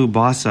Dorham's Blue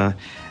Bossa.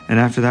 And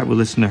after that, we'll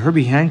listen to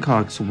Herbie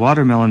Hancock's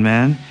Watermelon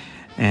Man.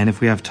 And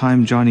if we have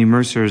time, Johnny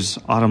Mercer's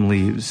Autumn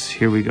Leaves.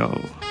 Here we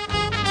go.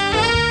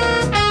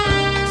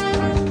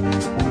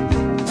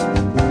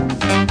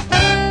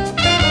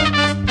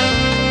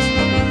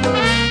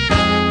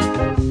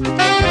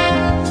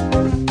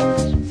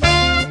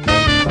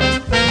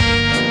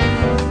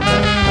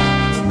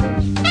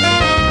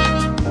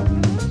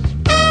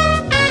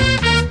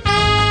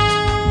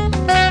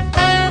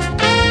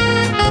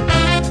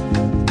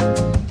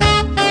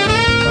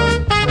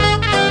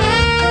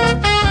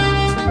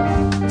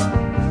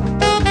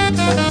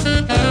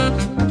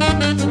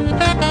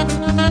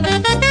 Thank you.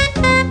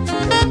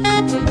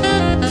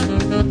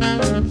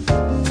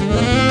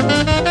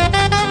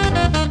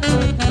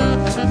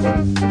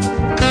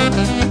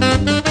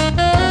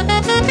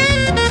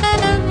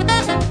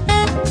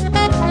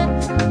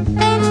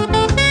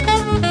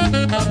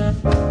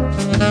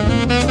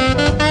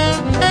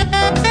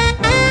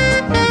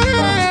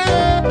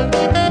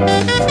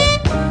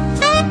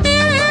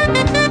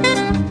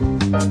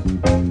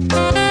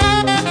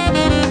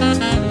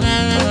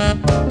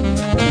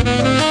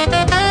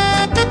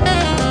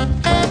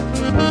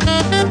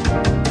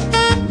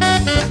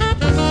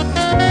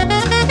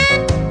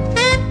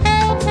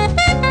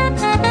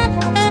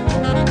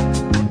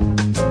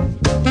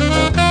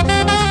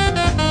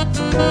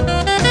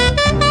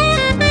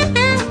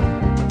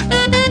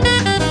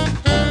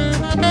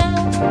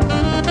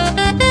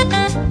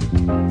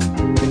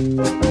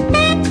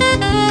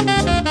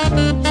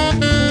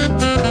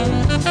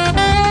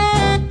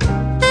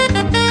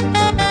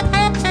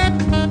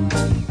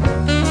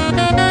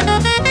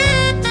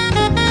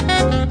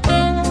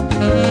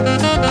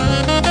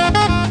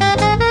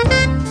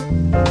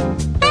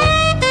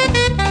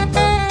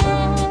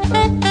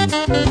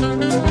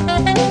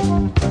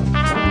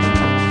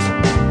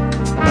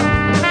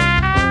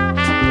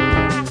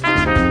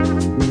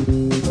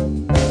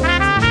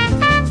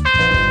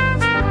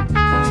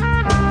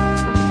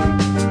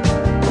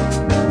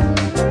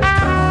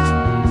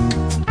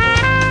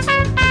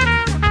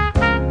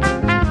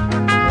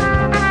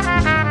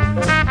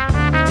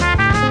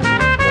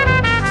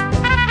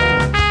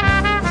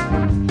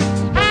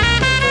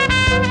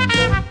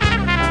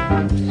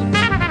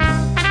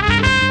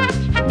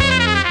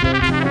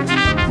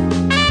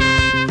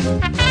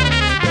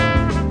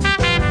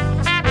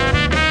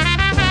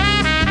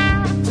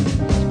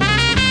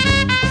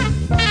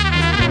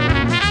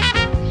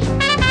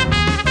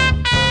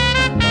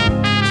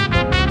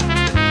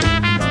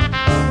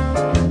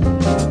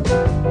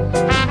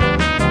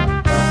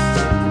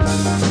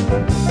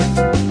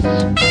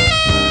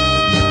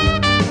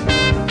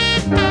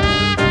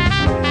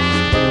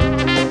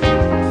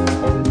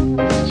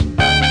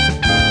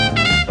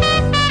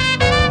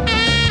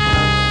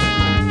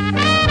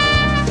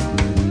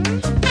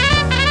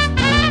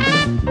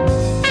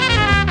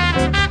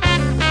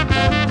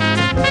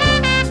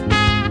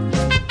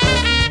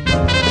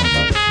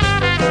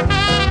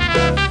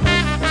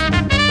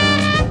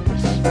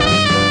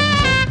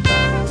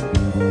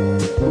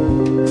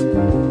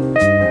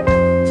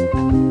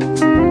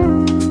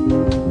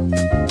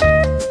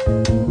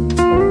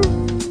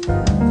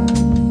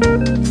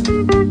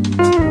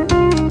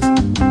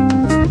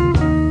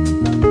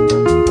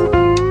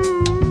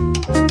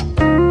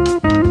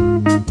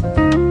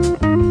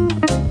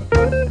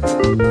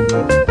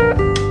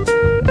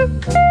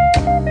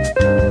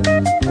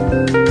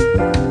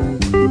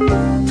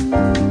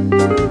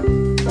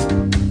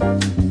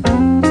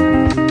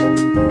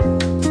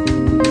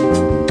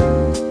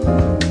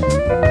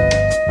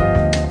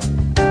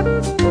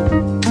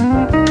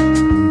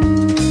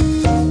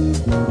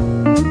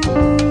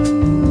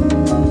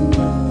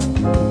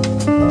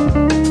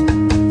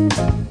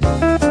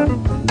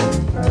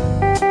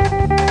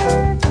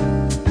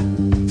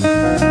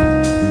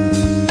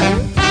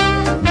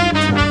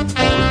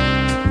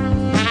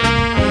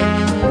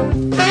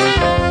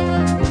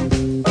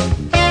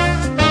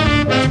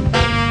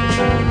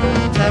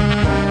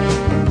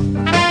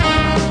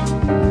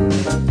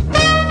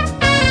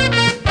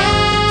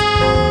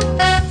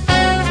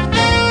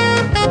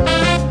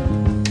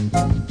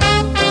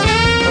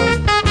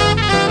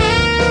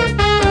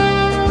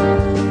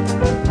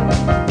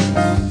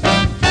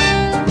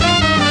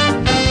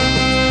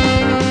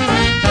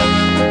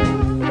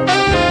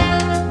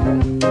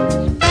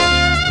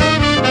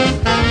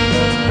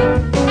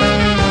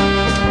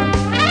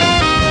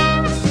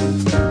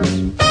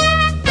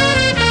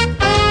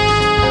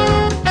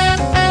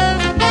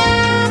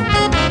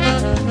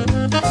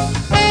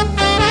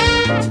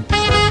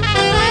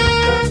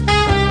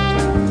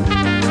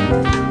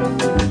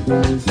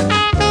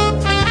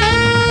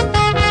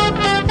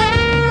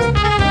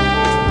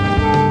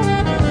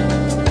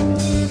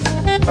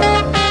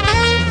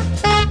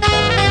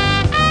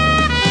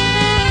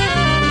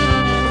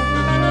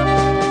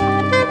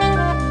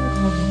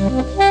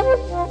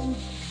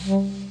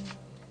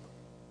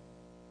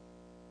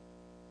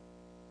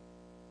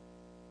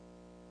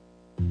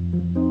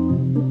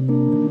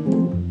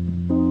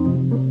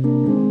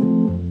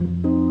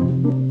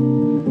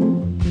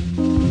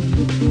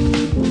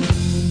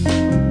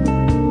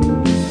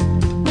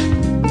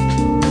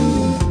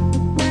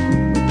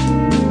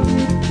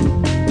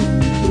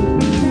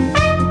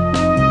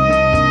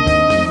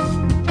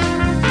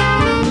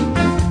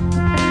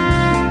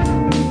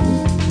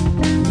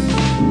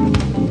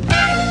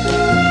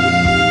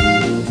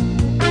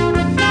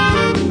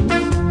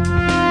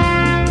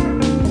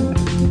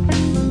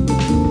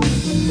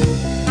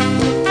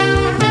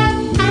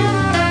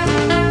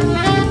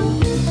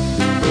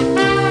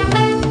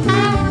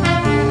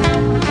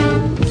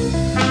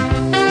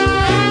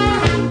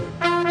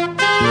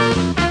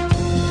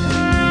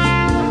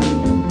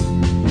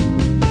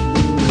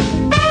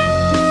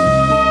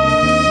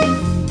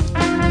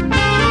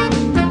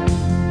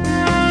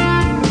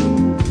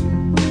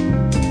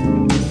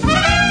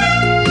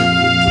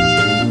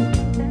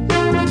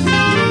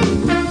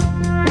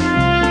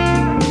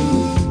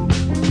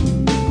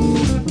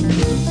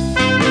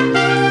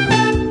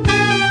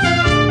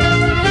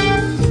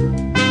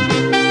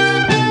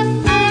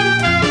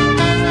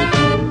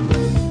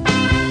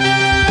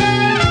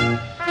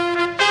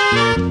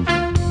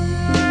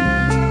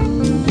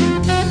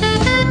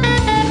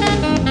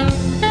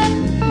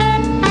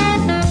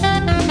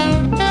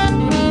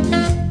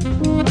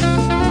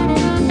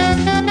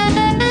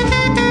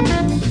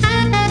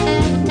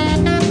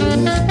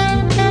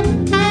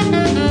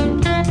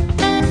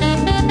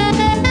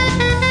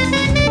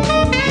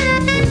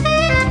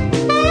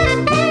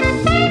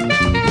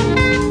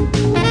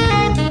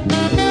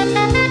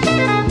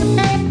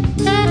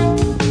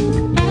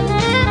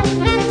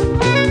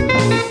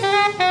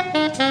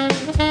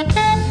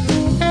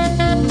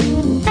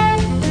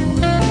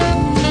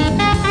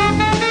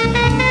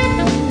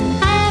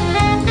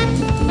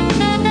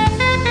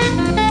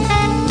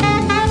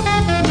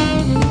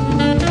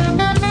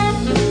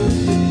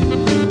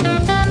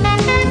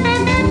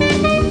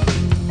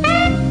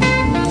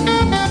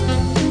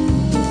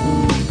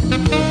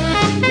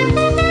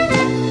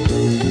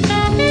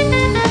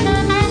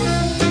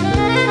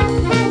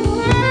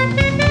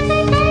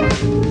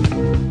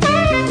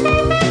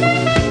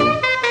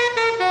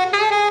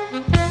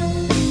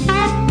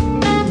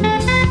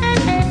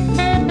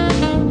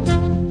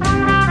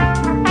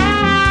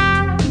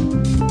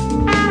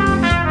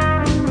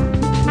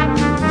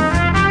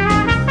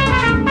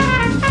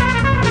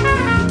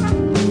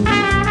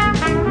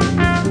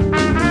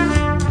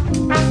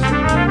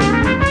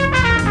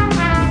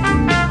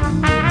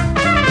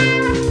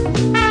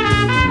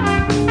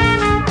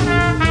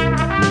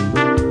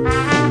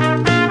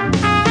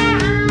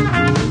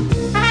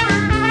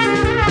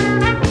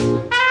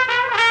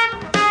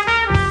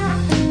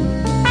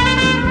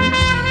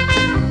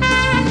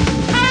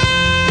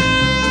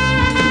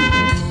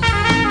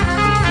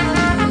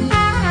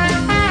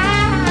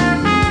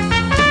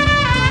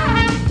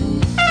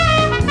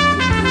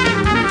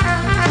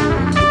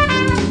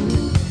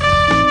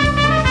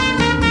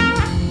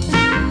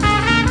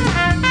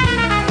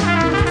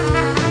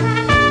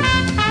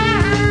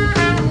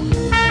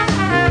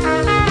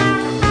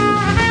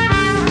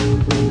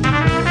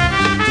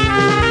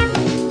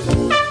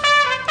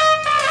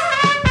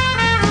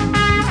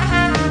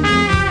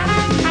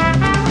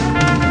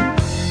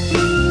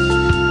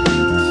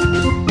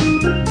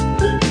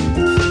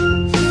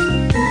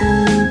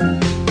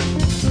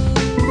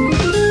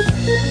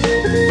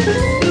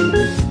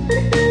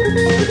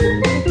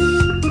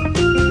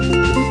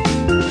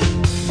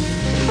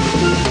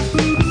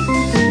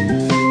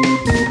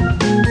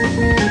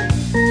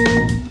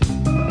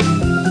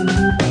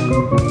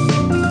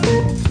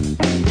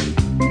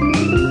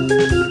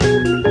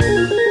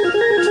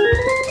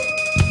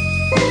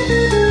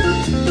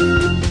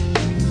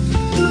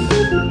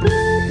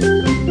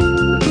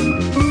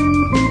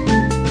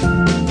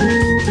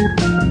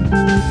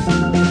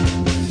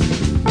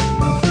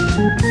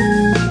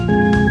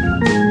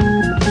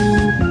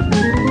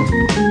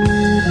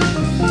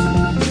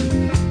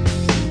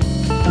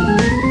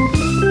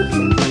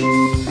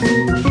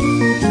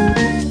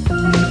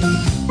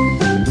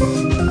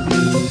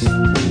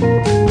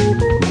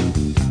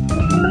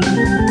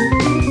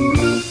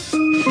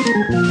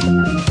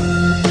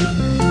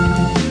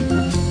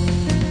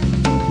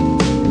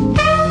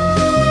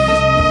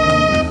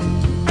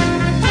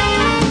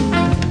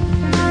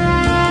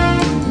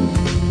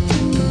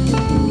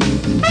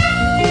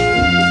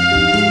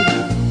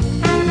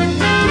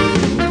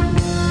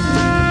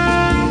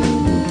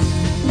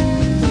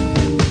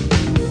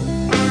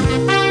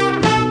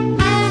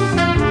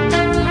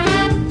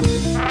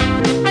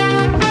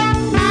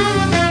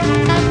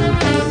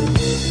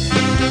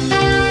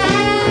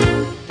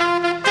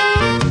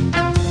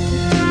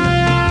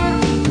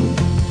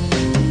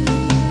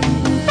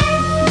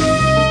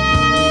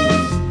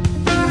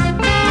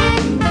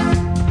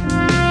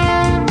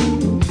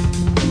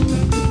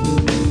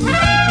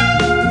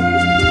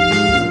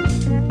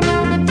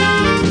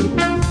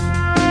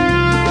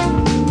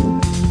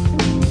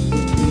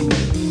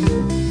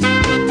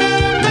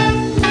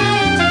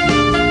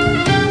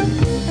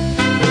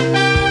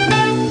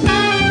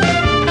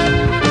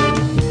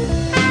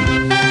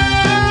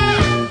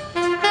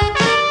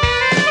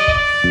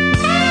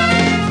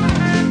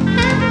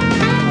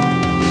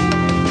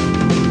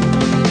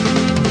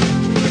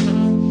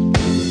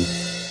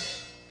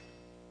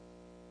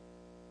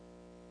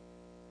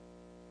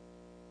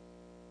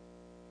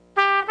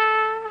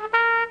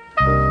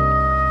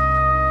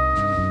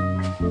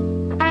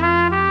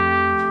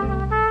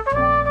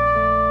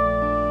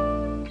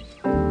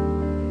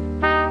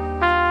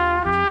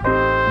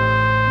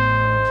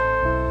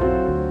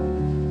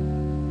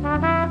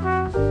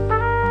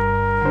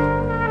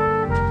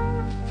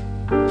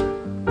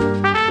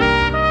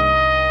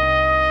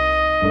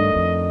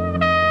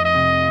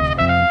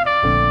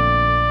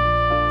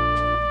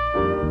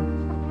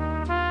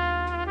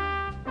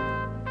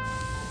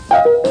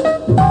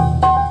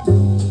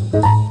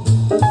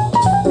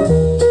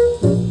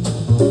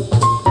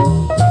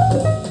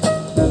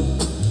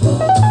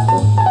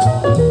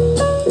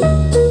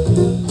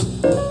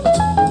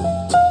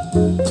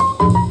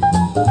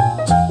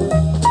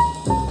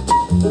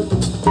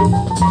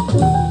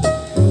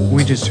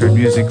 We just heard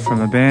music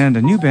from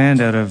a new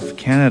band out of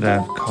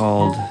Canada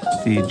called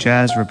the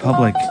Jazz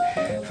Republic.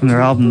 From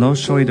their album No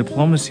Showy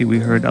Diplomacy, we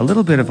heard a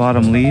little bit of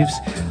Autumn Leaves,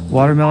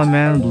 Watermelon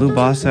Man, Blue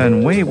Bossa,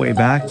 and way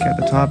back at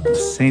the top,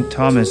 St.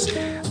 Thomas.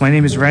 My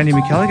name is Randy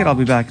McElligott. I'll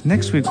be back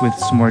next week with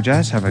some more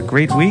jazz. Have a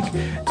great week.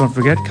 Don't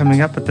forget,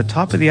 coming up at the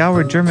top of the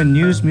hour, German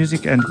news,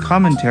 music, and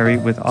commentary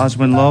with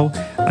Oswin Lowe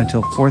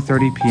until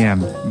 4:30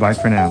 p.m. Bye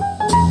for now.